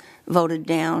was voted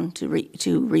down to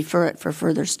refer it for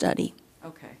further study.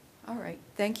 Okay, all right,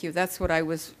 thank you. That's what I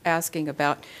was asking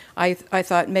about. I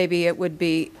thought maybe it would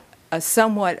be a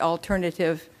somewhat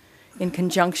alternative in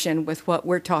conjunction with what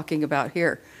we're talking about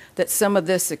here, that some of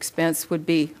this expense would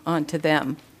be onto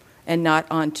them and not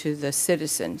onto the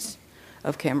citizens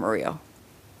of Camarillo.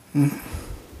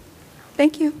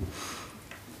 Thank you.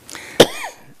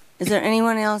 Is there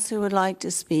anyone else who would like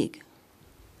to speak?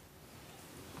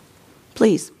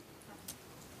 Please.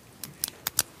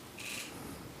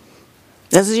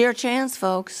 This is your chance,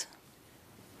 folks.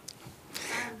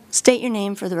 State your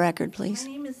name for the record, please.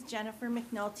 My name is Jennifer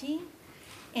McNulty,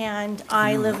 and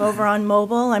I live over on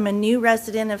Mobile. I'm a new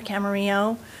resident of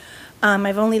Camarillo.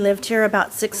 I've only lived here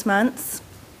about 6 months,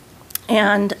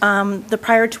 and the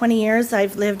prior 20 years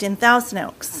I've lived in Thousand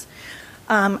Oaks.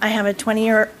 I have a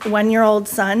 21-year-old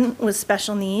son with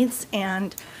special needs,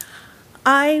 and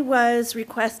I was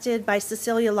requested by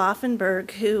Cecilia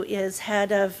Laufenberg, who is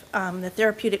head of the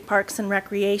Therapeutic Parks and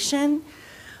Recreation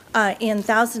in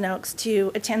Thousand Oaks,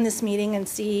 to attend this meeting and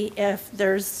see if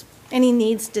there's any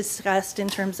needs discussed in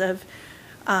terms of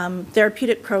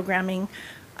therapeutic programming.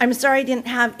 I'm sorry I didn't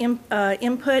have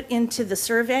input into the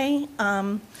survey,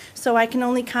 so I can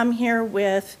only come here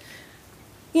with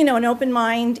an open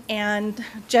mind, and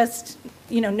just,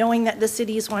 knowing that the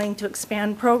city is wanting to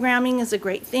expand programming is a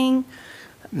great thing.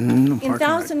 In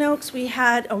Thousand Oaks, we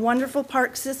had a wonderful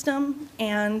park system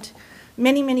and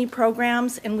many, many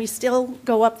programs, and we still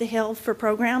go up the hill for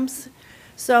programs.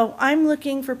 So I'm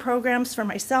looking for programs for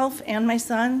myself and my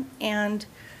son, and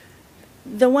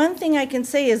the one thing I can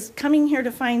say is coming here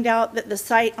to find out that the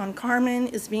site on Carmen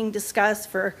is being discussed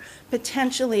for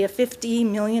potentially a $50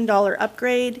 million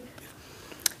upgrade.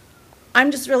 I'm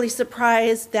just really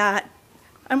surprised that,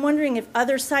 I'm wondering if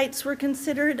other sites were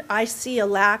considered. I see a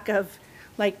lack of,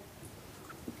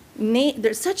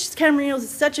 Camarillo is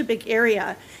such a big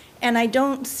area, and I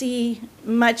don't see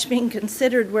much being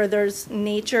considered where there's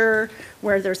nature,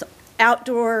 where there's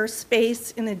outdoor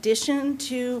space in addition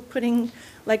to putting,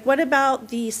 what about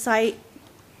the site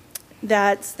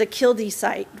that's the Kildee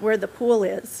site where the pool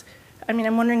is? I mean,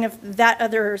 I'm wondering if that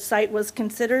other site was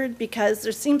considered, because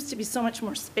there seems to be so much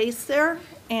more space there,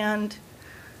 and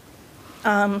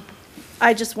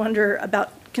I just wonder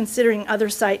about considering other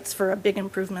sites for a big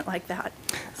improvement like that.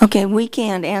 Okay, we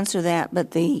can't answer that,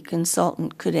 but the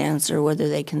consultant could answer whether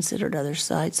they considered other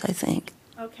sites, I think.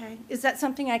 Okay. Is that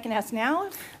something I can ask now?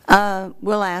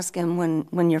 We'll ask him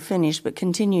when you're finished, but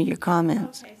continue your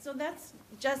comments. Okay, so that's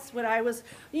just what I was,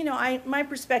 my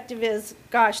perspective is,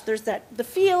 gosh, there's the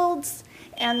fields,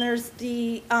 and there's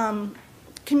the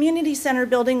community center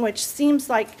building, which seems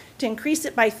like to increase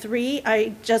it by 3.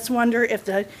 I just wonder if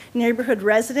the neighborhood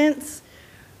residents,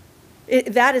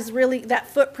 that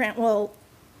footprint will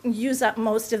use up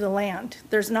most of the land.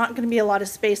 There's not going to be a lot of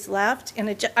space left, and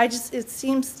it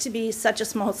seems to be such a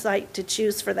small site to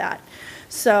choose for that.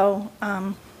 So,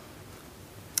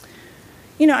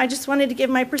 I just wanted to give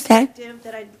my perspective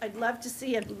that I'd love to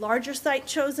see a larger site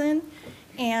chosen,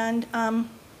 and,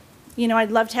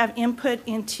 I'd love to have input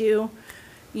into,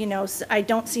 I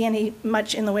don't see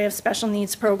much in the way of special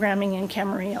needs programming in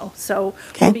Camarillo. So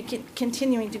we'll be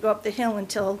continuing to go up the hill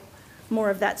until more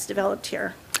of that's developed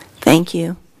here. Thank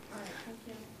you.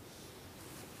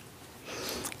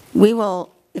 We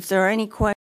will, if there are any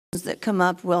questions that come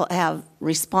up, we'll have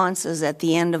responses at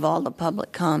the end of all the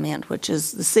public comment, which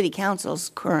is the City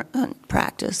Council's current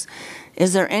practice.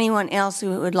 Is there anyone else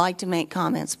who would like to make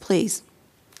comments? Please.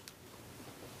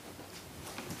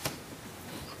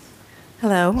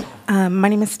 Hello. My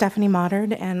name is Stephanie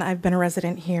Moddard, and I've been a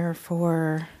resident here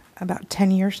for about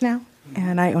 10 years now.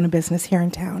 And I own a business here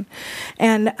in town.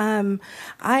 And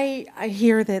I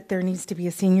hear that there needs to be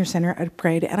a senior center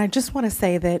upgrade. And I just want to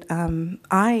say that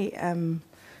I am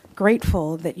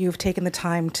grateful that you've taken the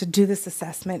time to do this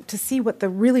assessment to see what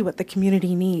the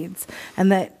community needs,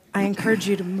 and that I encourage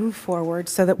you to move forward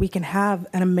so that we can have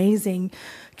an amazing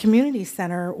community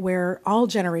center where all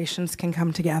generations can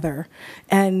come together,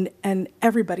 and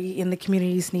everybody in the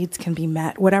community's needs can be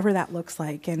met, whatever that looks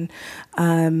like. And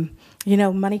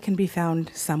money can be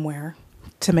found somewhere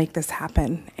to make this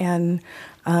happen. And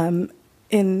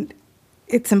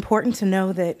it's important to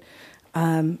know that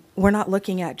we're not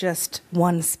looking at just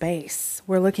one space.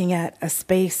 We're looking at a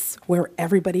space where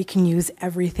everybody can use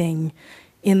everything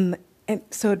and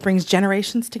so it brings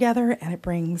generations together, and it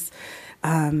brings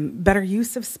better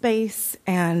use of space.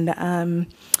 And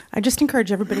I just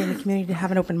encourage everybody in the community to have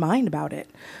an open mind about it,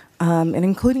 and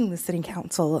including the city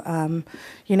council.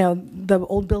 You know, the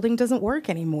old building doesn't work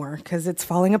anymore because it's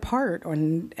falling apart.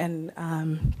 And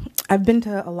I've been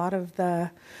to a lot of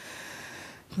the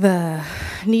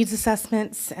needs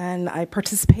assessments, and I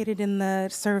participated in the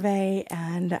survey,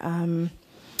 and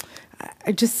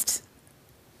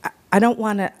I don't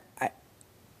want to.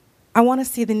 I want to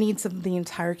see the needs of the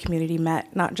entire community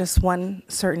met, not just one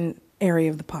certain area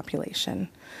of the population.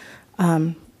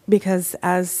 Because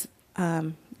as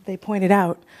they pointed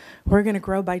out, we're going to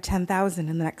grow by 10,000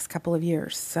 in the next couple of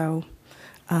years. So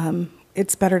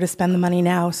it's better to spend the money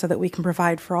now so that we can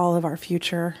provide for all of our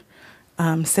future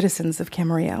citizens of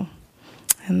Camarillo.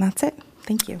 And that's it.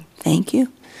 Thank you. Thank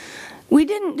you. We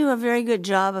didn't do a very good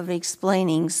job of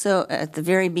explaining so at the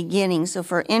very beginning. So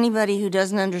for anybody who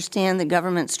doesn't understand the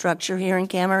government structure here in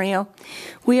Camarillo,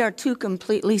 we are two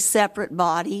completely separate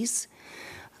bodies.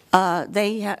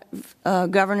 They have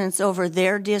governance over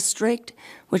their district,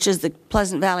 which is the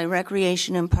Pleasant Valley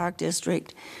Recreation and Park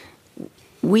District.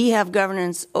 We have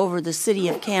governance over the city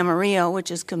of Camarillo,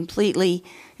 which is completely,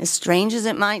 as strange as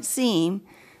it might seem,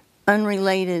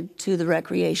 unrelated to the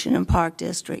Recreation and Park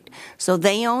District. So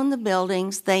they own the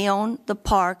buildings, they own the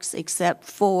parks, except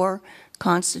for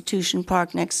Constitution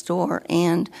Park next door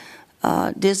and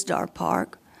Disdar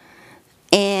Park.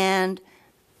 And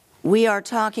we are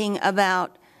talking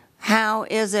about how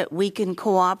is it we can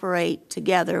cooperate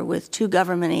together with two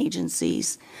government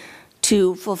agencies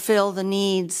to fulfill the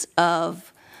needs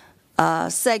of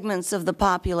segments of the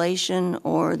population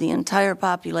or the entire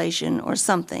population or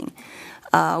something.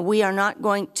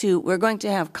 We're going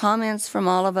to have comments from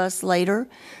all of us later,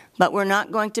 but we're not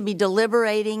going to be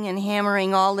deliberating and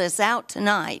hammering all this out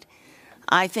tonight.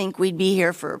 I think we'd be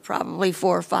here for probably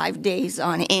 4 or 5 days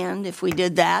on end if we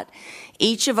did that.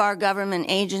 Each of our government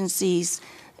agencies,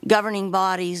 governing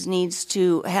bodies, needs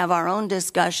to have our own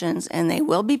discussions, and they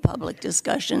will be public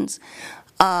discussions,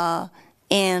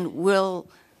 and we'll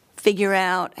figure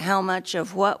out how much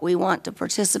of what we want to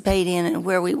participate in and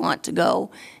where we want to go,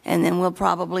 and then we'll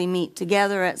probably meet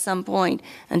together at some point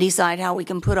and decide how we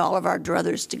can put all of our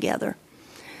druthers together.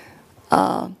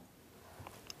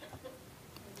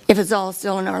 If it's all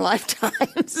still in our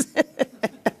lifetimes.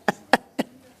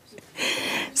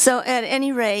 So at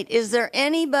any rate, is there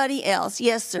anybody else?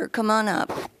 Yes, sir, come on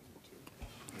up.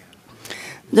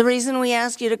 The reason we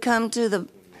ask you to come to the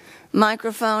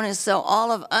microphone is so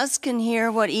all of us can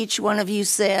hear what each one of you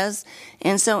says,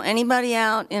 and so anybody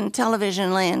out in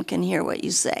television land can hear what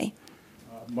you say.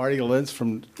 Marty Lentz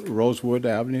from Rosewood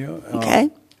Avenue. Okay.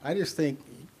 I just think,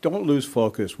 don't lose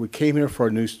focus. We came here for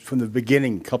a new, from the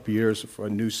beginning, a couple years, for a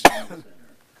new center.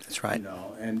 That's right. You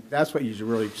know, and that's what you should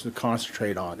really should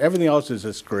concentrate on. Everything else is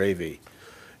just gravy,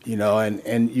 you know,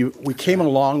 we came a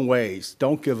long ways.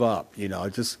 Don't give up, you know,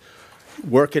 just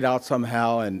work it out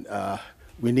somehow, and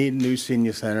we need a new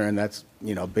senior center, and that's,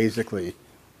 you know, basically,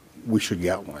 we should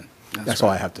get one. That's all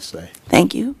I have to say.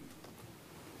 Thank you.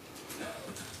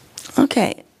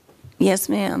 Okay. Yes,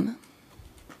 ma'am.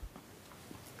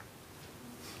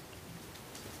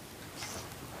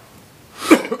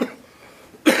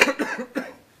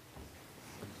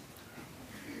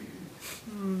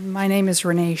 My name is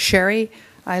Renee Sherry.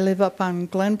 I live up on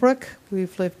Glenbrook.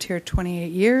 We've lived here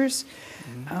 28 years.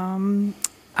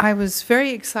 I was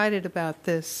very excited about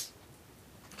this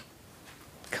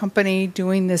company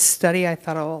doing this study. I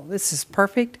thought, oh, this is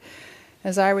perfect.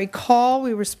 As I recall,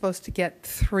 we were supposed to get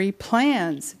 3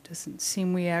 plans. It doesn't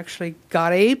seem we actually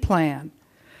got a plan.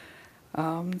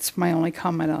 That's my only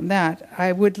comment on that.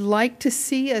 I would like to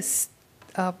see a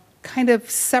kind of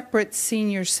separate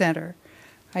senior center.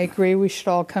 I agree we should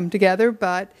all come together,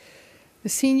 but the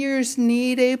seniors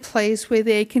need a place where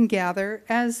they can gather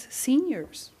as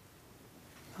seniors.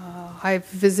 I've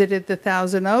visited the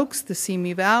Thousand Oaks, the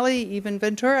Simi Valley, even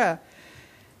Ventura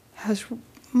has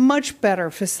much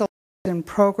better facilities and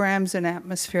programs and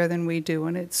atmosphere than we do,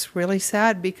 and it's really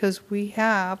sad because we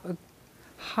have a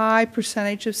high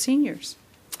percentage of seniors.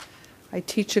 I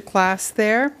teach a class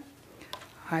there.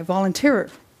 I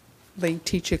voluntarily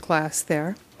teach a class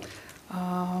there.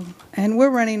 And we're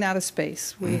running out of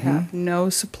space. We have no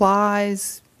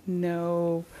supplies,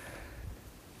 it's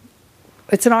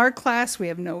an art class, we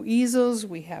have no easels,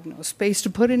 we have no space to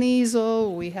put an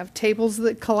easel, we have tables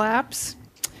that collapse.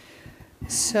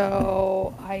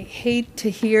 So I hate to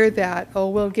hear that, oh,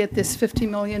 we'll get this $50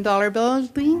 million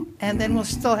building, and then we'll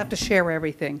still have to share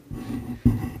everything.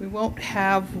 We won't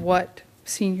have what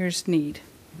seniors need.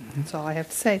 That's all I have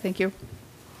to say. Thank you.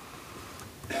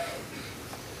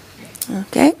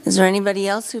 Okay, is there anybody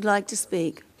else who'd like to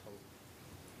speak?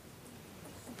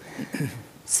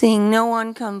 Seeing no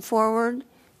one come forward,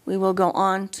 we will go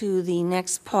on to the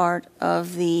next part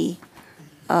of the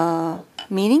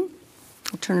meeting.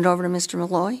 I'll turn it over to Mr.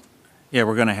 Malloy. Yeah,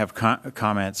 we're going to have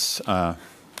comments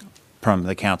from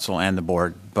the council and the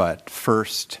board, but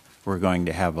first we're going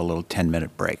to have a little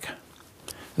 10-minute break.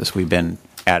 This we've been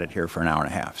at it here for an hour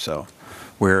and a half, so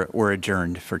we're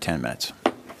adjourned for 10 minutes.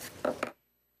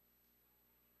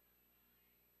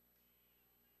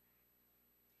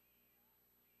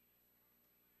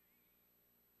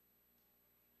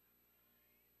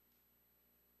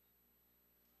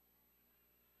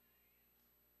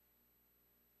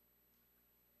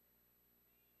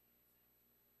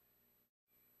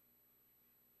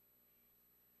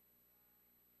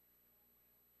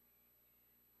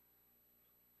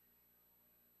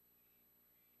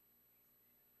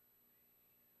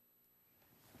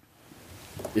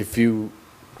 Can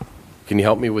you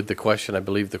help me with the question? I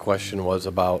believe the question was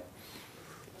about,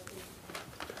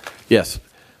 yes.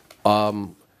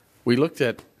 We looked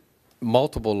at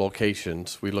multiple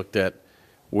locations. We looked at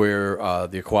where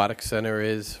the aquatic center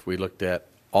is. We looked at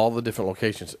all the different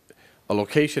locations. A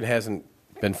location hasn't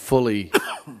been fully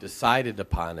decided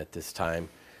upon at this time.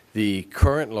 The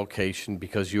current location,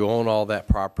 because you own all that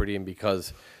property and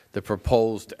because the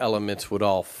proposed elements would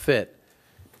all fit,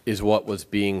 is what was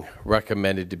being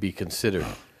recommended to be considered.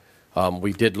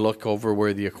 We did look over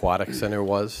where the aquatic center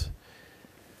was.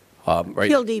 Right.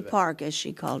 Kildee Park, as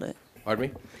she called it. Pardon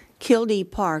me? Kildee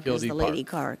Park is Kildee the lady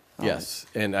park. Yes,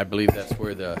 and I believe that's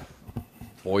where the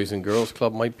Boys and Girls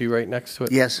Club might be right next to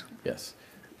it? Yes. Yes.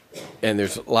 And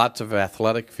there's lots of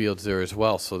athletic fields there as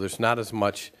well, so there's not as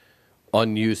much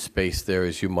unused space there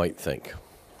as you might think.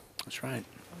 That's right.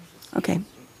 Okay.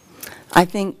 I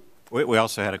think We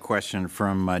also had a question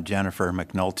from Jennifer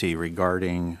McNulty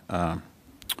regarding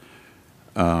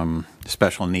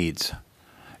special needs.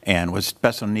 And was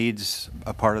special needs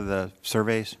a part of the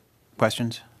survey's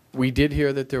questions? We did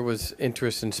hear that there was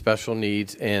interest in special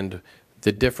needs, and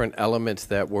the different elements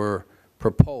that were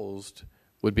proposed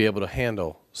would be able to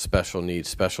handle special needs.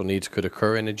 Special needs could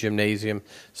occur in a gymnasium.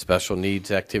 Special needs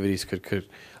activities could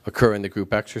occur in the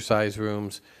group exercise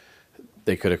rooms.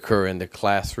 They could occur in the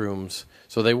classrooms.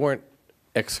 So they weren't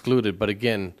excluded, but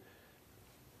again,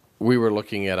 we were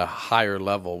looking at a higher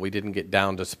level. We didn't get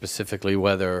down to specifically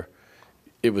whether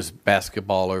it was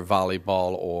basketball or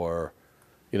volleyball or,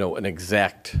 you know, an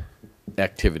exact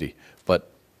activity.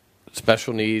 But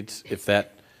special needs, if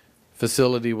that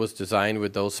facility was designed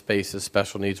with those spaces,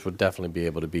 special needs would definitely be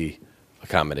able to be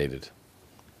accommodated.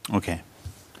 Okay.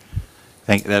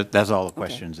 That's all the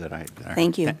questions that I...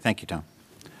 Thank you. Thank you, Tom.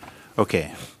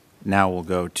 Okay. Now we'll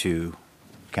go to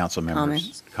council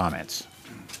members' comments.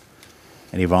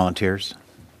 Any volunteers?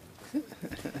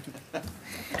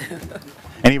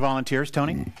 Any volunteers,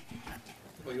 Tony?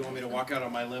 Well, you want me to walk out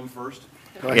on my limb first?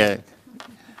 Yeah.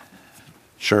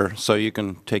 Sure. So you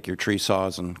can take your tree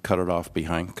saws and cut off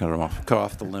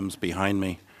the limbs behind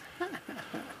me.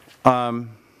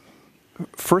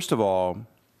 First of all,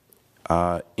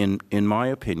 in my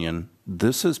opinion,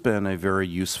 this has been a very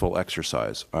useful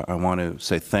exercise. I want to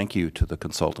say thank you to the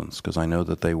consultants because I know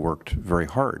that they worked very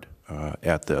hard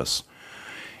at this.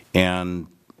 And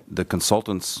the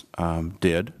consultants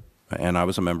did, and I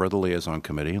was a member of the liaison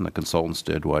committee, and the consultants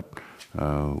did what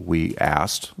we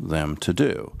asked them to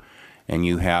do. And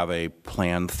you have a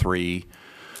Plan 3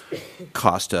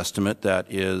 cost estimate that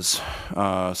is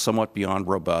somewhat beyond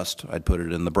robust. I'd put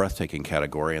it in the breathtaking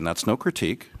category, and that's no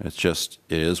critique. It's just,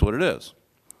 it is what it is.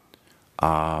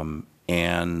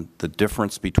 And the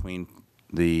difference between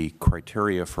the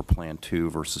criteria for Plan 2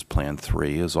 versus Plan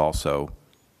 3 is also,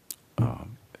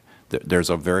 there's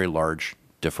a very large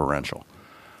differential.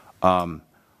 I'm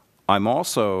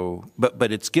also,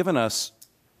 but it's given us,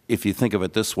 if you think of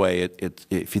it this way,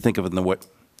 if you think of it in the way,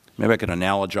 maybe I could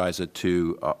analogize it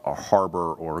to a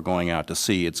harbor or going out to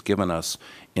sea. It's given us,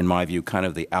 in my view, kind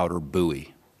of the outer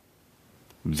buoy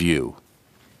view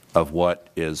of what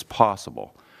is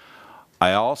possible.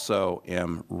 I also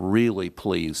am really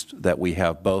pleased that we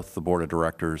have both the Board of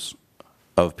Directors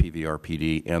of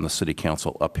PVRPD and the City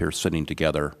Council up here sitting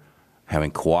together,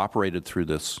 having cooperated through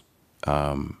this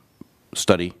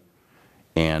study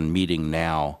and meeting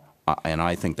now, and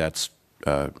I think that's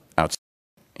outstanding,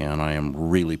 and I am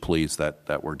really pleased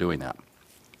that we're doing that.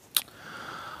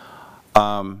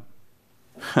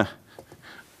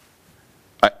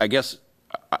 I guess,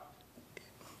 I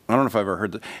don't know if I've ever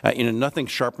heard that. Nothing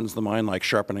sharpens the mind like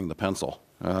sharpening the pencil.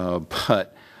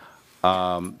 But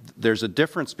there's a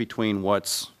difference between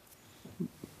what's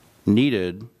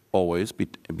needed always,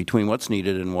 between what's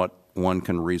needed and what one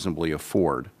can reasonably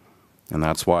afford. And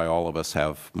that's why all of us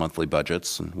have monthly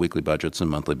budgets and weekly budgets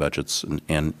and monthly budgets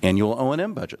and annual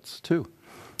O&M budgets too,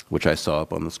 which I saw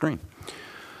up on the screen.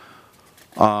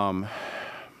 I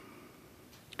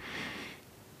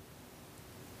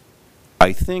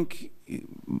think,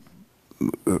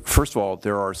 first of all,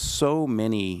 there are so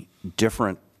many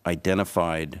different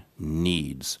identified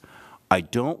needs. I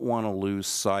don't want to lose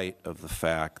sight of the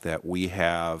fact that we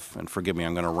have, and forgive me,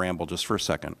 I'm going to ramble just for a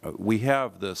second, we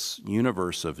have this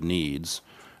universe of needs,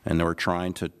 and we're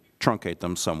trying to truncate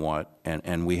them somewhat,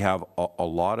 and we have a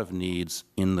lot of needs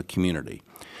in the community.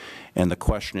 And the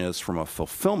question is, from a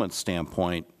fulfillment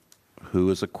standpoint, who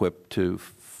is equipped to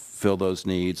fill those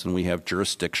needs? And we have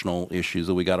jurisdictional issues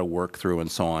that we got to work through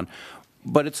and so on.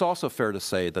 But it's also fair to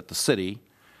say that the city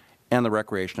and the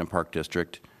Recreation and Park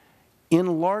District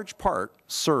in large part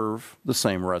serve the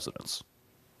same residents,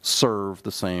 serve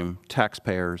the same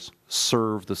taxpayers,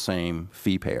 serve the same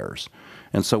fee payers.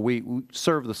 And so we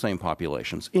serve the same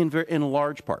populations in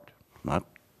large part, not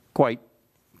quite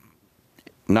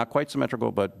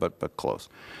symmetrical, but close.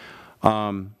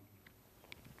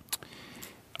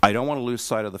 I don't want to lose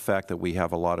sight of the fact that we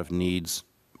have a lot of needs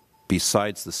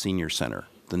besides the senior center.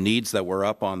 The needs that were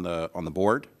up on the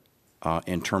board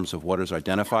in terms of what is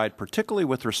identified, particularly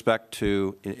with respect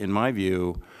to, in my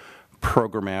view,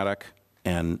 programmatic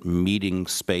and meeting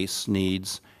space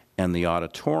needs and the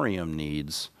auditorium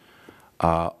needs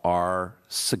are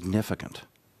significant.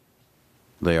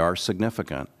 They are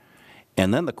significant.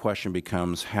 And then the question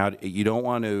becomes, you don't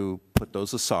want to put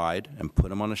those aside and put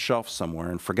them on a shelf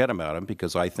somewhere and forget about them,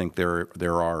 because I think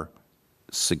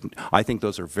I think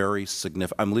those are very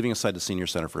significant. I'm leaving aside the senior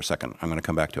center for a second. I'm going to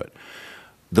come back to it.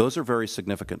 Those are very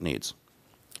significant needs.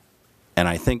 And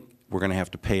I think we're going to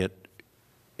have to pay it,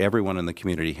 everyone in the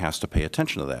community has to pay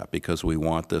attention to that, because we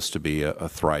want this to be a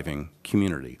thriving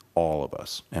community, all of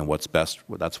us. And what's best,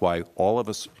 that's why all of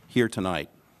us here tonight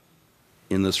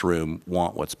in this room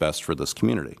want what's best for this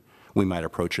community. We might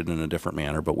approach it in a different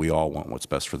manner, but we all want what's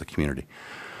best for the community.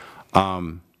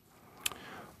 But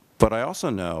I also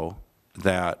know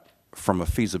that from a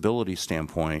feasibility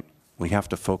standpoint, we have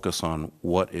to focus on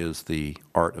what is the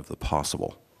art of the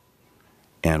possible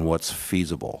and what's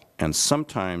feasible. And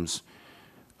sometimes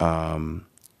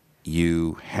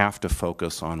you have to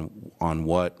focus on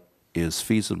what is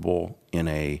feasible in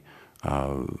a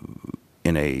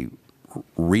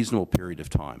reasonable period of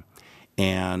time.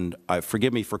 And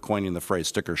forgive me for coining the phrase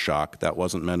sticker shock. That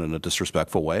wasn't meant in a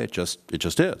disrespectful way. It just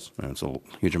is. And it's a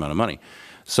huge amount of money.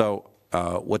 So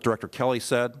what Director Kelly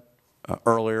said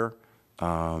earlier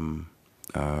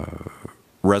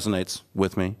resonates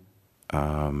with me.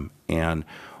 And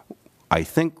I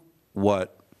think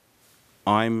what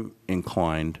I'm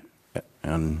inclined,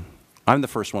 and I'm the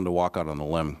first one to walk out on the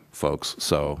limb, folks,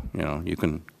 so you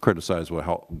can criticize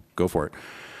go for it.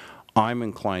 I'm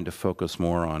inclined to focus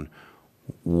more on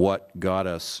what got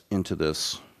us into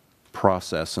this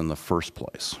process in the first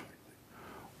place,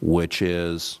 which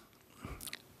is,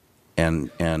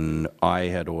 and I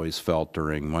had always felt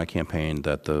during my campaign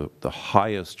that the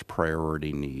highest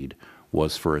priority need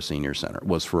was for a senior center,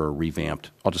 was for a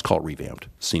revamped, I'll just call it revamped,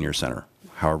 senior center,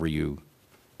 however you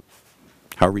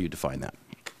define that,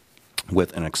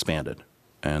 with an expanded.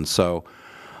 And so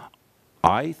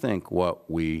I think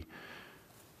what we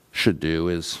should do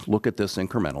is look at this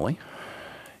incrementally,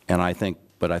 and I think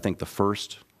the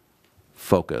first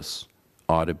focus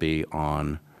ought to be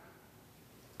on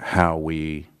how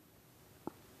we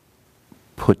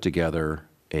put together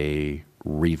a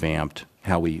revamped,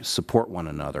 how we support one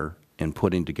another in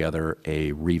putting together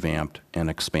a revamped and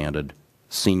expanded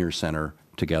senior center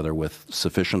together with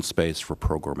sufficient space for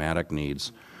programmatic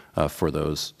needs for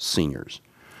those seniors.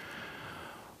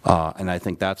 And I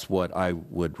think that's what I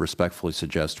would respectfully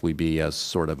suggest we be as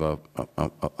sort of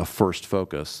a first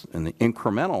focus. And the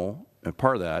incremental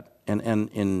part of that, and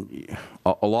in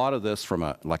a lot of this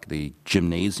from like the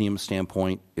gymnasium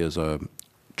standpoint is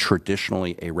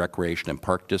traditionally a recreation and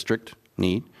park district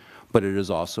need, but it is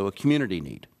also a community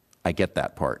need. I get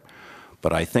that part.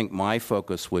 But I think my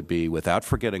focus would be, without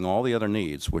forgetting all the other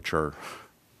needs, which are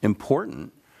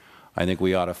important, I think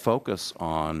we ought to focus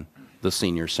on the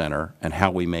senior center and how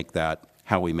we make that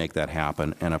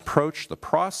happen, and approach the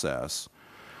process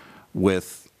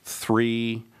with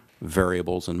three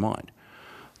variables in mind.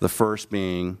 The first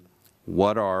being,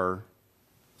 what are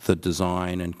the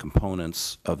design and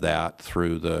components of that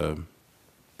through the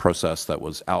process that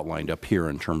was outlined up here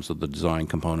in terms of the design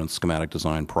components, schematic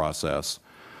design process,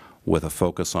 with a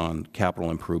focus on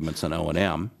capital improvements and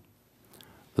O&M.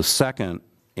 The second,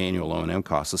 annual O&M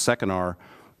costs. The second are,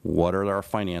 what are our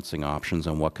financing options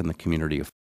and what can the community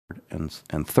afford?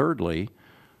 And thirdly,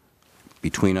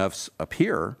 between us up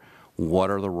here, what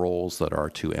are the roles that our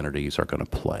two entities are going to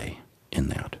play in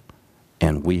that?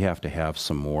 And we have to have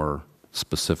some more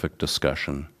specific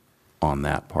discussion on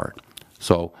that part.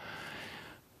 So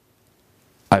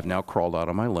I've now crawled out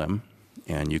on my limb,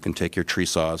 and you can take your tree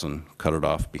saws and cut it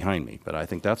off behind me. But I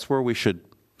think that's where we should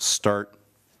start.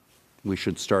 We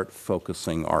should start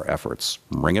focusing our efforts.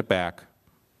 Bring it back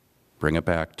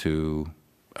to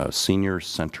a senior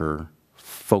center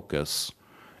focus,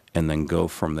 and then go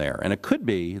from there. And it could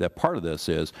be that part of this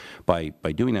is by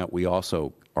doing that, we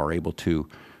also are able to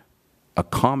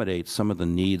accommodate some of the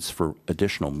needs for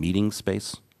additional meeting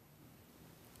space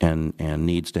and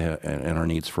needs to and our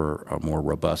needs for a more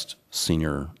robust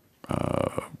senior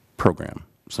program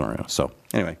scenario. So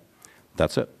anyway,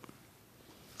 that's it.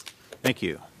 Thank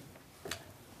you.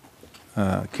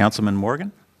 Councilman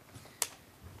Morgan?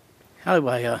 How do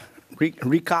I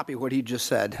recopy what he just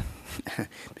said?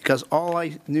 Because all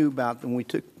I knew about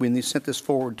when they sent this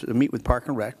forward to meet with Park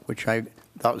and Rec, which I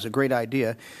thought was a great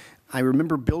idea, I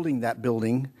remember building that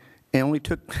building, and it only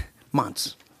took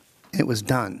months. It was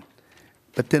done.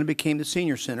 But then it became the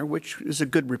senior center, which is a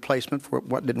good replacement for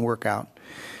what didn't work out.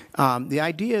 The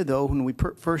idea, though, when we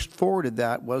first forwarded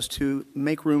that, was to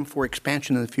make room for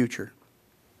expansion in the future.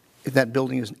 If that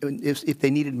building if they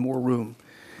needed more room.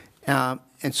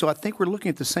 And so I think we're looking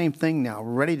at the same thing now.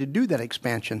 We're ready to do that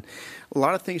expansion. A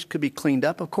lot of things could be cleaned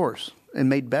up, of course, and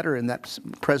made better in that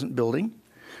present building.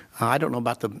 I don't know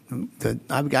about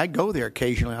I go there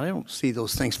occasionally. I don't see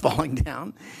those things falling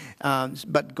down.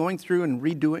 But going through and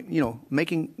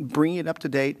redoing, bringing it up to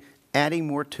date, adding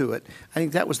more to it, I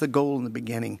think that was the goal in the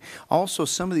beginning. Also,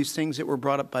 some of these things that were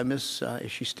brought up by Miss,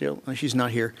 is she still? She's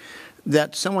not here.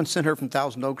 That someone sent her from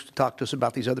Thousand Oaks to talk to us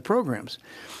about these other programs.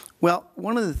 Well,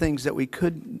 one of the things that we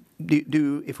could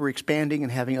do if we're expanding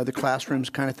and having other classrooms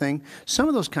kind of thing, some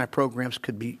of those kind of programs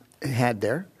could be had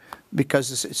there because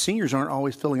the seniors aren't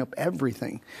always filling up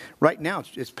everything. Right now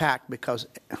it's packed because,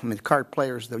 the card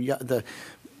players, the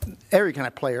every kind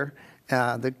of player,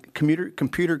 the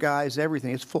computer guys,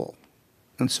 everything is full.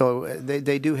 And so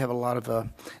they do have a lot of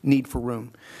need for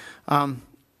room.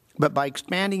 But by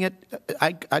expanding it,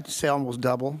 I'd say almost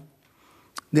double.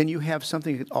 Then you have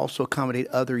something that also accommodate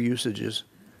other usages,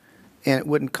 and it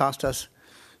wouldn't cost us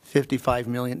 $55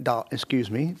 million.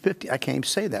 Excuse me, I can't even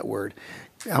say that word.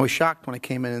 I was shocked when I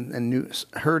came in and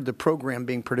heard the program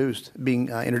being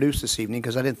introduced this evening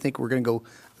because I didn't think we were going to go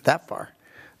that far.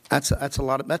 That's a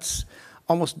lot. That's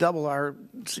almost double our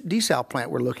desal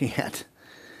plant we're looking at,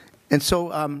 and so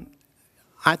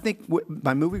I think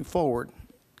by moving forward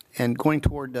and going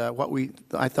toward what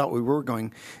I thought we were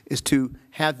going is to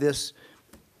have this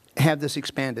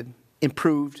expanded,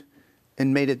 improved,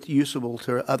 and made it usable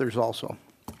to others also,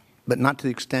 but not to the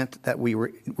extent that we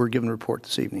were given a report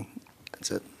this evening.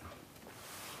 That's it.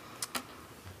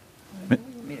 You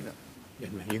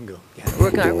can go.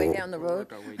 Working our way down the road.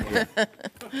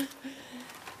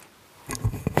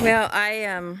 Well,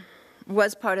 I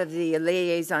was part of the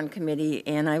liaison committee,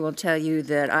 and I will tell you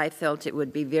that I felt it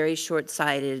would be very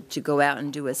short-sighted to go out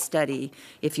and do a study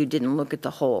if you didn't look at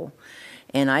the whole.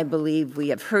 And I believe we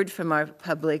have heard from our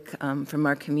public, from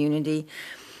our community,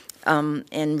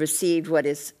 and received what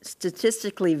is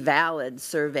statistically valid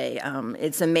survey.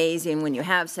 It's amazing when you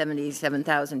have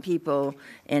 77,000 people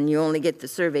and you only get the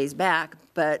surveys back,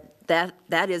 but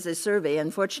that is a survey.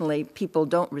 Unfortunately, people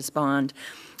don't respond.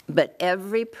 But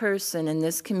every person in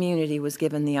this community was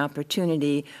given the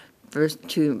opportunity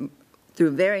through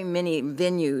very many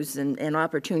venues and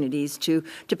opportunities to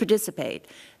participate.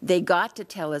 They got to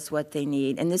tell us what they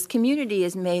need. And this community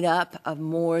is made up of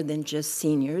more than just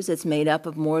seniors. It's made up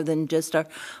of more than just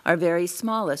our very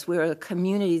smallest. We're a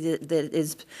community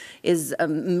that is a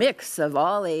mix of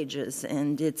all ages,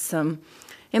 and it's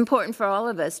important for all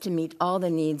of us to meet all the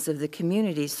needs of the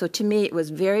community. So to me, it was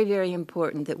very, very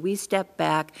important that we stepped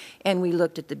back and we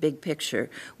looked at the big picture.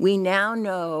 We now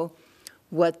know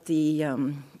what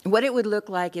it would look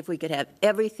like if we could have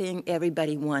everything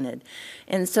everybody wanted.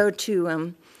 And so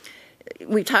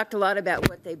we talked a lot about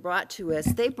what they brought to us.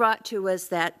 They brought to us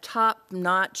that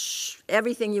top-notch,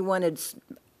 everything you wanted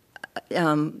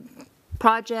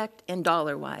project and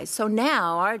dollar-wise. So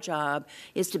now our job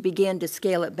is to begin to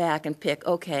scale it back and pick,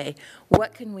 okay,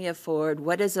 what can we afford?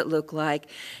 What does it look like?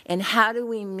 And how do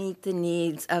we meet the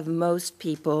needs of most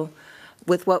people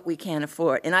with what we can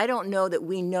afford. And I don't know that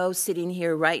we know sitting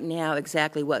here right now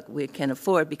exactly what we can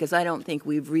afford, because I don't think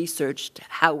we've researched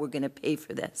how we're going to pay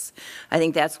for this. I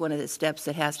think that's one of the steps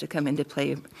that has to come into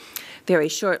play very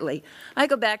shortly. I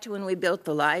go back to when we built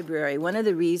the library. One of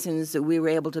the reasons that we were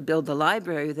able to build the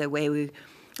library the way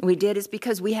we did is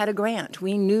because we had a grant.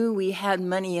 We knew we had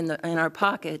money in our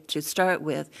pocket to start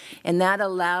with, and that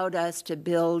allowed us to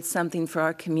build something for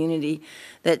our community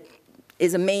that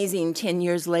is amazing 10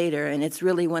 years later, and it's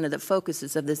really one of the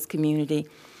focuses of this community.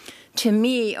 To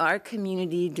me, our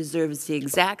community deserves the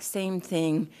exact same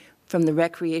thing from the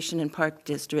Recreation and Park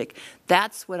District.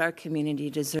 That's what our community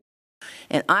deserves.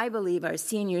 And I believe our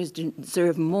seniors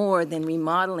deserve more than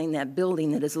remodeling that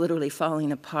building that is literally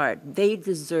falling apart. They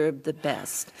deserve the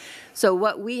best. So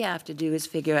what we have to do is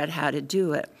figure out how to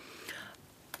do it.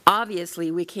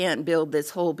 Obviously, we can't build this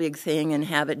whole big thing and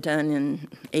have it done in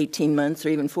 18 months or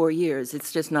even 4 years.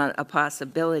 It's just not a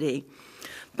possibility.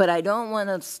 But I don't want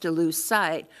us to lose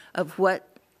sight of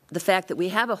the fact that we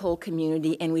have a whole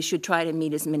community, and we should try to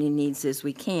meet as many needs as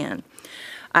we can.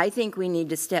 I think we need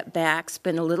to step back,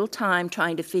 spend a little time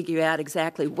trying to figure out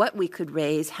exactly what we could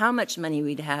raise, how much money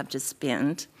we'd have to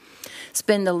spend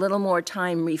a little more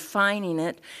time refining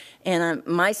it. And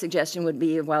my suggestion would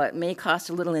be, while it may cost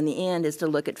a little in the end, is to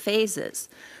look at phases.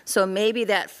 So maybe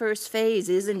that first phase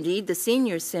is indeed the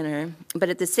senior center, but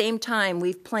at the same time,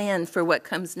 we've planned for what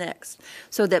comes next.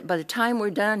 So that by the time we're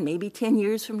done, maybe 10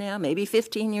 years from now, maybe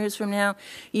 15 years from now,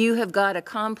 you have got a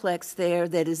complex there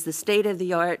that is the state of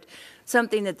the art,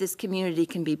 something that this community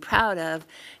can be proud of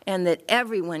and that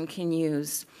everyone can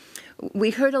use. We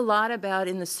heard a lot about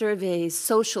in the surveys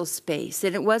social space,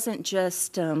 and it wasn't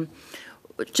just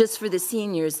for the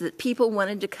seniors, that people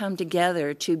wanted to come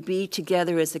together, to be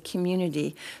together as a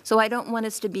community. So I don't want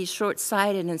us to be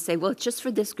short-sighted and say, well, it's just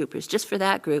for this group, or it's just for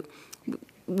that group.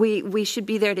 We should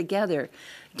be there together.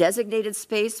 Designated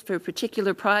space for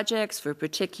particular projects, for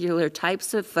particular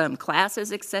types of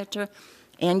classes, et cetera,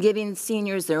 and giving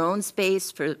seniors their own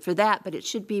space for that, but it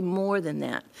should be more than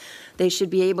that. They should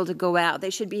be able to go out.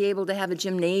 They should be able to have a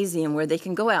gymnasium where they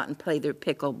can go out and play their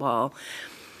pickleball.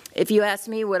 If you ask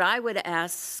me, what I would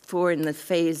ask for in the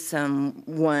phase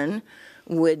 1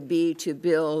 would be to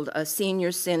build a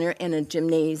senior center and a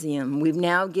gymnasium. We've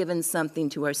now given something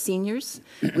to our seniors.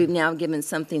 We've now given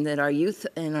something that our youth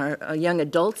and our young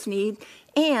adults need,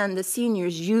 and the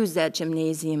seniors use that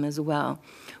gymnasium as well.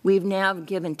 We've now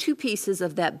given 2 pieces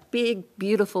of that big,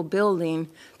 beautiful building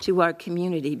to our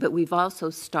community, but we've also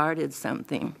started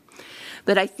something.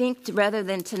 But I think rather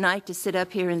than tonight to sit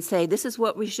up here and say, this is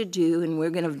what we should do, and we're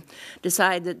going to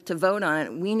decide to vote on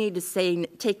it, we need to say,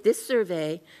 take this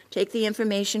survey, take the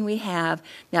information we have,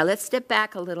 now let's step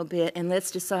back a little bit and let's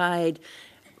decide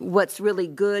what's really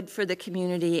good for the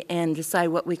community and decide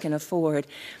what we can afford.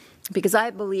 Because I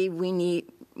believe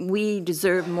we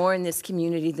deserve more in this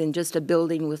community than just a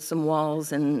building with some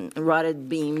walls and rotted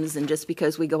beams, and just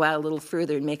because we go out a little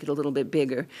further and make it a little bit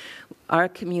bigger. Our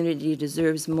community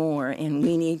deserves more, and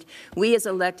we as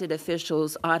elected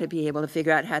officials ought to be able to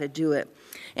figure out how to do it.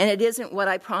 And it isn't what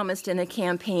I promised in a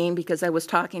campaign because I was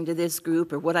talking to this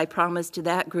group, or what I promised to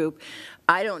that group.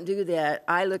 I don't do that.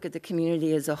 I look at the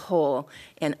community as a whole,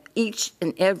 and each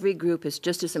and every group is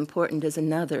just as important as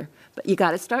another. But you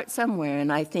got to start somewhere,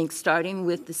 and I think starting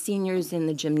with the seniors in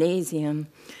the gymnasium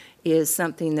is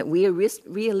something that we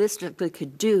realistically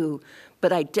could do,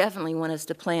 but I definitely want us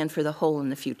to plan for the whole in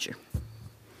the future.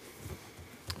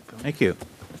 Thank you.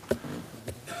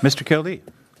 Mr. Kildee.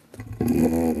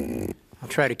 I'll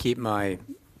try to keep my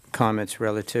comments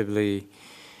relatively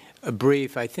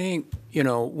brief. I think,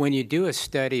 when you do a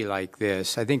study like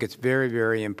this, I think it's very,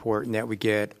 very important that we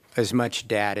get as much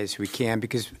data as we can,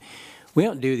 because we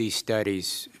don't do these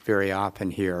studies very often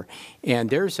here. And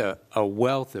there's a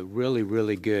wealth of really,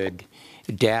 really good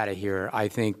data here, I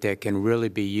think, that can really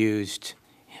be used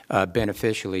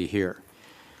beneficially here.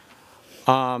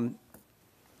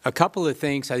 A couple of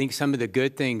things, I think some of the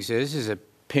good things is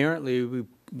apparently,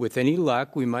 with any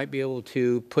luck, we might be able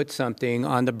to put something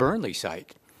on the Burnley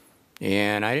site.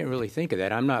 And I didn't really think of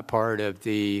that. I'm not part of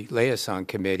the liaison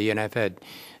committee, and I've had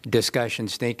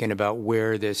discussions thinking about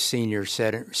where this senior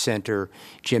center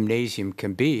gymnasium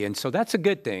can be. And so that's a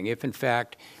good thing, if in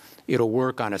fact it'll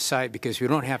work on a site, because we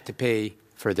don't have to pay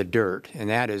for the dirt, and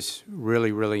that is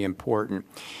really, really important.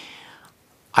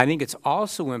 I think it's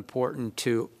also important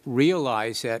to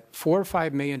realize that $4 or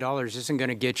 $5 million isn't going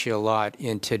to get you a lot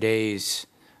in today's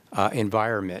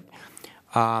environment.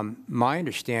 My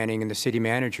understanding, and the city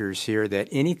managers here, that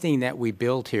anything that we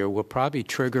build here will probably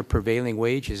trigger prevailing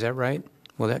wage. Is that right?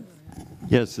 Well, that,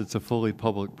 Yes, it's a fully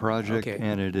public project, Okay.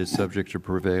 and it is subject to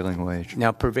prevailing wage.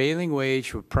 now prevailing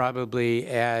wage would probably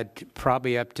add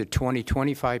probably up to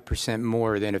 25%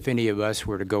 more than if any of us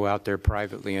were to go out there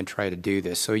privately and try to do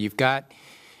this. So you've got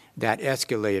that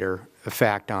escalator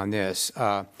effect on this.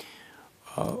 You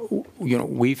know,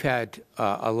 we've had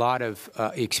a lot of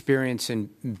experience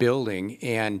in building,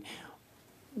 and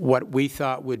what we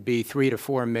thought would be 3 to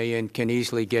 4 million can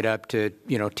easily get up to,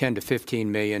 you know, 10 to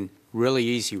 15 million really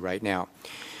easy right now.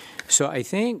 So I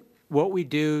think what we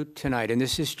do tonight, and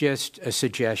this is just a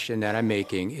suggestion that I'm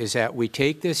making, is that we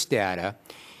take this data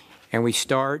and we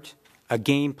start a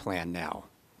game plan now.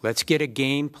 Let's get a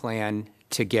game plan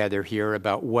together here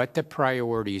about what the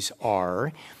priorities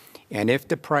are. And if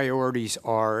the priorities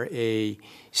are a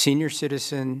senior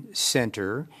citizen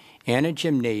center and a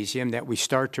gymnasium, that we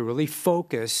start to really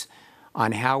focus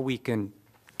on how we can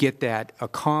get that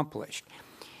accomplished.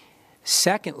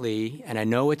 Secondly, and I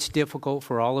know it's difficult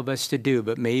for all of us to do,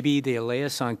 but maybe the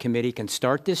liaison committee can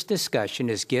start this discussion,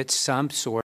 is get some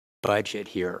sort of budget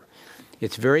here.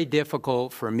 It's very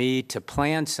difficult for me to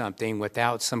plan something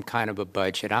without some kind of a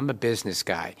budget. I'm a business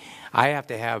guy. I have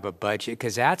to have a budget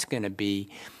because that's going to be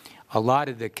a lot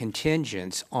of the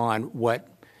contingents on what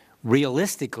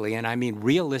realistically, and I mean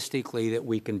realistically, that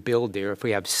we can build there if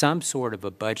we have some sort of a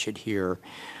budget here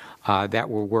that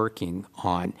we're working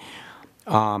on.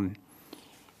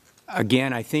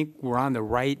 Again, I think we're on the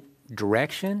right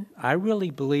direction. I really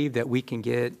believe that we can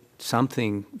get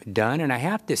something done. And I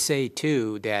have to say,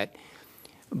 too, that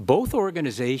both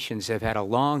organizations have had a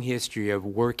long history of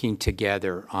working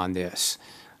together on this,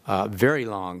 very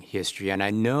long history. And I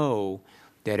know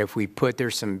that if we put,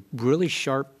 there's some really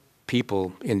sharp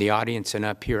people in the audience and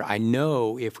up here, I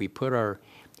know if we put our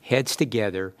heads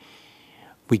together,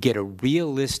 we get a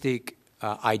realistic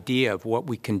idea of what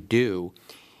we can do.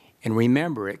 And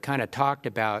remember, it kind of talked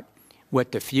about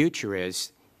what the future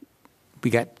is. We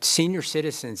got senior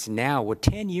citizens now. Well,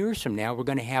 10 years from now, we're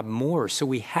going to have more. So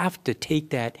we have to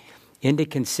take that into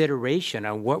consideration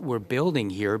on what we're building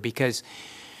here because,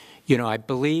 you know, I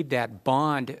believe that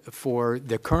bond for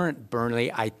the current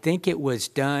Burnley, I think it was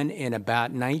done in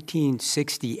about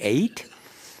 1968.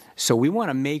 So we want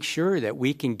to make sure that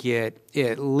we can get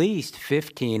at least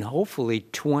 15, hopefully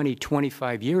 20,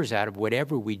 25 years out of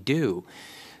whatever we do.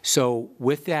 So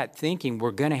with that thinking, we're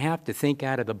going to have to think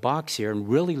out of the box here and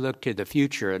really look to the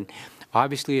future. And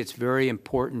obviously it's very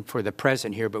important for the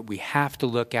present here, but we have to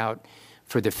look out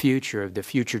for the future of the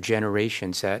future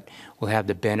generations that will have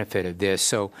the benefit of this.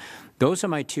 So those are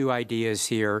my two ideas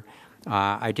here.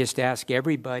 I just ask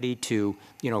everybody to,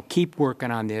 you know, keep working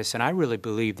on this, and I really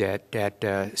believe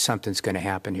that something's going to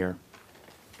happen here.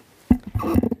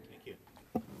 Thank you.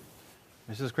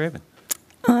 Mrs. Craven.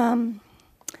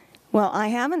 Well, I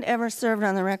haven't ever served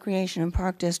on the Recreation and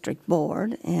Park District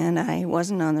Board, and I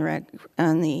wasn't on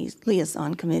the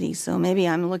liaison committee, so maybe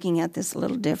I'm looking at this a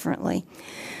little differently.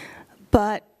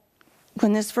 But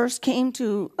when this first came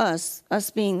to us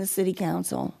being the city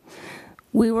council,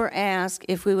 we were asked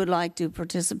if we would like to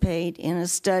participate in a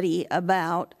study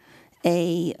about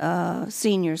a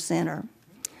senior center,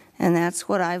 and that's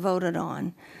what I voted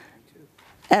on.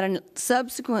 At a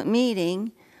subsequent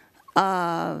meeting,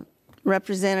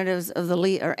 representatives of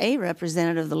the or a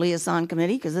representative of the liaison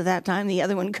committee, because at that time the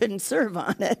other one couldn't serve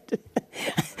on it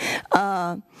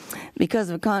because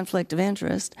of a conflict of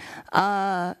interest.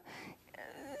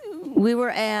 We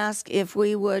were asked if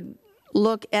we would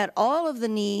look at all of the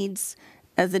needs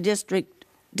of the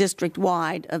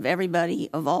district-wide of everybody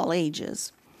of all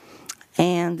ages.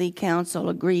 And the council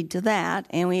agreed to that,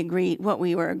 and we agreed, what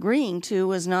we were agreeing to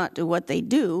was not to what they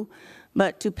do,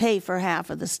 but to pay for half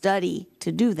of the study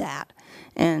to do that.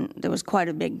 And there was quite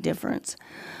a big difference.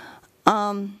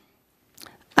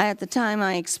 At the time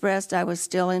I expressed I was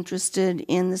still interested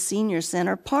in the senior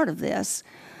center part of this.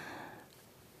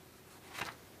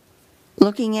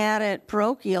 Looking at it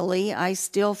parochially, I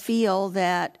still feel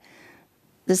that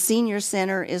the senior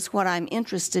center is what I'm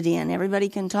interested in. Everybody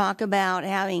can talk about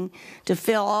having to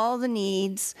fill all the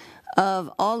needs of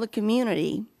all the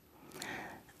community.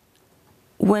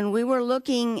 When we were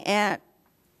looking at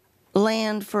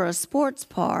land for a sports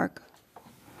park,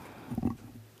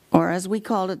 or as we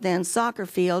called it then, soccer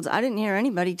fields, I didn't hear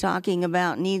anybody talking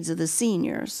about needs of the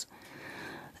seniors.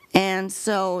 And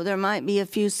so there might be a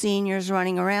few seniors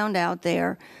running around out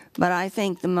there, but I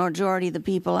think the majority of the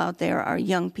people out there are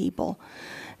young people.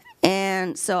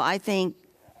 And so I think,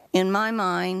 in my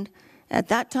mind, at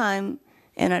that time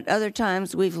and at other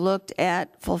times, we've looked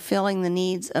at fulfilling the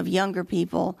needs of younger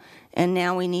people, and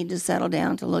now we need to settle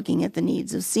down to looking at the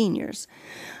needs of seniors.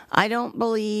 I don't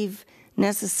believe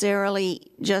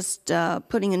necessarily just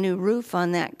putting a new roof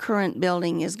on that current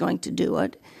building is going to do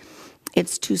it.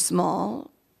 It's too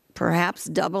small, perhaps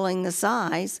doubling the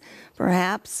size,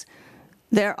 perhaps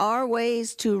there are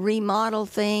ways to remodel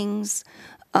things,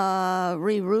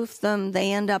 re-roof them.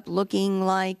 They end up looking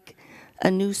like a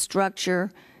new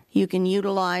structure. You can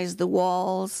utilize the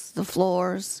walls, the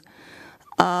floors.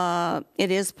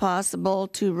 It is possible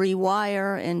to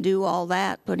rewire and do all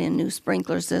that, put in new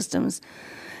sprinkler systems.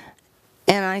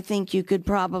 And I think you could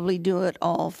probably do it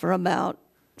all for about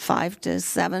 $5 to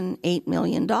 $7, $8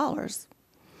 million.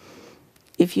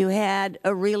 If you had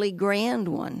a really grand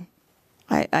one.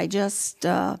 I'm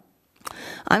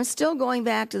still going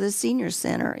back to the senior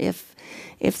center. If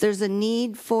there's a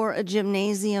need for a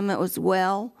gymnasium as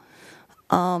well,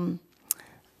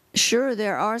 sure,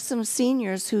 there are some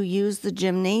seniors who use the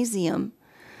gymnasium,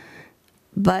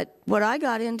 but what I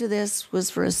got into this was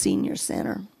for a senior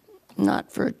center,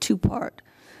 not for a two-part.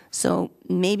 So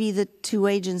maybe the two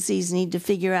agencies need to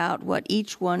figure out what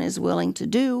each one is willing to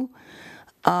do.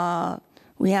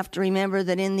 We have to remember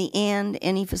that in the end,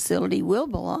 any facility will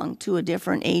belong to a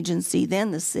different agency than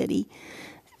the city.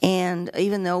 And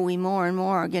even though we more and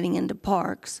more are getting into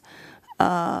parks,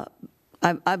 I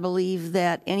believe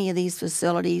that any of these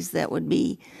facilities that would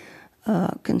be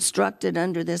constructed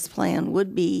under this plan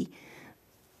would be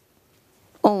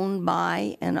owned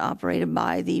by and operated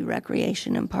by the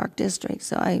Recreation and Park District.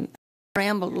 So I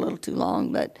rambled a little too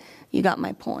long, but you got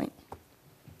my point.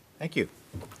 Thank you.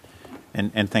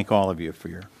 And thank all of you for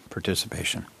your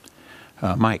participation.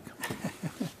 Mike.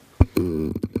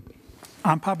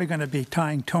 I'm probably going to be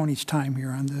tying Tony's time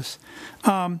here on this.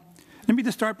 Let me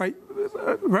just start by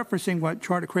referencing what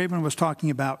Charter Craven was talking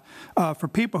about. For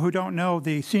people who don't know,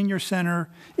 the senior center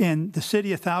in the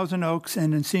city of Thousand Oaks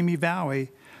and in Simi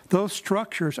Valley, those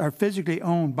structures are physically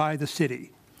owned by the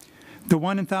city. The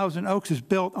one in Thousand Oaks is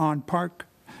built on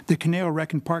the Camarillo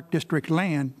Rec and Park District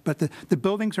land, but the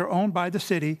buildings are owned by the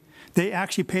city. They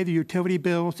actually pay the utility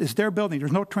bills. It's their building.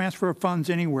 There's no transfer of funds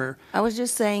anywhere. I was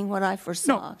just saying what I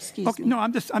foresaw. No, Excuse me. No,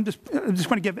 I'm just going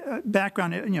to give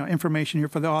background, information here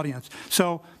for the audience.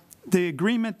 So the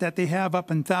agreement that they have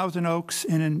up in Thousand Oaks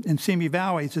and in Simi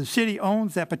Valley is the city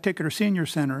owns that particular senior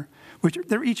center, which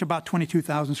they're each about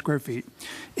 22,000 square feet,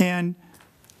 and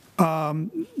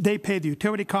they pay the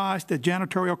utility cost, the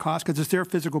janitorial cost, because it's their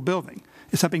physical building.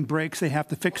 If something breaks, they have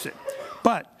to fix it.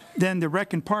 But then the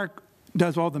Rec and Park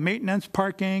does all the maintenance,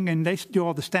 parking, and they do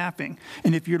all the staffing.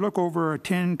 And if you look over a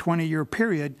 10, 20-year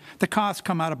period, the costs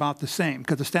come out about the same,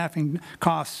 because the staffing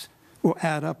costs will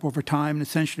add up over time and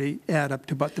essentially add up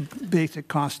to what the basic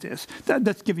cost is.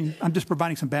 I'm just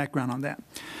providing some background on that.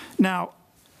 Now,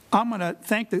 I'm going to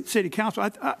thank the City Council.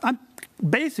 I'm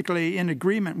basically in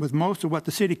agreement with most of what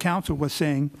the City Council was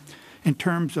saying in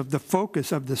terms of the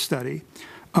focus of the study.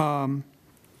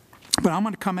 But I'm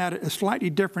going to come at it a slightly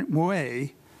different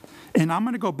way, and I'm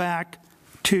going to go back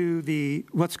to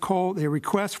what's called a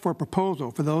request for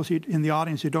proposal. For those in the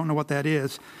audience who don't know what that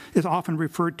is often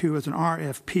referred to as an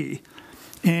RFP.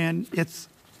 And it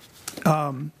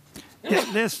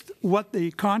lists what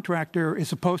the contractor is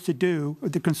supposed to do, or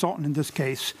the consultant in this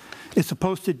case, is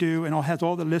supposed to do, and it has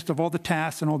all the list of all the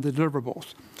tasks and all the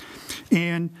deliverables.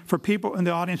 And for people in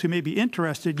the audience who may be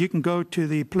interested, you can go to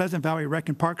the Pleasant Valley Rec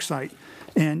and Park site,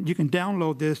 and you can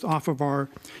download this off of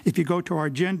if you go to our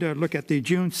agenda, look at the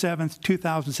June 7th,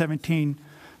 2017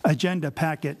 agenda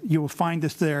packet, you will find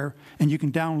this there, and you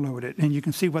can download it, and you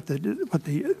can see what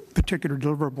the particular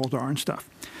deliverables are and stuff.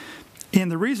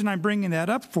 And the reason I'm bringing that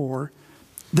up for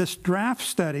this draft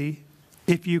study,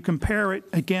 if you compare it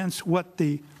against what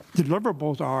the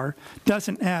deliverables are,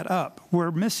 doesn't add up.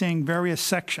 We're missing various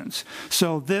sections.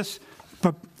 So the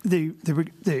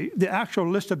actual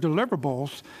list of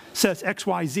deliverables says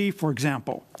XYZ, for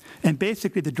example. And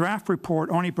basically the draft report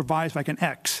only provides like an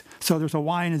X. So there's a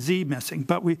Y and a Z missing.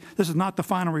 But this is not the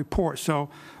final report. So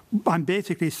I'm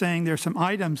basically saying there's some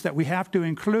items that we have to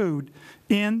include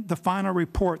in the final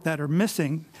report that are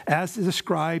missing as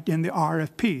described in the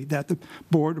RFP that the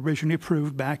board originally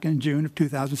approved back in June of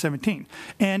 2017.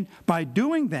 And by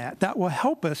doing that, that will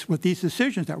help us with these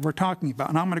decisions that we're talking about.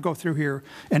 And I'm going to go through here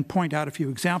and point out a few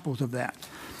examples of that.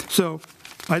 So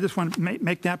I just want to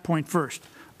make that point first.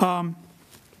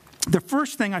 The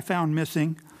first thing I found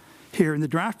missing here in the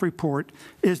draft report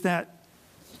is that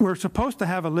we're supposed to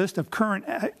have a list of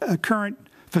current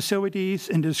facilities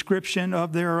and description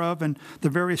thereof and the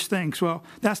various things. Well,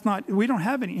 we don't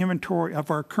have any inventory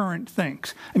of our current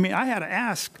things. I mean, I had to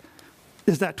ask,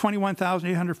 is that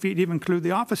 21,800 feet even include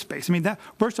the office space? I mean,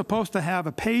 we're supposed to have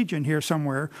a page in here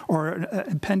somewhere or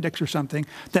an appendix or something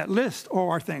that lists all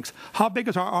our things. How big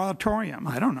is our auditorium?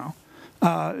 I don't know.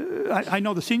 I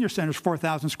know the senior center is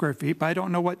 4,000 square feet, but I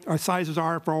don't know what our sizes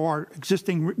are for our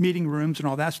existing meeting rooms and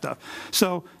all that stuff.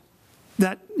 So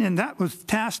that was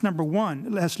task number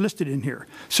 1 that's listed in here.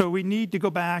 So we need to go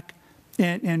back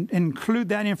and include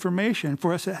that information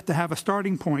for us to have a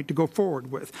starting point to go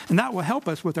forward with. And that will help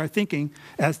us with our thinking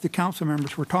as the council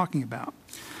members were talking about.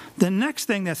 The next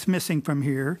thing that's missing from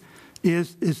here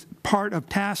is part of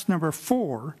task number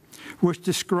 4, which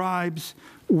describes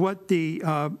what the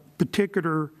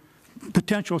particular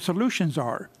potential solutions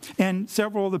are. And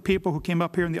several of the people who came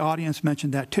up here in the audience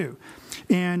mentioned that too.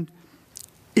 And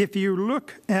if you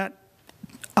look at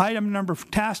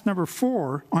task number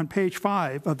 4 on page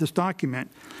 5 of this document,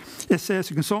 it says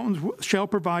the consultants shall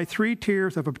provide 3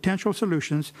 tiers of potential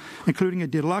solutions, including a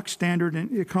deluxe, standard,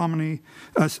 and economy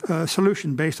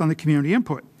solution based on the community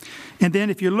input. And then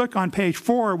if you look on page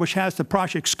 4, which has the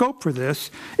project scope for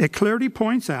this, it clearly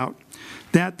points out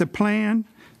that the plan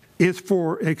is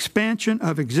for expansion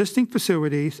of existing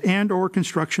facilities and or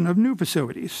construction of new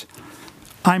facilities.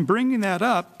 I'm bringing that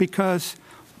up because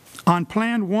on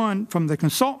Plan 1 from the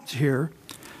consultants here,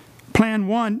 Plan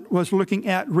 1 was looking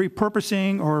at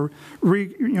repurposing or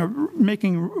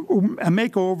making a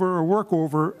makeover or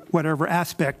workover, whatever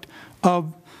aspect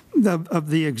of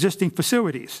the existing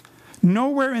facilities.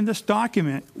 Nowhere in this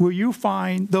document will you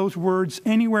find those words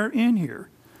anywhere in here.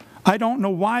 I don't know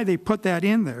why they put that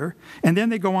in there. And then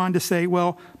they go on to say,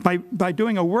 well, by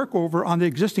doing a workover on the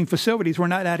existing facilities, we're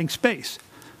not adding space.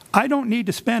 I don't need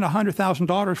to spend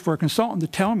 $100,000 for a consultant to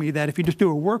tell me that if you just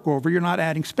do a workover, you're not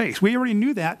adding space. We already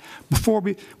knew that before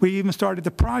we even started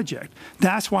the project.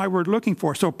 That's why we're looking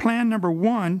for. So plan number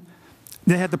 1,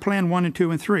 they had the plan 1 and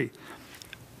 2 and 3.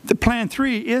 The plan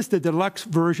 3 is the deluxe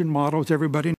version model, as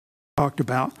everybody talked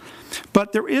about.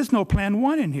 But there is no plan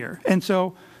 1 in here. And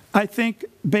so I think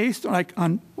based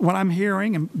on what I'm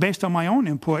hearing and based on my own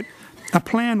input, a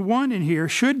plan 1 in here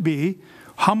should be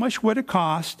how much would it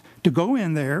cost to go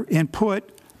in there and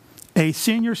put a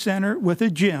senior center with a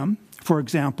gym, for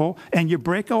example, and you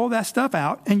break all that stuff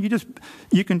out, and you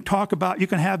can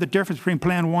have the difference between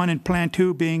Plan 1 and Plan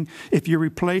 2 being if you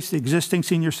replace the existing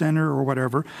senior center or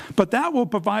whatever. But that will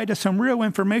provide us some real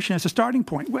information as a starting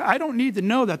point. I don't need to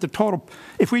know that the total,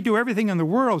 if we do everything in the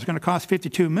world, is going to cost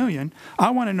 $52 million. I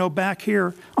want to know back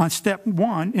here on step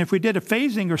 1, and if we did a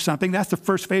phasing or something, that's the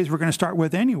first phase we're going to start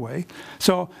with anyway.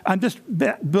 So I'm just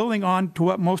building on to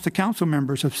what most of the council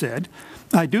members have said.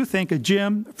 I do think a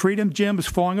gym, Freedom Gym, is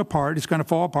falling apart. It's going to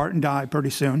fall apart and die pretty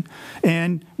soon.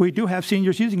 And we do have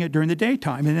seniors using it during the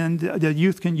daytime, and then the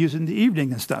youth can use it in the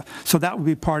evening and stuff. So that would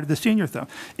be part of the senior stuff.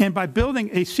 And by building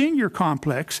a senior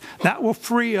complex, that will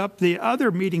free up the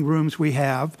other meeting rooms we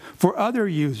have for other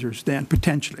users then,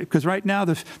 potentially. Because right now,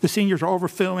 the seniors are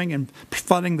overfilling and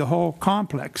flooding the whole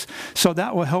complex. So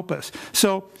that will help us.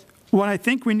 So what I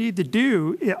think we need to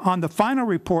do on the final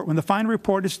report, when the final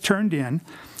report is turned in,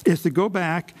 is to go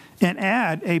back and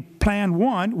add a Plan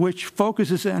 1, which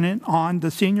focuses on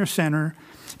the senior center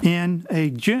and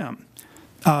a gym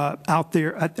out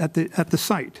there at the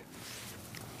site.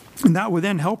 And that would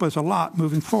then help us a lot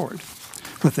moving forward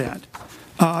with that.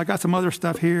 I got some other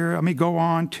stuff here. Let me go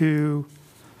on to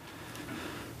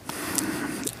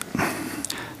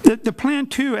the Plan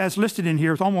 2, as listed in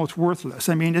here, is almost worthless.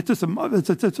 I mean, it's just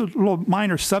it's a little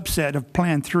minor subset of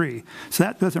Plan 3, so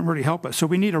that doesn't really help us. So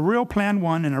we need a real Plan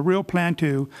 1 and a real Plan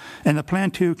 2, and the Plan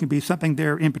 2 can be something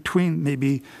there in between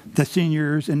maybe the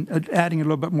seniors and adding a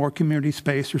little bit more community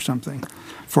space or something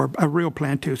for a real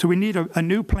Plan 2. So we need a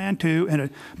new Plan 2 and a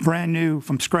brand new,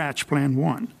 from scratch, Plan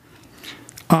 1.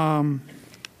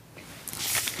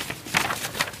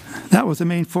 That was the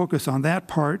main focus on that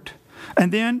part.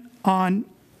 And then on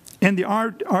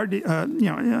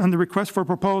the request for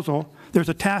proposal, there's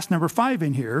a task number 5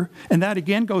 in here, and that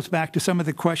again goes back to some of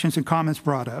the questions and comments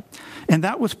brought up. And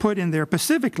that was put in there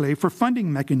specifically for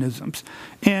funding mechanisms.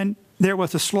 And there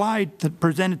was a slide that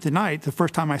presented tonight, the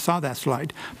first time I saw that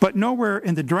slide, but nowhere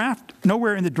in the draft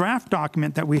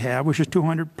document that we have, which is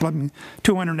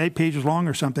 208 pages long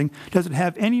or something, does it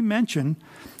have any mention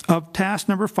of task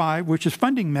number 5, which is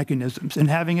funding mechanisms,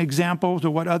 and having examples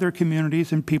of what other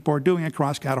communities and people are doing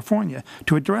across California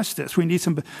to address this. We need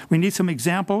some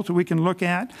examples that we can look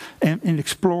at and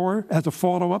explore as a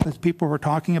follow-up, as people were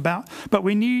talking about. But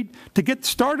we need to get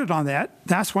started on that.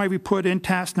 That's why we put in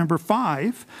task number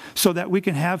 5, so that we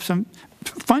can have some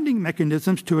funding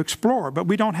mechanisms to explore. But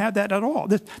we don't have that at all.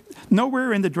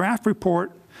 Nowhere in the draft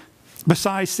report,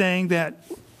 besides saying that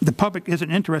the public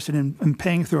isn't interested in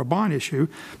paying through a bond issue.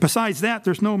 Besides that,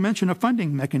 there's no mention of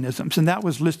funding mechanisms, and that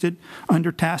was listed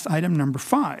under task item number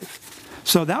 5.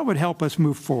 So that would help us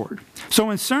move forward.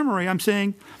 So in summary, I'm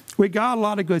saying we got a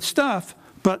lot of good stuff,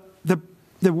 but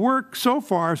the work so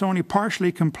far is only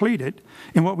partially completed.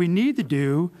 And what we need to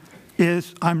do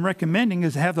is, I'm recommending,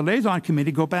 is to have the liaison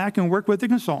committee go back and work with the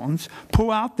consultants,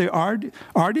 pull out the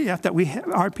RDF that we have,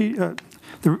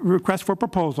 the request for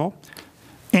proposal,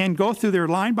 and go through their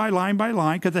line by line by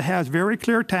line, because it has very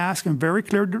clear tasks and very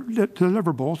clear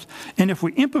deliverables. And if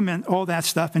we implement all that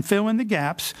stuff and fill in the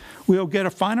gaps, we'll get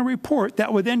a final report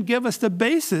that will then give us the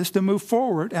basis to move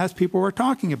forward, as people were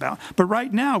talking about. But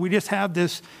right now, we just have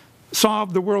this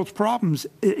solve the world's problems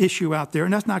issue out there,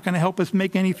 and that's not going to help us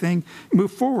make anything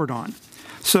move forward on.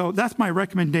 So that's my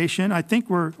recommendation. I think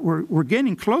we're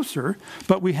getting closer,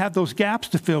 but we have those gaps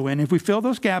to fill in. If we fill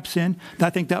those gaps in, I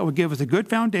think that will give us a good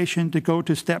foundation to go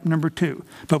to step number 2.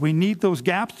 But we need those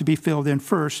gaps to be filled in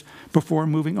first before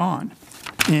moving on.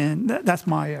 And that's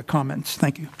my comments.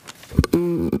 Thank you.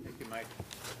 Thank you, Mike.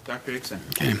 Dr. Dixon.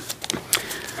 Okay.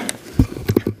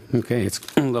 Okay, it's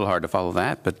a little hard to follow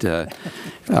that, but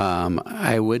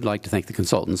I would like to thank the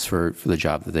consultants for the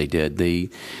job that they did.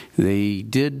 They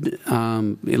did,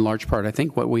 in large part, I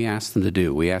think, what we asked them to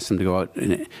do. We asked them to go out,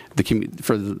 and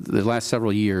for the last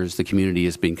several years, the community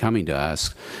has been coming to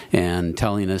us and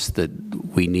telling us that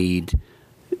we need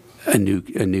a new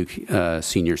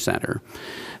senior center.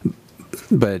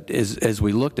 But as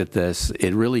we looked at this,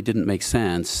 it really didn't make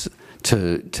sense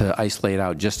to isolate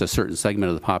out just a certain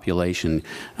segment of the population,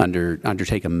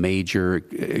 undertake a major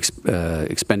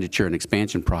expenditure and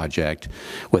expansion project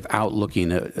without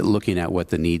looking at what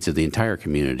the needs of the entire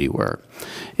community were.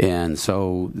 And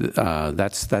so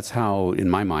that's how, in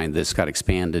my mind, this got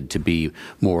expanded to be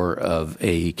more of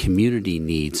a community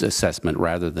needs assessment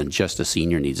rather than just a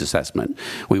senior needs assessment.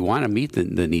 We want to meet the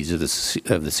needs of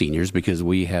the seniors, because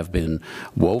we have been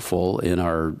woeful in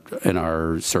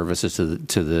our services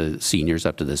to the seniors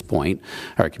up to this point.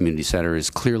 Our community center is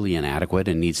clearly inadequate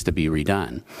and needs to be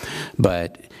redone.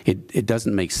 But it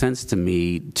doesn't make sense to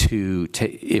me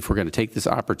if we're going to take this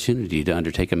opportunity to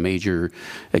undertake a major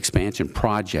expansion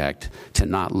project, to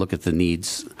not look at the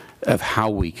needs of how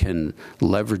we can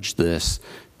leverage this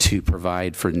to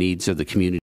provide for needs of the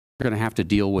community we're going to have to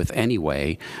deal with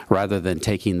anyway, rather than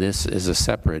taking this as a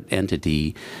separate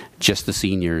entity, just the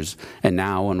seniors. And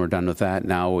now, when we're done with that,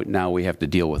 now we have to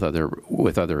deal with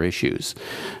other issues.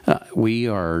 We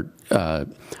are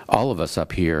all of us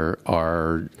up here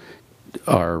are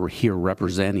here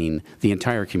representing the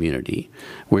entire community.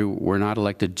 We're not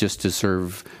elected just to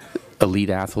serve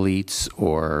elite athletes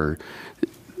or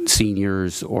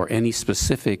seniors or any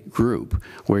specific group.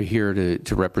 We're here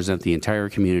to represent the entire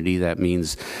community. That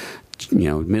means,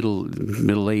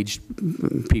 middle-aged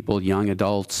people, young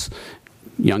adults,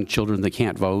 young children that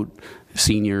can't vote,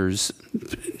 seniors,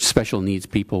 special needs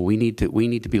people. We need to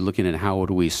be looking at how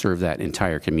do we serve that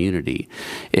entire community,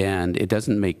 and it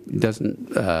doesn't make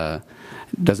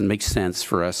sense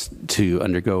for us to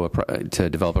to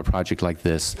develop a project like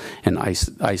this and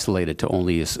isolate it to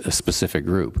only a specific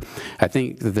group. I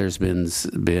think that there's been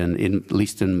at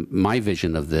least in my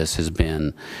vision of this, has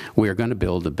been, we're going to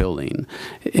build a building,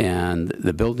 and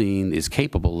the building is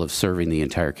capable of serving the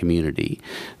entire community.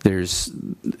 There's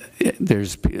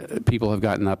people have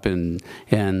gotten up and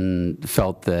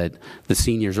felt that the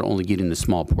seniors are only getting a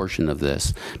small portion of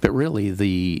this, but really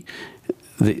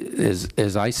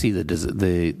as I see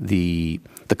the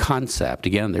concept,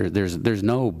 again, there's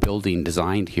no building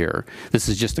designed here. This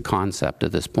is just a concept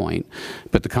at this point.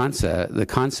 But the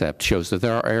concept shows that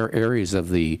there are areas of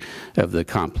the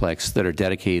complex that are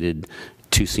dedicated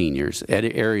to seniors,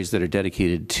 areas that are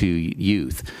dedicated to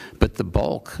youth. But the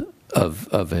bulk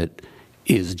of it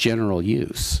is general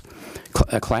use.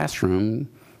 A classroom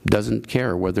doesn't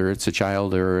care whether it's a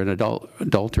child or an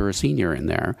adult or a senior in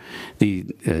there. The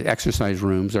exercise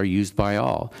rooms are used by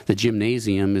all. The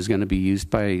gymnasium is going to be used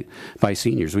by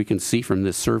seniors. We can see from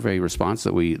this survey response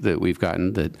that we've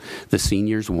gotten that the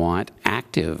seniors want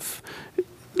active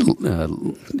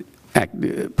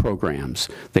programs.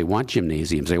 They want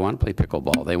gymnasiums. They want to play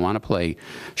pickleball. They want to play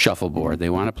shuffleboard. They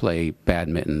want to play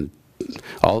badminton.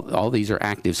 All these are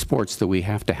active sports that we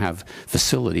have to have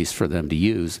facilities for them to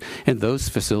use, and those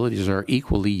facilities are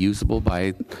equally usable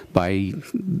by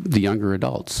the younger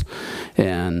adults.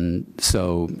 And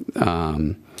so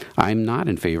I'm not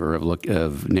in favor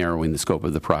of narrowing the scope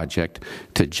of the project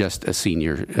to just a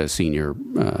senior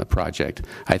project.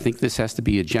 I think this has to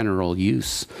be a general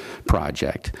use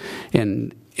project,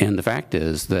 and the fact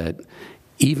is that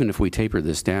even if we taper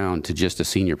this down to just a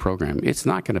senior program, it's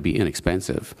not going to be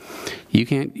inexpensive. You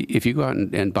can't, if you go out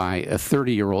and buy a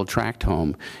 30-year-old tract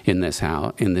home in this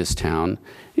town,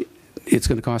 it's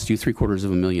going to cost you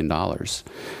 $750,000.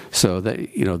 So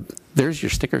that, there's your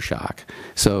sticker shock.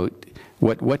 So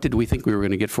What did we think we were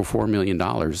going to get for $4 million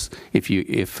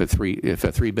if a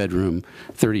three-bedroom,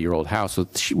 30-year-old house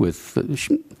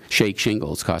with shake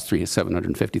shingles cost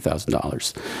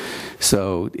 $750,000?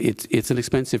 So it's an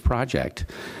expensive project,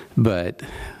 but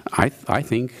I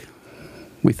think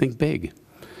we think big.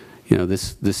 You know,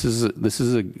 this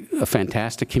is a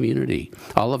fantastic community.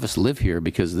 All of us live here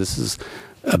because this is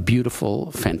a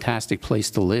beautiful, fantastic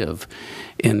place to live,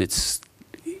 and it's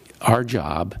our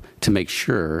job to make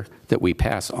sure that we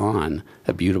pass on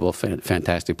a beautiful,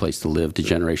 fantastic place to live to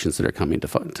generations that are coming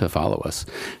to follow us.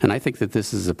 And I think that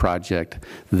this is a project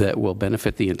that will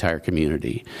benefit the entire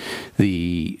community.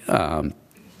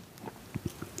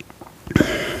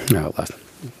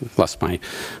 Lost my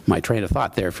train of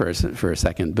thought there for a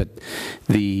second, but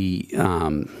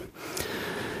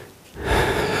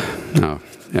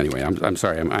anyway, I'm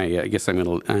sorry. I guess I'm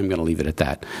gonna leave it at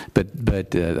that.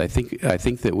 But I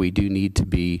think that we do need to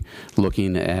be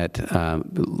looking at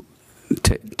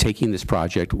taking this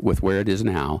project with where it is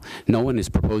now. No one is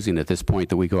proposing at this point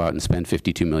that we go out and spend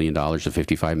 $52 million or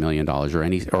 $55 million or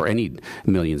any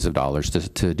millions of dollars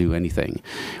to do anything.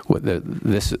 The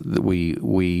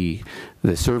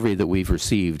survey that we've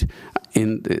received,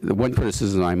 the one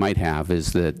criticism I might have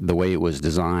is that the way it was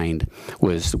designed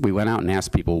was we went out and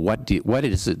asked people, what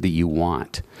is it that you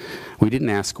want? We didn't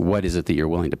ask what is it that you're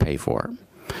willing to pay for.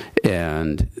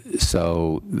 And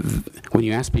so when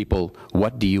you ask people,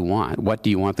 what do you want? What do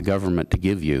you want the government to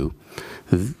give you?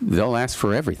 They'll ask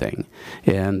for everything,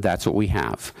 and that's what we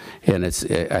have. And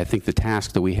I think the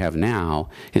task that we have now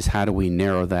is how do we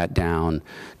narrow that down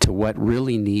to what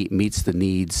really meets the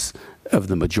needs of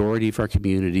the majority of our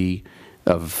community,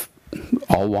 of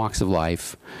all walks of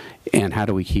life, and how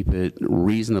do we keep it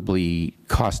reasonably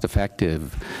cost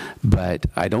effective. But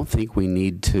I don't think we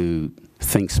need to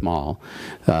think small.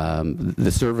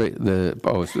 The survey, what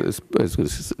I was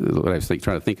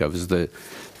trying to think of is the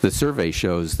survey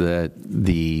shows that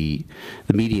the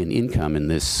median income in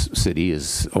this city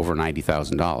is over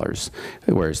 $90,000,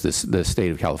 whereas the state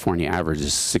of California average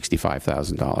is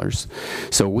 $65,000.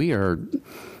 So we are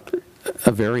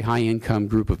a very high income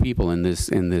group of people in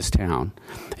this town,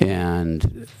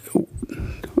 and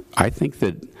I think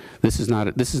that this is not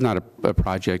a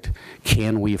project,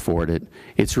 can we afford it?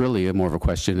 It's really more of a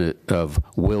question of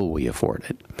will we afford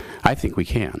it? I think we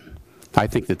can. I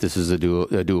think that this is a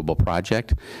doable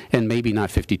project, and maybe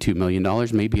not $52 million,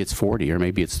 maybe it's 40 or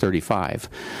maybe it's 35.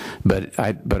 But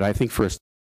I think for a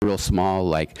real small,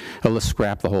 like, oh, let's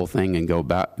scrap the whole thing and go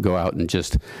out and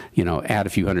just, add a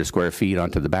few hundred square feet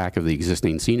onto the back of the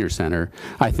existing senior center,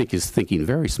 I think is thinking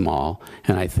very small,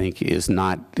 and I think is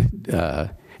not,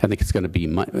 I think it's going to be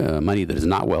money that is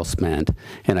not well spent,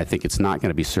 and I think it's not going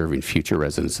to be serving future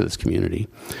residents of this community.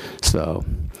 So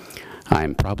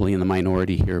I'm probably in the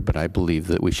minority here, but I believe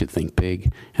that we should think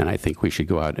big, and I think we should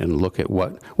go out and look at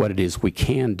what it is we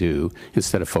can do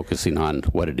instead of focusing on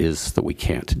what it is that we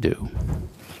can't do.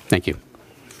 Thank you.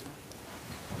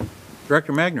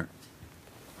 Director Magner.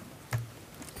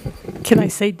 Can I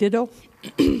say ditto?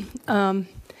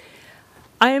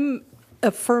 I'm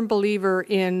a firm believer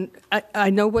in, I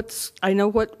know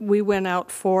what we went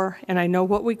out for, and I know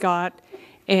what we got,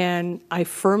 and I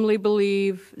firmly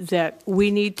believe that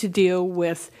we need to deal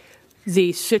with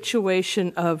the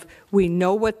situation of, we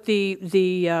know what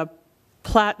the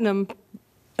platinum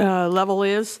level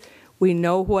is, we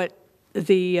know what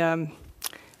the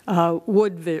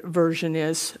wood version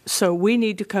is, so we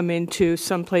need to come into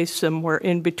someplace somewhere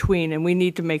in between, and we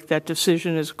need to make that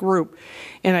decision as a group.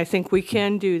 And I think we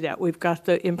can do that. We've got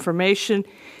the information,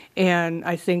 and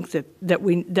I think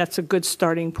that's a good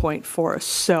starting point for us.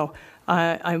 So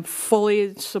I'm fully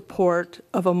in support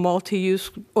of a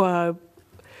multi-use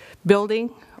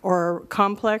building or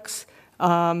complex.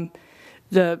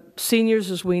 The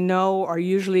seniors, as we know, are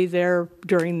usually there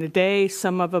during the day.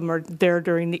 Some of them are there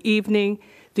during the evening.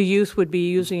 The youth would be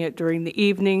using it during the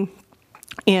evening,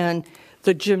 and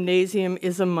the gymnasium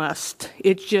is a must.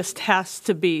 It just has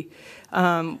to be.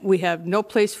 We have no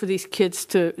place for these kids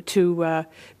to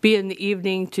be in the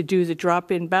evening, to do the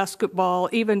drop-in basketball.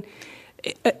 Even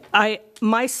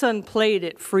my son played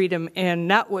at Freedom, and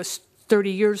that was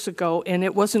 30 years ago, and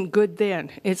it wasn't good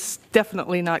then. It's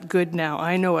definitely not good now.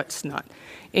 I know it's not.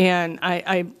 And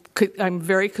I'm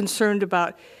very concerned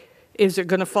about, is it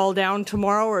going to fall down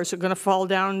tomorrow, or is it going to fall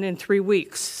down in 3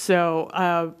 weeks?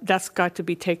 So that's got to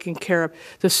be taken care of.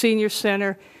 The senior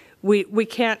center, we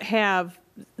can't have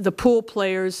the pool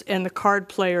players and the card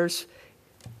players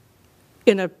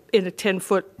in a 10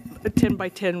 by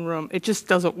 10 room. It just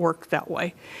doesn't work that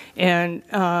way. And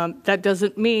that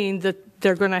doesn't mean that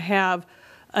they're going to have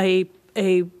a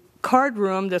card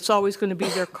room that's always going to be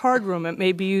their card room. It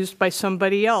may be used by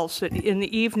somebody else in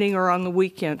the evening or on the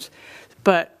weekends.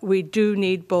 But we do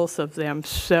need both of them.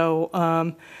 So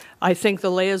I think the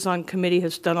liaison committee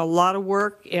has done a lot of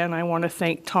work, and I want to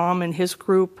thank Tom and his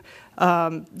group.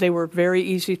 They were very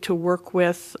easy to work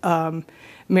with.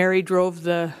 Mary drove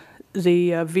the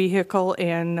vehicle,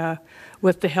 and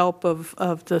with the help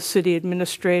of the city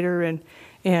administrator,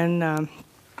 and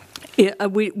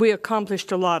we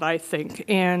accomplished a lot, I think.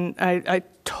 And I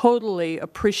totally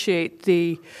appreciate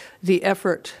the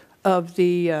effort of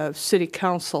the city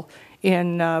council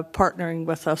in partnering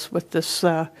with us with this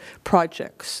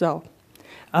project. So,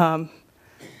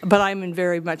 but I'm in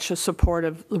very much a support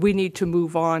of, we need to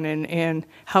move on, and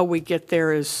how we get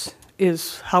there is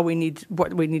how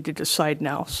what we need to decide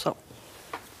now. So.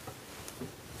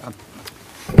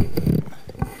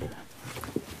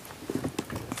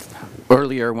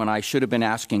 Earlier, when I should have been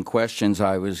asking questions,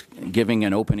 I was giving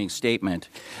an opening statement.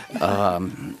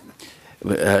 Aren't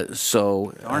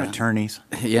attorneys?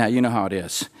 Yeah, you know how it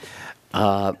is.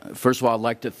 First of all, I'd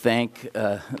like to thank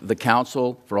the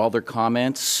council for all their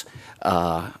comments.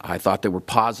 I thought they were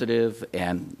positive,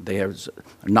 and there's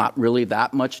not really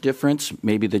that much difference.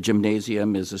 Maybe the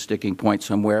gymnasium is a sticking point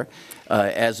somewhere,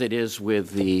 as it is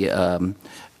with the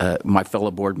my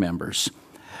fellow board members.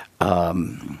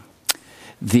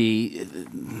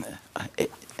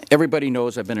 Everybody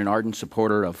knows I've been an ardent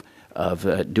supporter of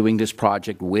doing this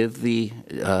project with the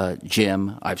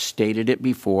gym. I've stated it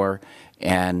before,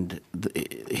 and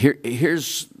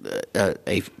here's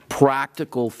a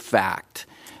practical fact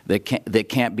that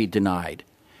can't be denied.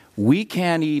 We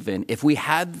can't even, if we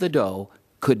had the dough,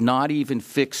 could not even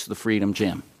fix the Freedom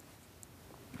Gym.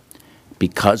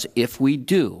 Because if we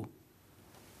do,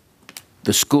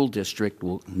 the school district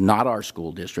will, not our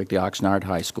school district, the Oxnard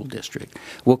High School District,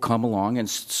 will come along and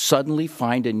suddenly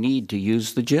find a need to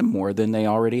use the gym more than they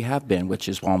already have been, which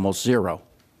is almost zero.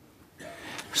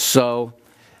 So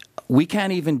we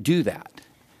can't even do that.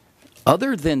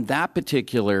 Other than that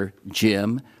particular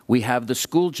gym, we have the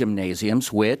school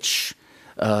gymnasiums, which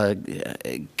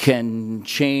can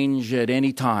change at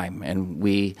any time. And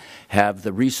we have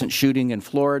the recent shooting in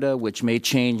Florida, which may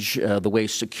change the way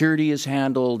security is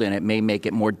handled, and it may make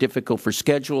it more difficult for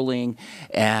scheduling,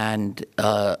 and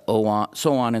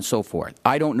so on and so forth.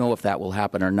 I don't know if that will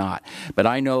happen or not, but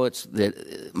I know it's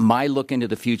that my look into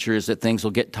the future is that things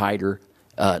will get tighter,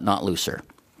 not looser.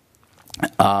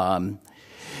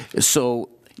 So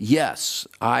yes,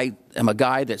 I am a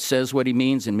guy that says what he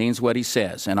means and means what he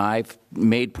says, and I've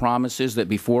made promises that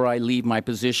before I leave my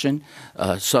position,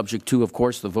 subject to, of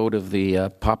course, the vote of the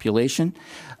population,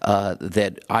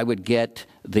 that I would get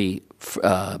the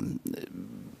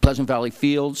Pleasant Valley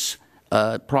Fields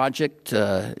project,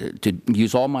 to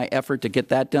use all my effort to get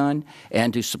that done,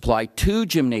 and to supply 2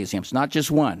 gymnasiums, not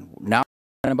just one. Now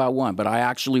I'm about one, but I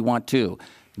actually want 2.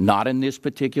 Not in this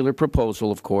particular proposal,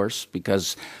 of course,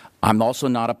 because I'm also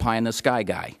not a pie-in-the-sky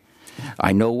guy.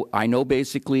 I know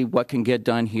basically what can get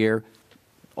done here.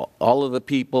 All of the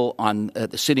people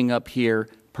sitting up here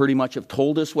pretty much have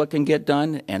told us what can get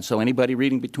done, and so anybody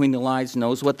reading between the lines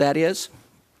knows what that is.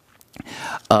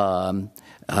 I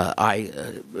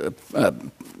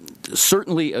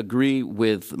certainly agree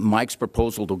with Mike's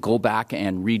proposal to go back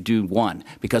and redo 1,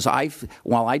 because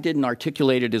while I didn't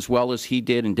articulate it as well as he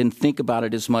did and didn't think about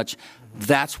it as much,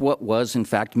 that's what was in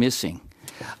fact missing.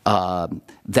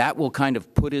 That will kind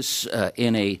of put us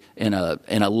in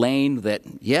a lane that,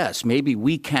 yes, maybe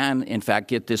we can in fact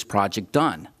get this project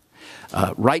done.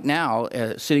 Right now,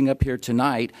 sitting up here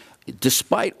tonight,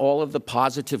 despite all of the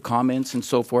positive comments and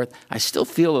so forth, I still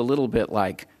feel a little bit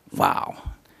like, wow,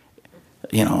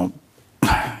 you know,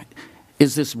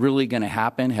 is this really going to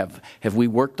happen? Have we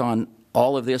worked on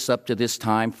all of this up to this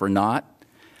time for naught?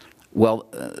 Well,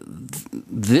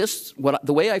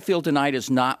 the way I feel tonight is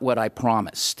not what I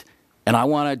promised, and I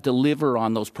want to deliver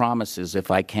on those promises if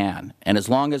I can. And as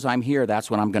long as I'm here, that's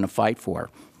what I'm going to fight for.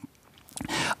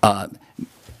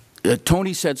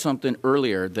 Tony said something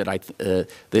earlier that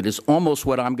that is almost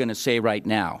what I'm going to say right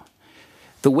now.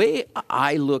 The way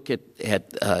I look at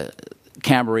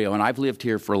Camarillo, and I've lived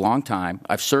here for a long time.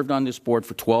 I've served on this board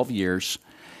for 12 years.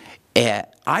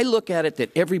 I look at it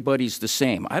that everybody's the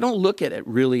same. I don't look at it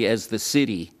really as the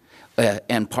city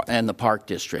and the Park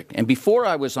District. And before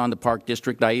I was on the Park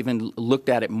District, I even looked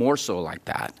at it more so like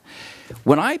that.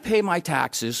 When I pay my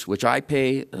taxes, which I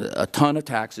pay a ton of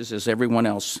taxes, as everyone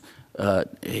else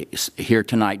here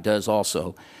tonight does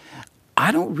also,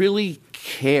 I don't really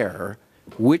care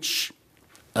which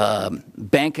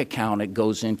bank account it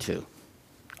goes into.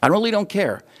 I really don't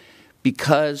care,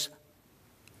 because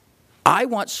I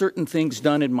want certain things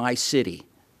done in my city,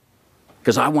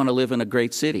 because I want to live in a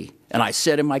great city. And I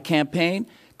said in my campaign,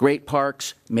 great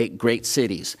parks make great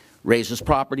cities. Raises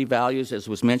property values, as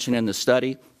was mentioned in the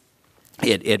study.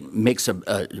 It makes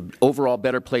an overall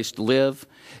better place to live.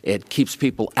 It keeps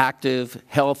people active,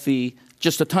 healthy,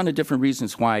 just a ton of different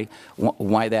reasons why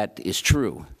that is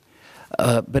true.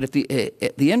 But at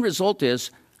the end result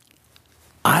is,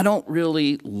 I don't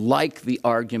really like the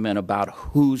argument about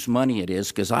whose money it is,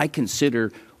 because I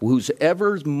consider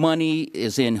whoever's money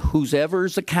is in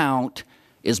whoever's account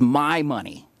is my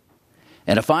money.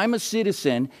 And if I'm a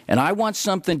citizen and I want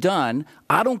something done,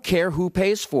 I don't care who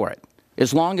pays for it,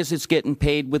 as long as it's getting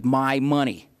paid with my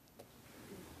money.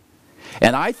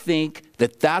 And I think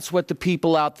that that's what the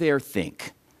people out there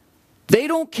think. They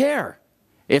don't care.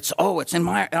 It's in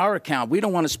our account. We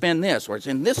don't want to spend this, or it's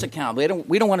in this account. We don't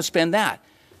want to spend that.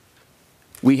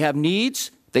 We have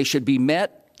needs. They should be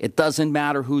met. It doesn't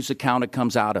matter whose account it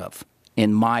comes out of,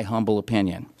 in my humble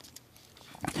opinion.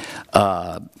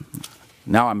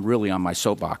 Now I'm really on my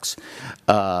soapbox.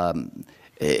 At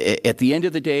the end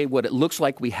of the day, what it looks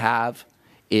like we have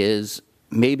is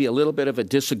maybe a little bit of a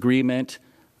disagreement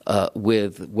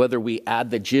with whether we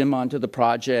add the gym onto the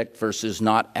project versus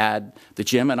not add the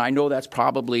gym. And I know that's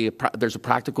probably, there's a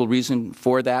practical reason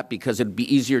for that, because it'd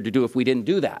be easier to do if we didn't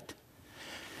do that.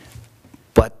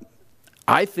 But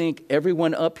I think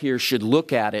everyone up here should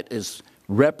look at it as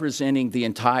representing the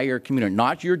entire community,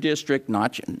 not your district,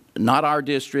 not our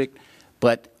district,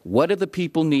 but what do the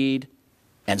people need,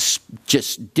 and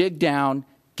just dig down,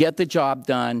 get the job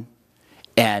done,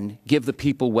 and give the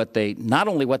people not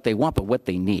only what they want, but what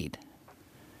they need.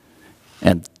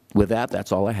 And with that,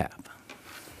 that's all I have.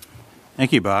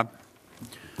 Thank you, Bob.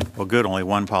 Well, good, only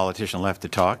one politician left to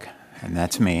talk, and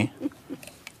that's me.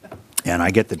 And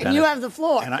I get the benefit. And you have the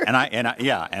floor. And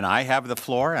I have the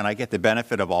floor, and I get the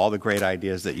benefit of all the great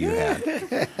ideas that you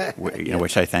had,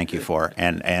 which I thank you for.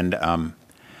 And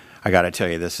I got to tell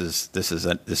you, this is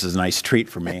a nice treat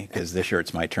for me, because this year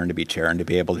it's my turn to be chair, and to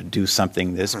be able to do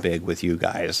something this big with you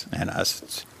guys and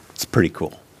us, it's pretty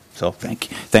cool. So thank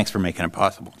you. Thanks for making it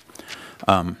possible.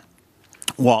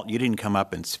 Walt, you didn't come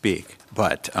up and speak,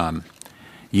 but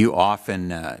you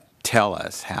often tell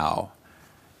us how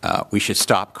we should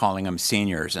stop calling them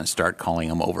seniors and start calling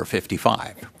them over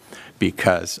 55,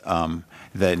 because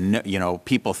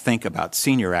people think about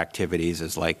senior activities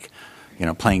as like,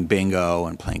 playing bingo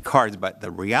and playing cards, but the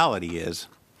reality is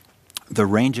the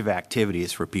range of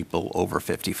activities for people over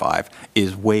 55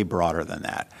 is way broader than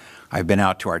that. I've been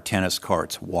out to our tennis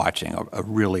courts watching a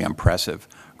really impressive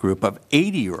group of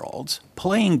 80-year-olds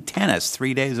playing tennis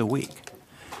 3 days a week.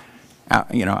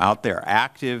 Out there,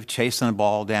 active, chasing the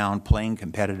ball down, playing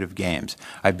competitive games.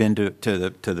 I've been to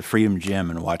the Freedom Gym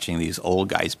and watching these old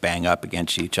guys bang up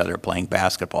against each other playing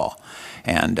basketball,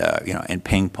 and and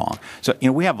ping pong. So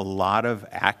we have a lot of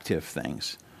active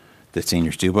things that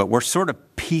seniors do, but we're sort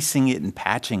of piecing it and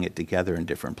patching it together in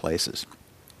different places.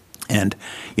 And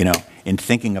in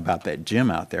thinking about that gym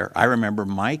out there, I remember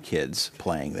my kids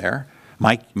playing there.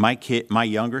 My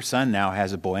younger son now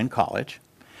has a boy in college.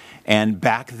 And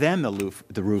back then,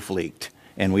 the roof leaked,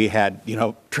 and we had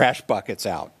trash buckets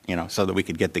out, so that we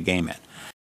could get the game in.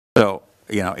 So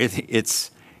the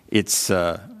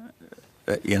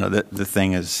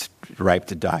thing is ripe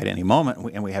to die at any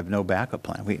moment, and we have no backup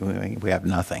plan. We have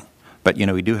nothing, but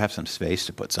we do have some space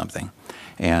to put something,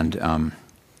 and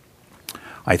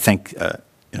I think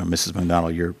Mrs.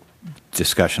 McDonald, your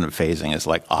discussion of phasing is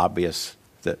like obvious.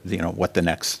 That what the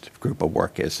next group of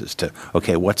work is to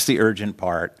what's the urgent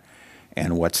part,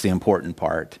 and what's the important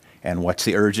part, and what's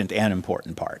the urgent and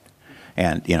important part.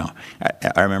 And,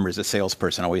 I remember as a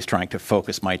salesperson always trying to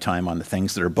focus my time on the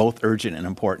things that are both urgent and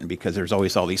important, because there's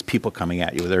always all these people coming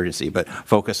at you with urgency, but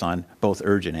focus on both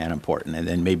urgent and important, and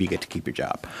then maybe you get to keep your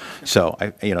job. So,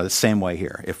 the same way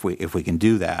here, if we can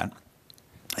do that,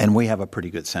 and we have a pretty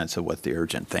good sense of what the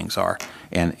urgent things are,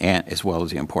 and as well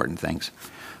as the important things.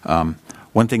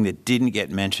 One thing that didn't get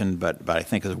mentioned, but I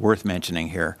think is worth mentioning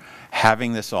here,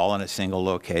 having this all in a single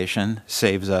location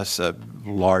saves us a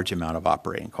large amount of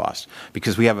operating costs,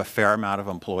 because we have a fair amount of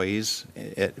employees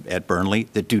at Burnley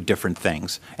that do different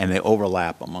things, and they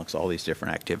overlap amongst all these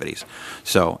different activities.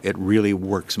 So it really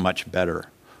works much better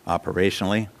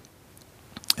operationally,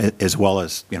 as well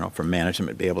as, from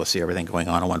management, be able to see everything going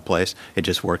on in one place. It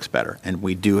just works better. And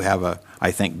we do have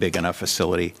I think, big enough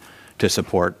facility to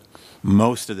support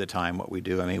most of the time what we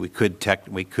do. I mean, we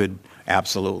could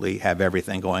absolutely have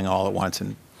everything going all at once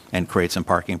and create some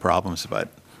parking problems, but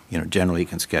generally you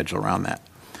can schedule around that.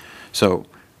 So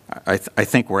I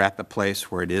think we're at the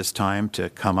place where it is time to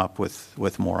come up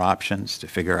with more options, to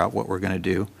figure out what we're going to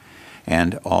do,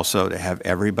 and also to have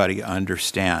everybody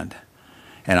understand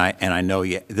and I know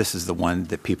this is the one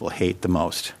that people hate the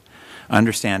most.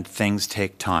 Understand things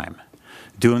take time.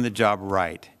 Doing the job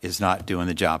right is not doing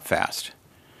the job fast.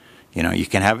 You know, you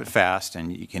can have it fast,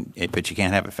 but you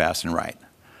can't have it fast and right.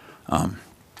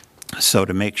 So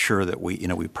to make sure that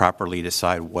we properly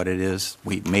decide what it is,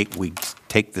 we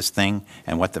take this thing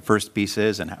and what the first piece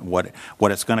is and what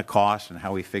it's going to cost and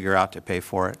how we figure out to pay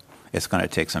for it. It's going to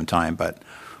take some time, but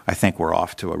I think we're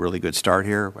off to a really good start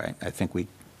here. I think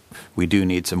we do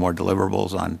need some more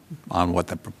deliverables on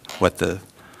what the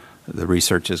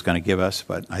research is going to give us,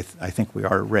 but I think we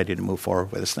are ready to move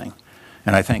forward with this thing.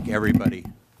 And I thank everybody,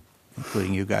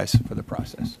 including you guys, for the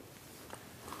process.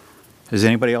 Does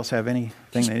anybody else have anything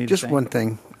they need to say? Just one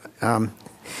thing.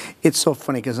 It's so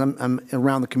funny because I'm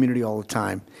around the community all the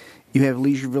time. You have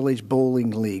Leisure Village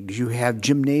bowling leagues. You have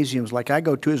gymnasiums like I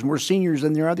go to. There's more seniors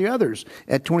than there are the others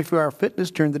at 24-hour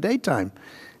fitness during the daytime.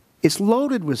 It's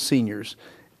loaded with seniors,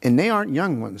 and they aren't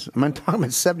young ones. I'm talking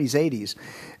about 70s,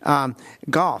 80s.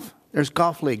 Golf. There's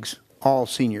golf leagues, all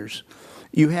seniors.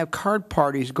 You have card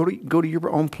parties. Go to your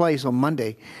own place on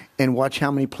Monday and watch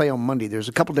how many play on Monday. There's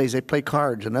a couple days they play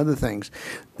cards and other things.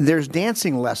 There's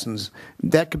dancing lessons.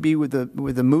 That could be with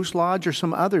the Moose Lodge or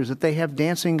some others that they have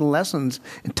dancing lessons,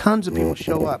 and tons of people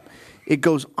show up. It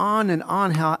goes on and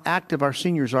on how active our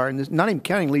seniors are, and this, not even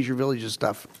counting Leisure Village's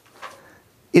stuff.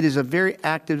 It is a very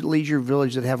active leisure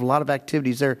village that have a lot of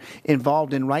activities they're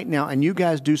involved in right now, and you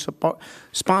guys do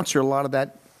sponsor a lot of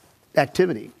that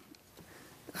activity.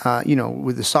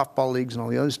 With the softball leagues and all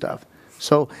the other stuff.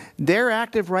 So they're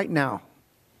active right now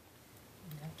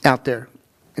out there.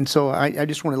 And so I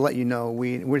just want to let you know,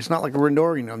 it's not like we're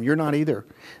ignoring them. You're not either.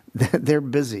 They're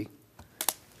busy.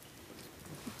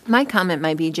 My comment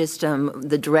might be just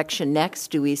the direction next.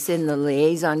 Do we send the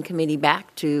liaison committee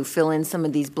back to fill in some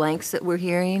of these blanks that we're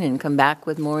hearing and come back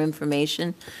with more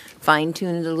information,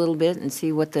 fine-tune it a little bit and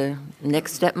see what the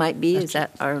next step might be? Is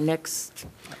that our next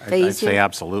phase I'd say here?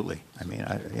 absolutely. I mean,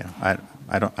 I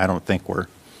don't think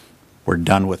we're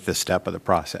done with this step of the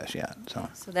process yet. So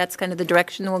that's kind of the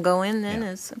direction we'll go in then?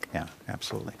 Yeah. Okay. Yeah,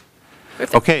 absolutely.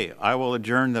 Perfect. Okay, I will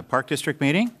adjourn the Park District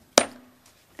meeting.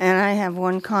 And I have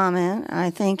one comment. I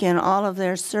think in all of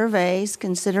their surveys,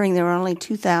 considering there were only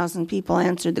 2,000 people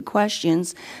answered the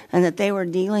questions, and that they were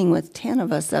dealing with 10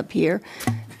 of us up here,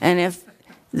 and if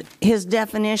his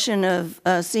definition of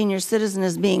a senior citizen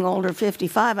as being older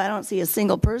 55, I don't see a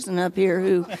single person up here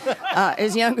who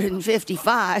is younger than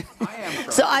 55.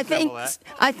 So I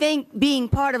think being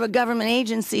part of a government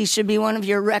agency should be one of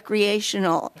your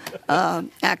recreational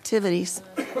activities.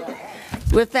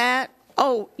 With that,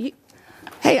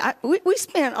 we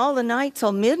spent all the night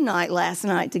till midnight last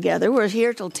night together. We're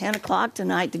here till 10 o'clock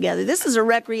tonight together. This is a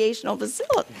recreational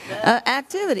facility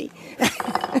activity.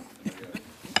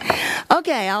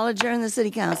 Okay, I'll adjourn the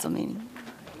city council meeting.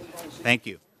 Thank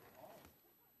you.